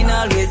the grind,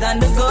 always on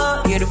the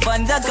go. Here the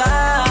funds are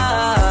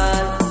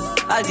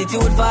call.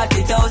 Altitude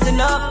 40,000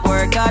 up.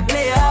 Work hard,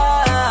 play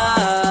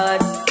hard.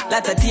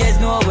 Lot of tears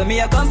know where me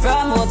I come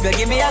from. Hope you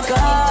give me a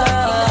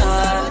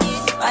call.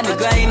 On the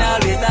grind,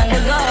 always on the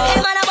go.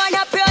 Hey man, I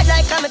wanna proud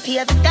like I'm a pay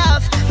for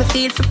tough. Me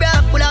feel for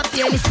rough, pull up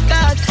here in the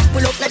skirt.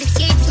 Pull up like the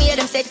seats, me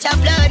them set your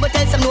blood. But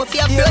tell some no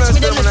fear approach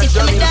me, them no sit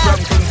for me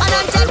down. And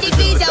on 10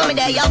 degrees, yeah, me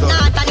there up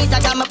north. And it's a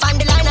jam up on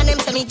the line and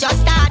them say me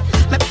just start.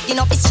 Me picking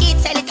up the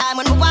sheets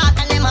anytime when we walk.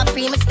 And them a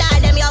pre me style,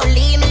 them yo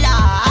leave me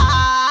low.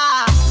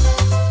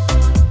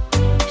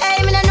 Hey,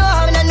 me no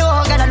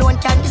know, God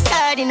alone can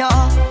decide, you know.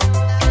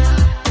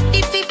 The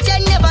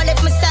 15 never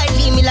left my side,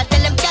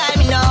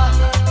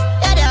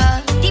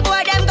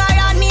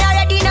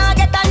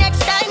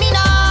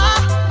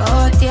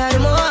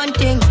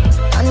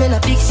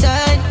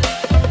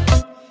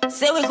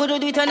 say we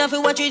couldn't do it enough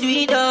for what you do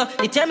it,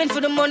 determined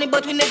for the money,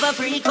 but we never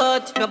free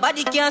cut.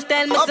 Nobody can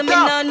stand me, so me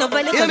nah no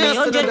value, cause me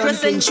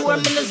 100% sure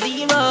me no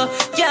zero.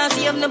 Can't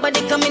see if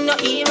nobody coming no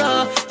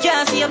hero.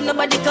 Can't see if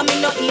nobody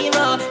coming no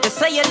hero. They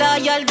say you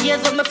loyal,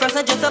 years of me frost,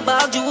 I just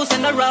about juice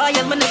and a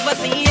royal, me never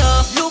see you.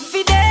 Look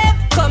for them,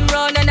 come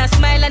round and I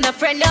smile and a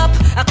friend up.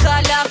 I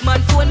call off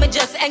man phone, me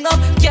just hang up.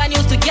 Can't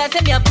use to girl,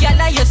 say me have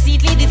girl and your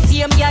seat lead the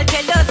same girl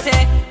tell us,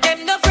 say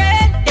them no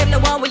friend, them no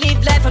one we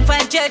live life and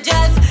find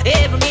judges.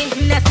 Every minute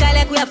in the sky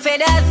like we have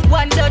feathers.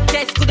 One blood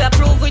test could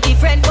approve with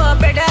different war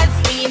brothers.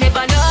 We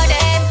never know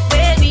them,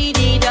 well we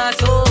did us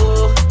so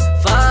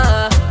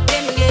far.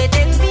 Them get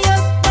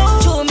envious,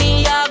 to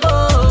me I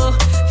go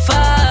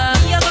far.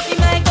 Me I go for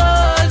my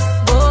goals,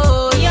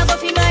 go. Me I go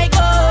for my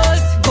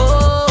goals, go.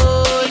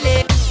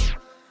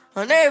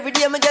 And every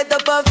day I get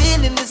up and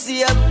feeling the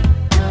same.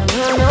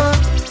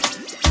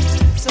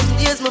 Some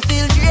days I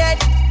feel dread.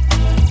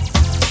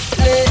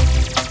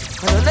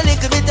 I don't know a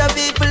little bit of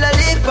people I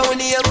live on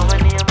the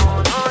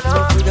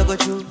I'm afraid I go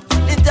through.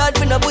 The thought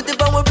when I put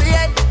it on my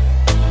brain.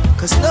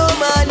 Cause no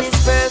man is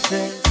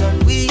perfect.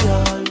 And we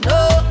all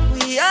know.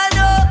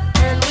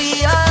 And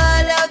we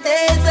all have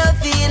days of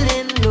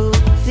feeling low.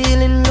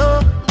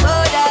 But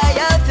I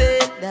have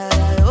faith that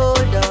I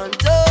hold on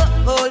to.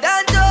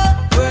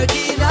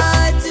 Working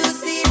hard to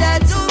see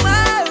that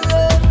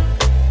tomorrow.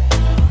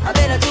 I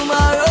better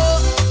tomorrow.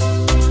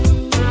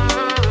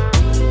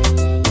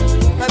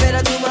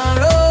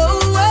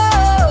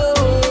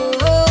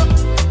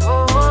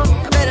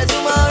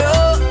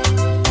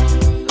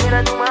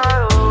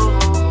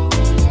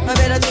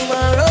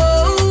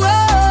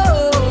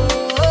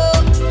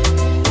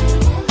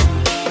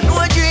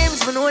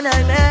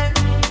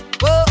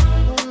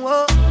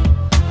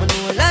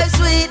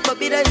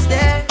 That's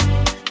there,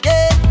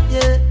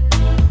 yeah.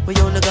 We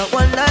only got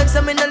one life,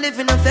 so me not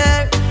living a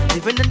fair.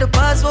 Living in the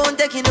past won't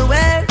take you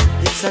nowhere.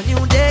 It's a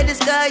new day, the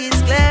sky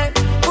is clear.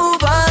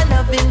 Move on,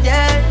 I've been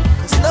there.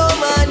 Cause no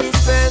man is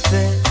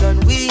perfect,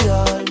 and we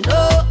all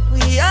know.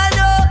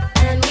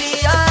 And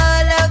we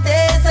all have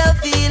days of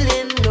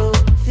feeling low.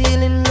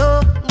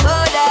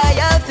 But I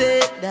have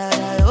faith that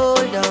I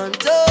hold on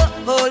to.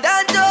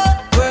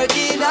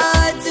 Working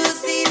hard to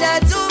see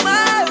that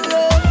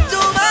tomorrow.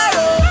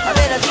 I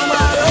better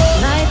tomorrow.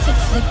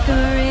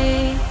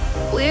 Flickering,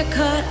 we're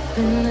caught up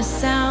in the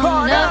sound.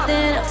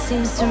 Nothing else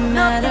seems to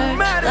matter.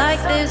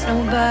 Like there's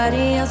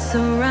nobody else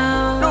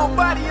around.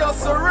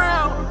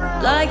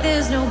 Like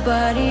there's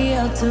nobody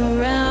else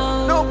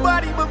around.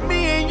 Nobody but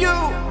me and you.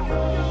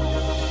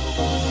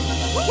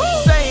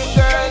 Say it,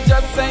 girl,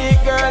 just say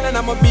it, girl, and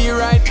I'ma be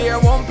right there.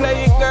 Won't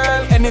play it,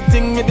 girl.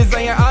 Anything you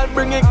desire, I'll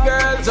bring it,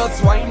 girl.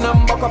 Just wind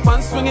and buck up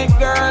and swing it,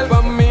 girl.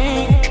 But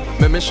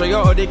let me show you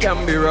how they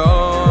can be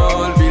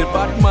rolled. Be the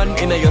bad man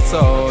in your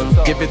soul.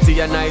 Give it to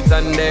you night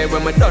and day.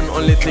 When we're done,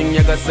 only thing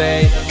you gotta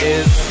say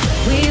is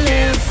we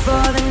live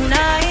for the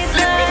night.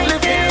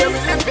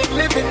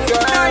 Living,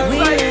 girl. We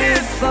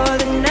live for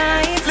the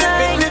night.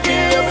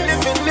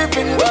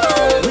 Living,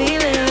 girl. We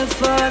live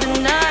for the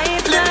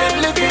night.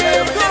 Living,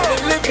 girl.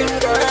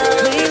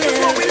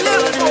 We live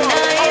for the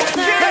night.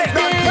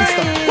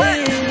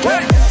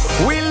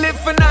 We live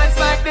for nights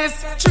like this.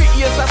 3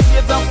 years of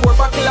spades and 4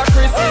 buckle of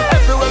Chris.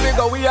 Everywhere we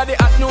go, we are the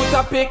hot new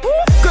topic.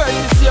 Girl,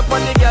 you see up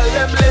on the girl,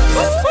 them lips.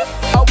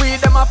 Are we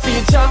them a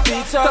feature?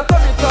 So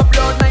turn it up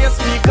loud, now you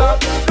speak up.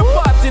 The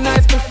party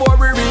nice before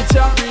we reach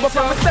up. But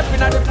from a step in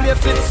the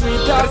place, it's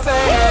sweeter. Say,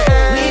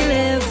 hey. We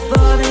live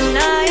for the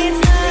night.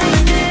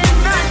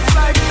 Nights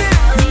like this.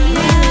 We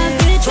have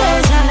the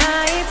treasure.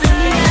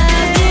 We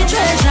have the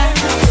treasure.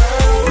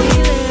 We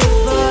live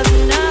for the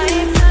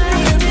night.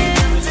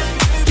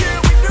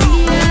 We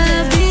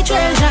have the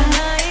treasure.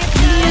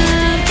 We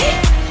have the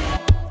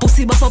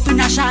pussy buff up in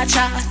a short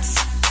shots.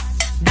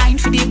 Dine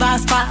for the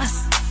boss pass.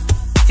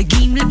 The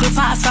game little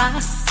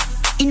fast.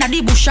 Inna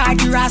the bush or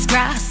the Rass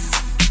grass.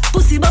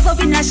 Pussy buff up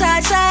in a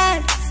short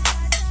shots.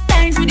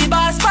 Dine for the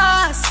boss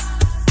pass.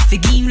 The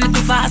game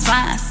little fast.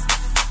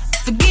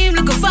 The game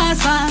little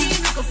fast.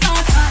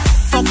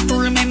 Fuck to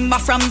remember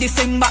from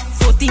December.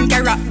 14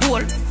 karat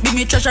gold. Be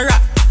me treasure.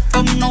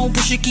 Come now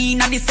push it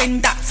in at the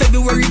center.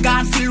 February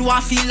gone still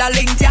want feel a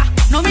length, yeah.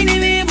 No me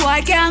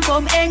boy can't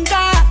come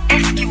enter.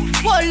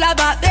 Excuse. Wall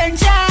about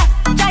bencher.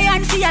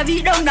 Giant see a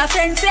beat down the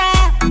fence,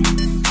 yeah.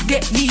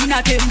 Get me in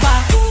a temper.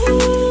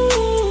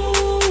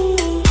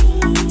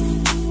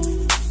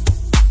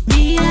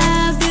 We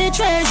have the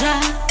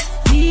treasure.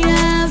 We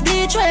have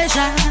the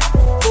treasure.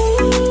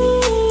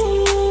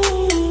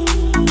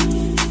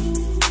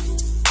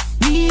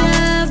 We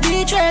have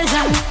the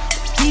treasure.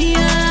 We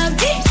have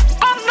the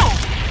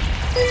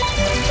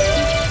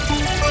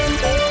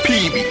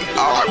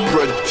PBR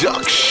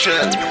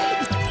Production.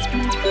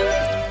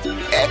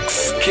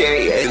 XK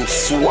and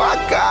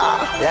Swagger.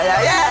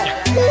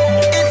 Yeah.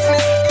 It's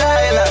Miss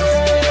Tyler.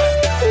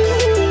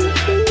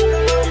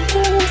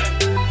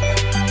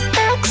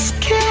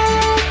 XK.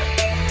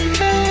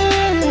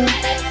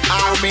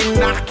 I'll be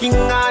knocking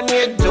on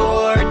your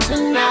door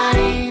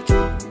tonight.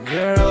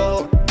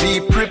 Girl,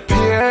 be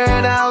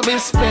prepared, I'll be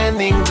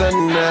spending the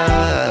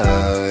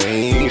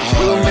night.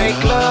 We'll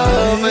make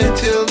love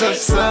until the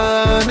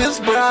sun is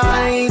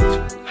bright.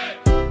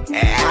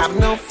 Have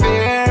no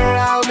fear,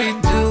 I'll be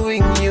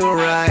doing you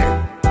right.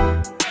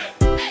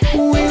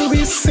 We'll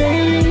be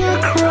sailing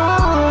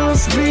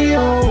across the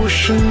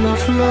ocean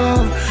of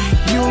love.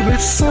 You'll be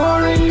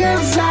soaring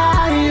as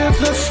high as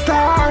the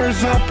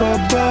stars up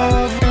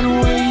above.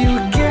 And when you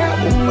get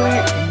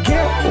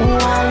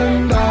wild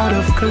and out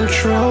of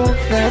control,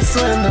 that's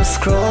when the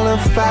scroll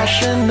of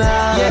passion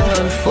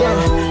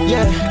unfolds.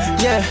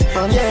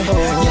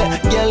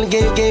 Girl,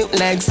 gay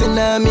like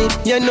tsunami.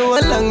 You know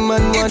a long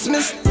man wants me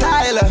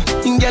styler.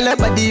 Girl, a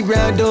body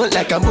broad out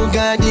like a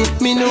Bugatti.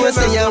 Me know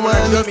say you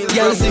want me.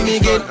 Girl, see me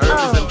get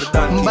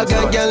bag a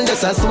girl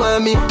just a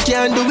swami.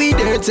 Can't do it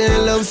dirty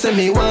love, say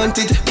me want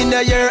it.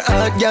 Inna your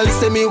heart, girl,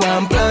 say me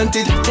want plant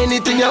it.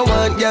 Anything you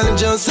want, girl,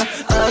 just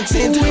ask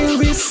it. We'll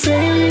be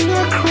sailing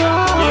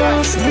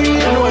across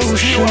the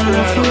ocean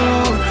of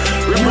love.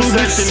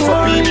 Representing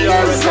for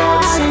PBR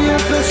Records.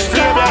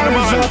 Favorite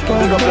man,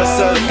 put up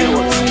yourself,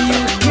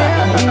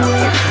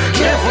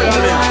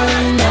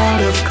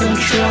 Out of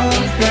control,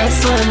 that's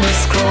when the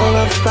scroll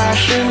of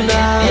passion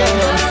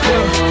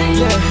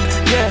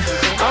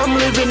I'm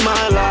living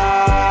my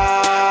life.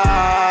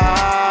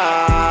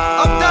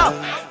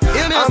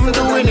 I'm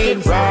doing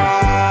it right.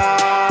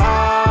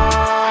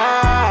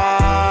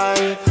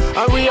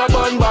 And we are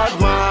born bad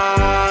mind.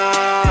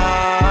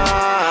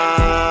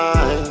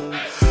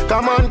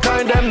 Come on,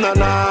 kind them no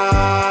nice.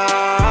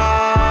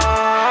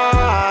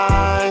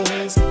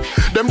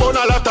 Them born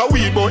a lot of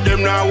weed, but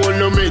them now hold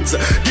no meds.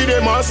 Give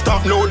them a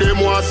stop, now them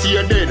want see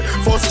you dead.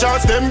 First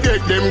chance them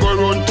get, them go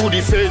run to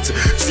the feds.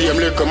 Same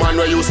little man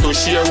we used to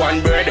share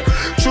one bread.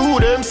 True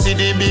them see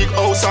the big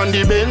house and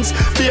the Benz.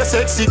 Be a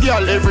sexy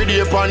girl every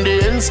day upon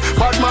the ends.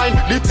 Bad mind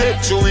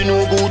detect you in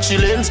no Gucci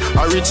lens.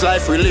 A rich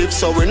life we live,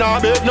 so we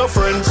not beg no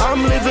friends.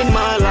 I'm living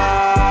my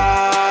life.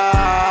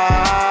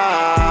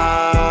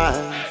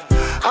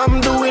 I'm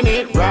doing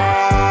it right.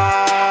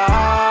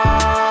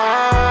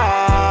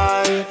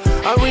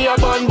 And we are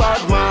born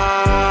bad mind.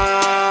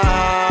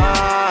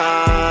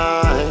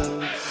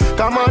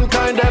 Come on,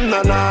 kind them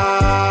no nice.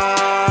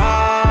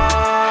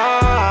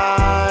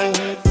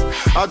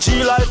 A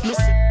G life miss.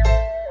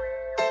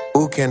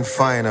 Who can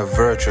find a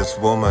virtuous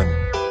woman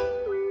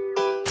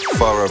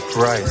for a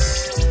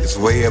price is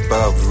way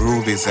above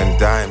rubies and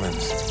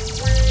diamonds?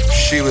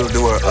 She will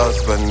do her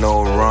husband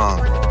no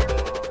wrong.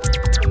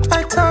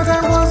 I thought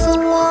I was the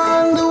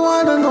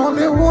one and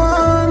only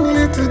one.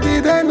 Little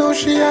did I know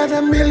she had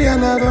a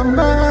million other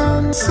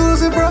men.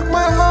 Susie broke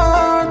my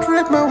heart,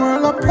 ripped my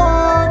world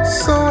apart,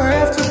 so I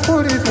have to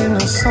put it in a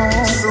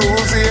song.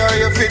 Susie, how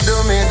you fit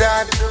do me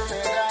that?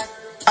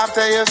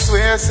 After you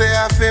swear, say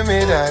I feel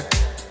me that.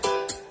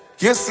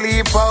 You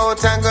sleep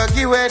out and go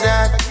give away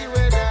that.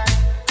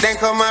 Then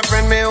come my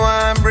friend, me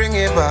want bring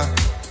it back.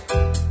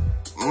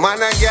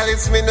 Man and girl,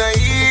 it's me no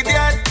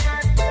idiot.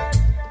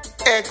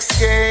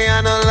 XK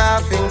and a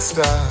laughing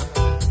star.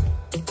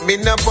 Me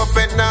no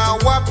puppet now,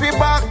 whap it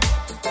back.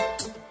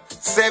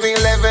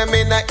 7-Eleven,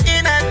 me no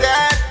in at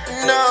that.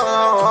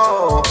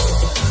 No,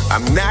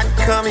 I'm not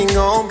coming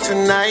home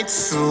tonight,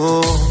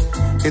 so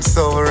it's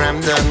over, I'm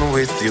done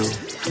with you.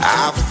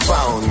 I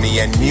found me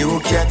a new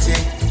catty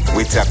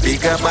with a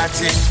bigger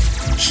body.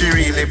 She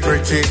really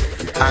pretty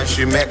and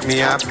she make me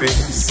happy.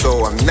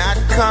 So I'm not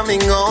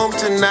coming home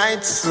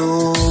tonight,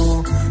 so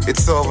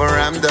it's over,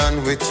 I'm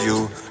done with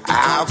you.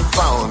 I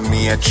found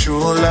me a true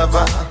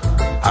lover,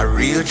 a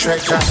real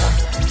treasure.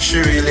 She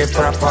really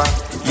proper,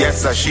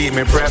 yes, she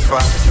me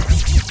prefer.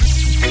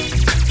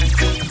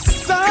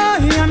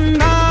 Sayonara,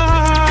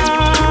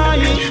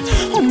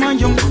 oh my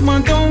young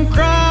woman, don't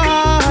cry.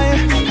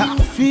 I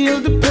feel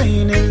the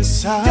pain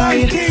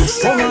inside.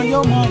 Oh my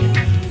young man,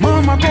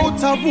 mama go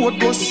to road,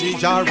 go see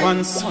your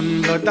one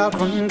son, but that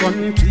run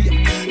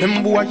play.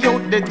 Them boy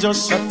out there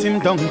just shut him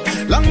down.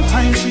 Long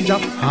time she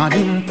just had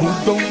him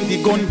put down the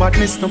gun, but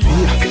miss no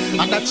fear.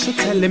 And that she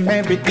tell him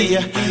every day.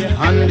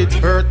 And it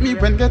hurt me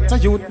when get a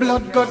youth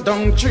blood go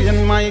down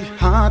drain. My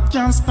heart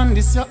can't stand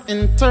this your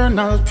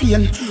internal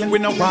pain. We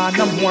no want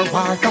no more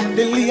war down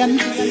the lane.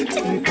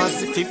 Think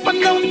positive but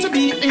known to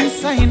be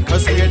insane.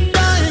 Cause we're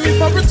dying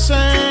for a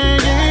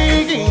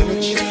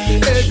change.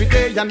 Every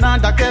day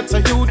another gets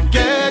a youth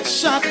get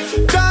shot.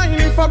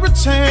 Dying for a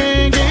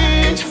change.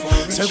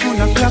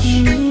 7 o'clock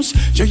news,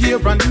 you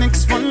hear our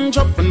next one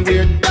drop, and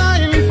we're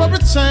dying for a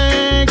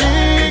change.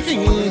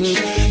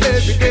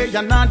 Every day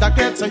another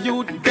gets a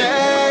youth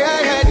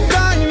dead.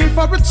 Dying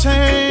for a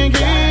change.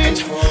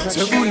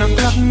 7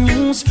 o'clock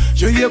news,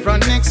 you hear our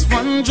next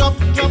one drop.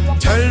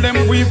 Tell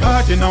them we've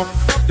had enough.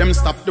 Them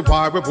stop the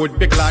war, we would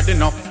be glad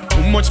enough.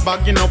 Too much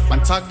bagging up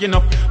and tagging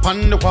up.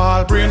 On the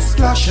wall, brains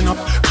splashing up.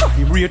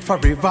 Crime rate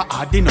forever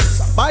adding up.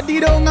 Body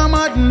down, I'm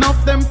mad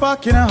enough, them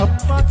packing up.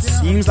 It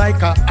seems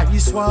like a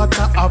ice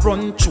water I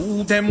run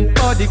through them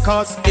body.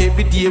 Cause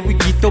every day we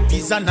get up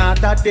is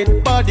another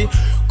dead body.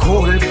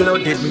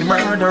 Cold-blooded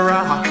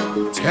murderer.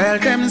 Tell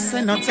them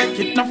say no take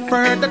it no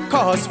further.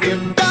 Cause we're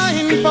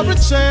dying for a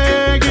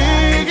change.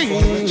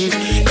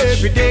 Every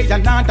Every day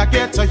another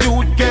ghetto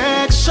youth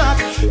get shot,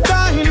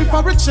 dying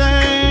for a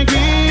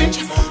change.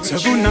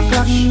 7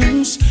 o'clock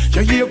news,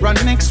 you hear our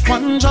next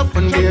one drop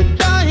and they're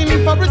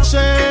dying for a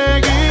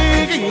change.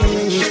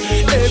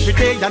 Every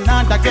day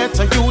another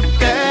ghetto youth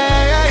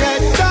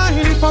get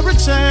dying for a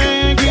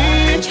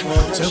change.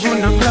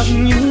 7 o'clock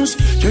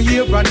news, you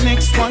hear our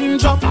next one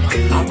drop.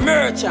 A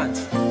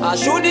merchant, I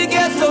should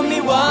get to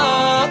me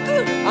walk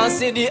and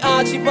see the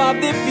hardship of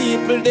the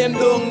people, them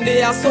down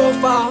there so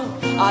far.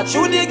 I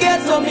should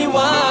get to me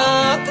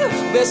walk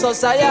where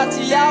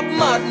society have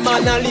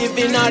madman a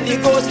living at the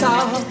gutter.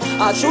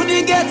 I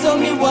should get to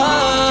me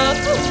walk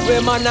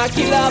where man a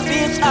kill a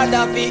bitch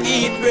other fi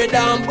eat bread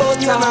and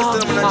butter.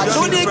 I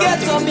should get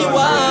to me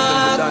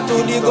walk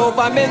to the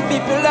government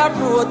people a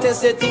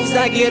protest, say things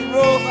a get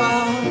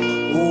rougher.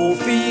 Who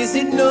feels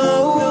it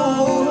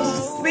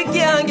knows we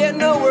can't get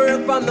no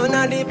work from none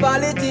of the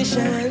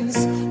politicians.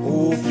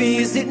 Who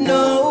feels it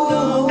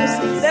knows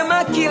them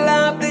a kill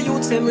up the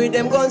youths them with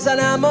them guns and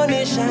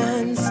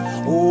ammunitions.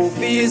 Who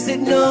feels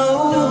it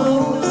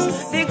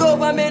knows the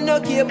government no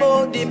care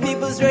about the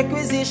people's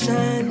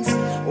requisitions.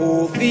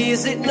 Who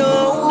feels it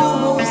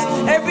knows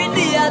every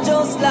day I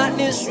just like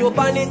this show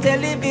on the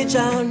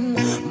television.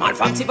 Man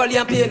from Tivoli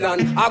and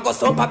Pagan, I got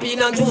some papi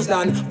and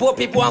Jews-land. Poor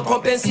people on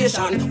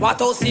compensation,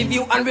 Waterhouse,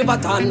 Seaview and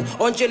Riverton.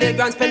 100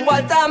 grand spend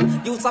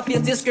Waltham, youths are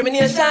face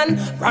discrimination.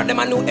 Brought them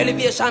a new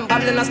elevation,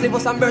 Babylon and slave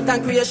us and birth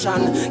and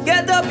creation.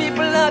 Get the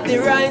people have the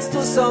rights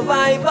to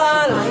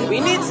survival. We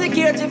need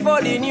security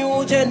for the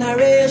new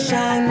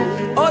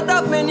generation. Out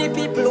of many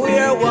people we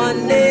are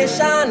one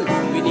nation.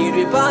 We need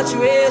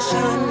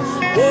repatriation.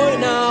 Oh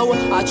now,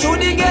 I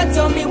truly get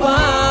to me walk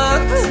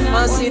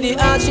and see the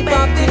hardship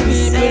of the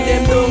people,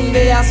 them down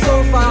there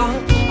so far.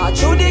 I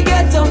truly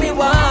get to me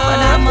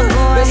walk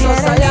the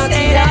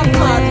society of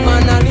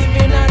madman and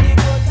living at the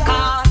gutter.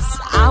 Cause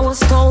I was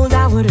told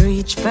I would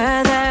reach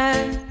further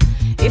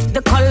if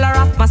the color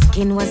of my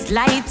skin was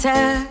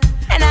lighter.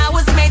 And I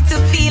was made to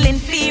feel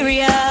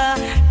inferior,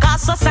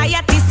 cause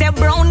society said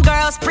brown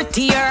girls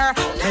prettier.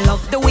 I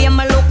love the way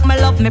I look, I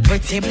love me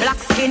pretty black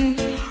skin.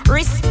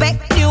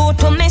 Respect due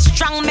to me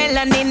strong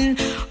melanin.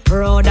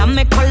 Proud of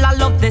me color,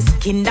 love the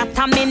skin that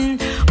I'm in.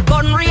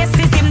 Gun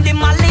racism,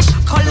 demolish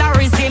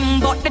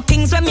colorism. But the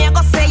things when me I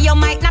go say, you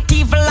might not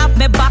even love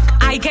me back.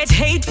 I get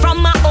hate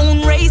from my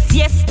own race,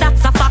 yes,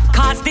 that's a fact.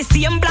 Cause the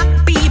same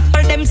black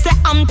people, them say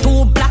I'm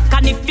too black.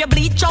 And if you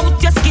bleach out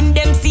your skin,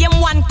 them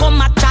same one come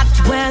a chat.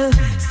 Well,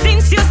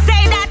 since you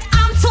say that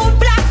I'm too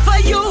black for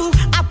you,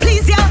 I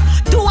please you,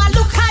 do I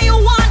look how you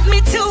want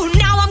me to?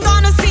 Now I'm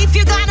gonna see if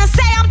you're gonna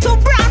say I'm too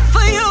brown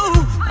for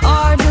you.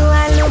 Or do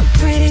I look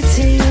pretty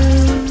to you?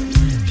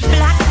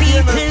 Black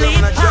people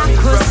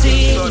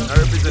hypocrisy.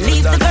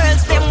 Leave the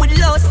girls them with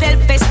low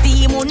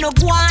self-esteem. Who no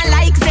go on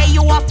like say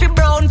you are fi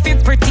brown fi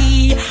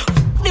pretty.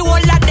 The whole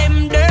of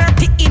them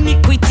dirty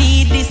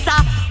iniquity. This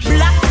a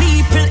black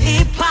people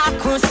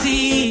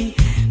hypocrisy.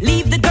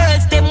 Leave the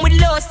girls them with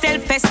low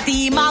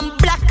self-esteem. I'm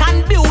black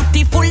and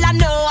beautiful, I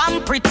know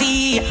I'm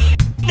pretty.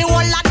 The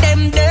whole of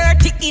them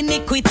dirty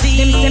iniquity.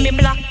 Them say me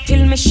black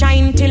till me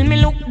shine, till me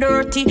look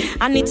dirty.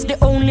 And it's the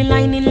only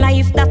line in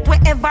life that will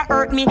ever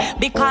hurt me,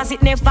 because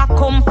it never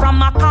come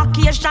from a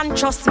Caucasian,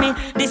 trust me.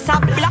 This a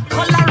black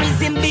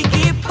colorism, big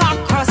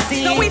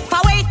hypocrisy. So if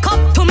I wake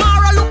up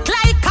tomorrow look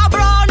like a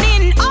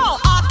browning, oh,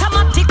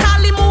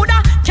 automatically mood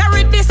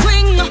carry the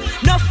swing.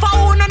 No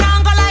phone, no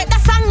go like the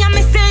song you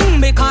me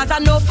sing, because I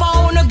know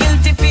phone no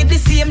guilty for the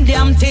same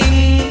damn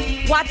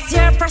thing. What's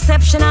your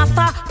perception of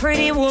a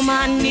pretty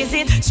woman? Is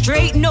it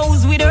straight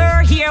nose with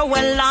her hair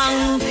well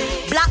long?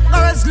 Black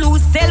girls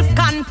lose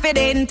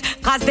self-confidence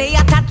cause they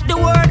attach the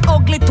word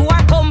ugly to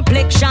her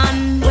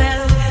complexion.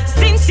 Well,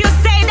 since you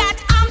say that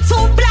I'm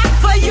too black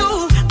for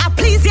you, I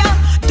please you,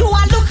 do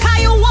I look how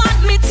you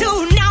want me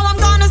to? Now I'm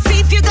gonna see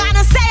if you're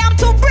gonna say I'm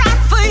too brown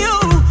for you.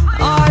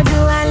 Or do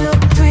I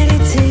look pretty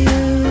to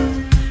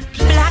you?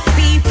 Black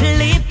people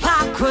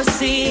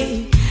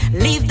hypocrisy.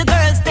 Leave the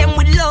girls them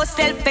with low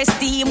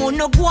self-esteem. Who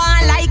no go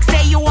on like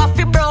say you are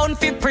fi brown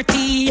fi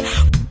pretty.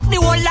 The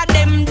whole of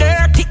them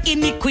dirty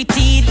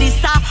iniquity. This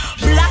a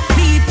black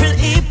people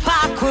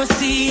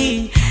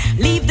hypocrisy.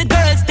 Leave the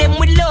girls them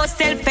with low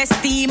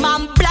self-esteem.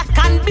 I'm black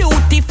and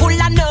beautiful,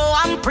 I know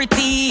I'm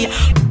pretty.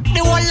 The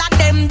whole of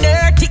them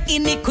dirty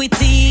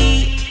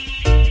iniquity.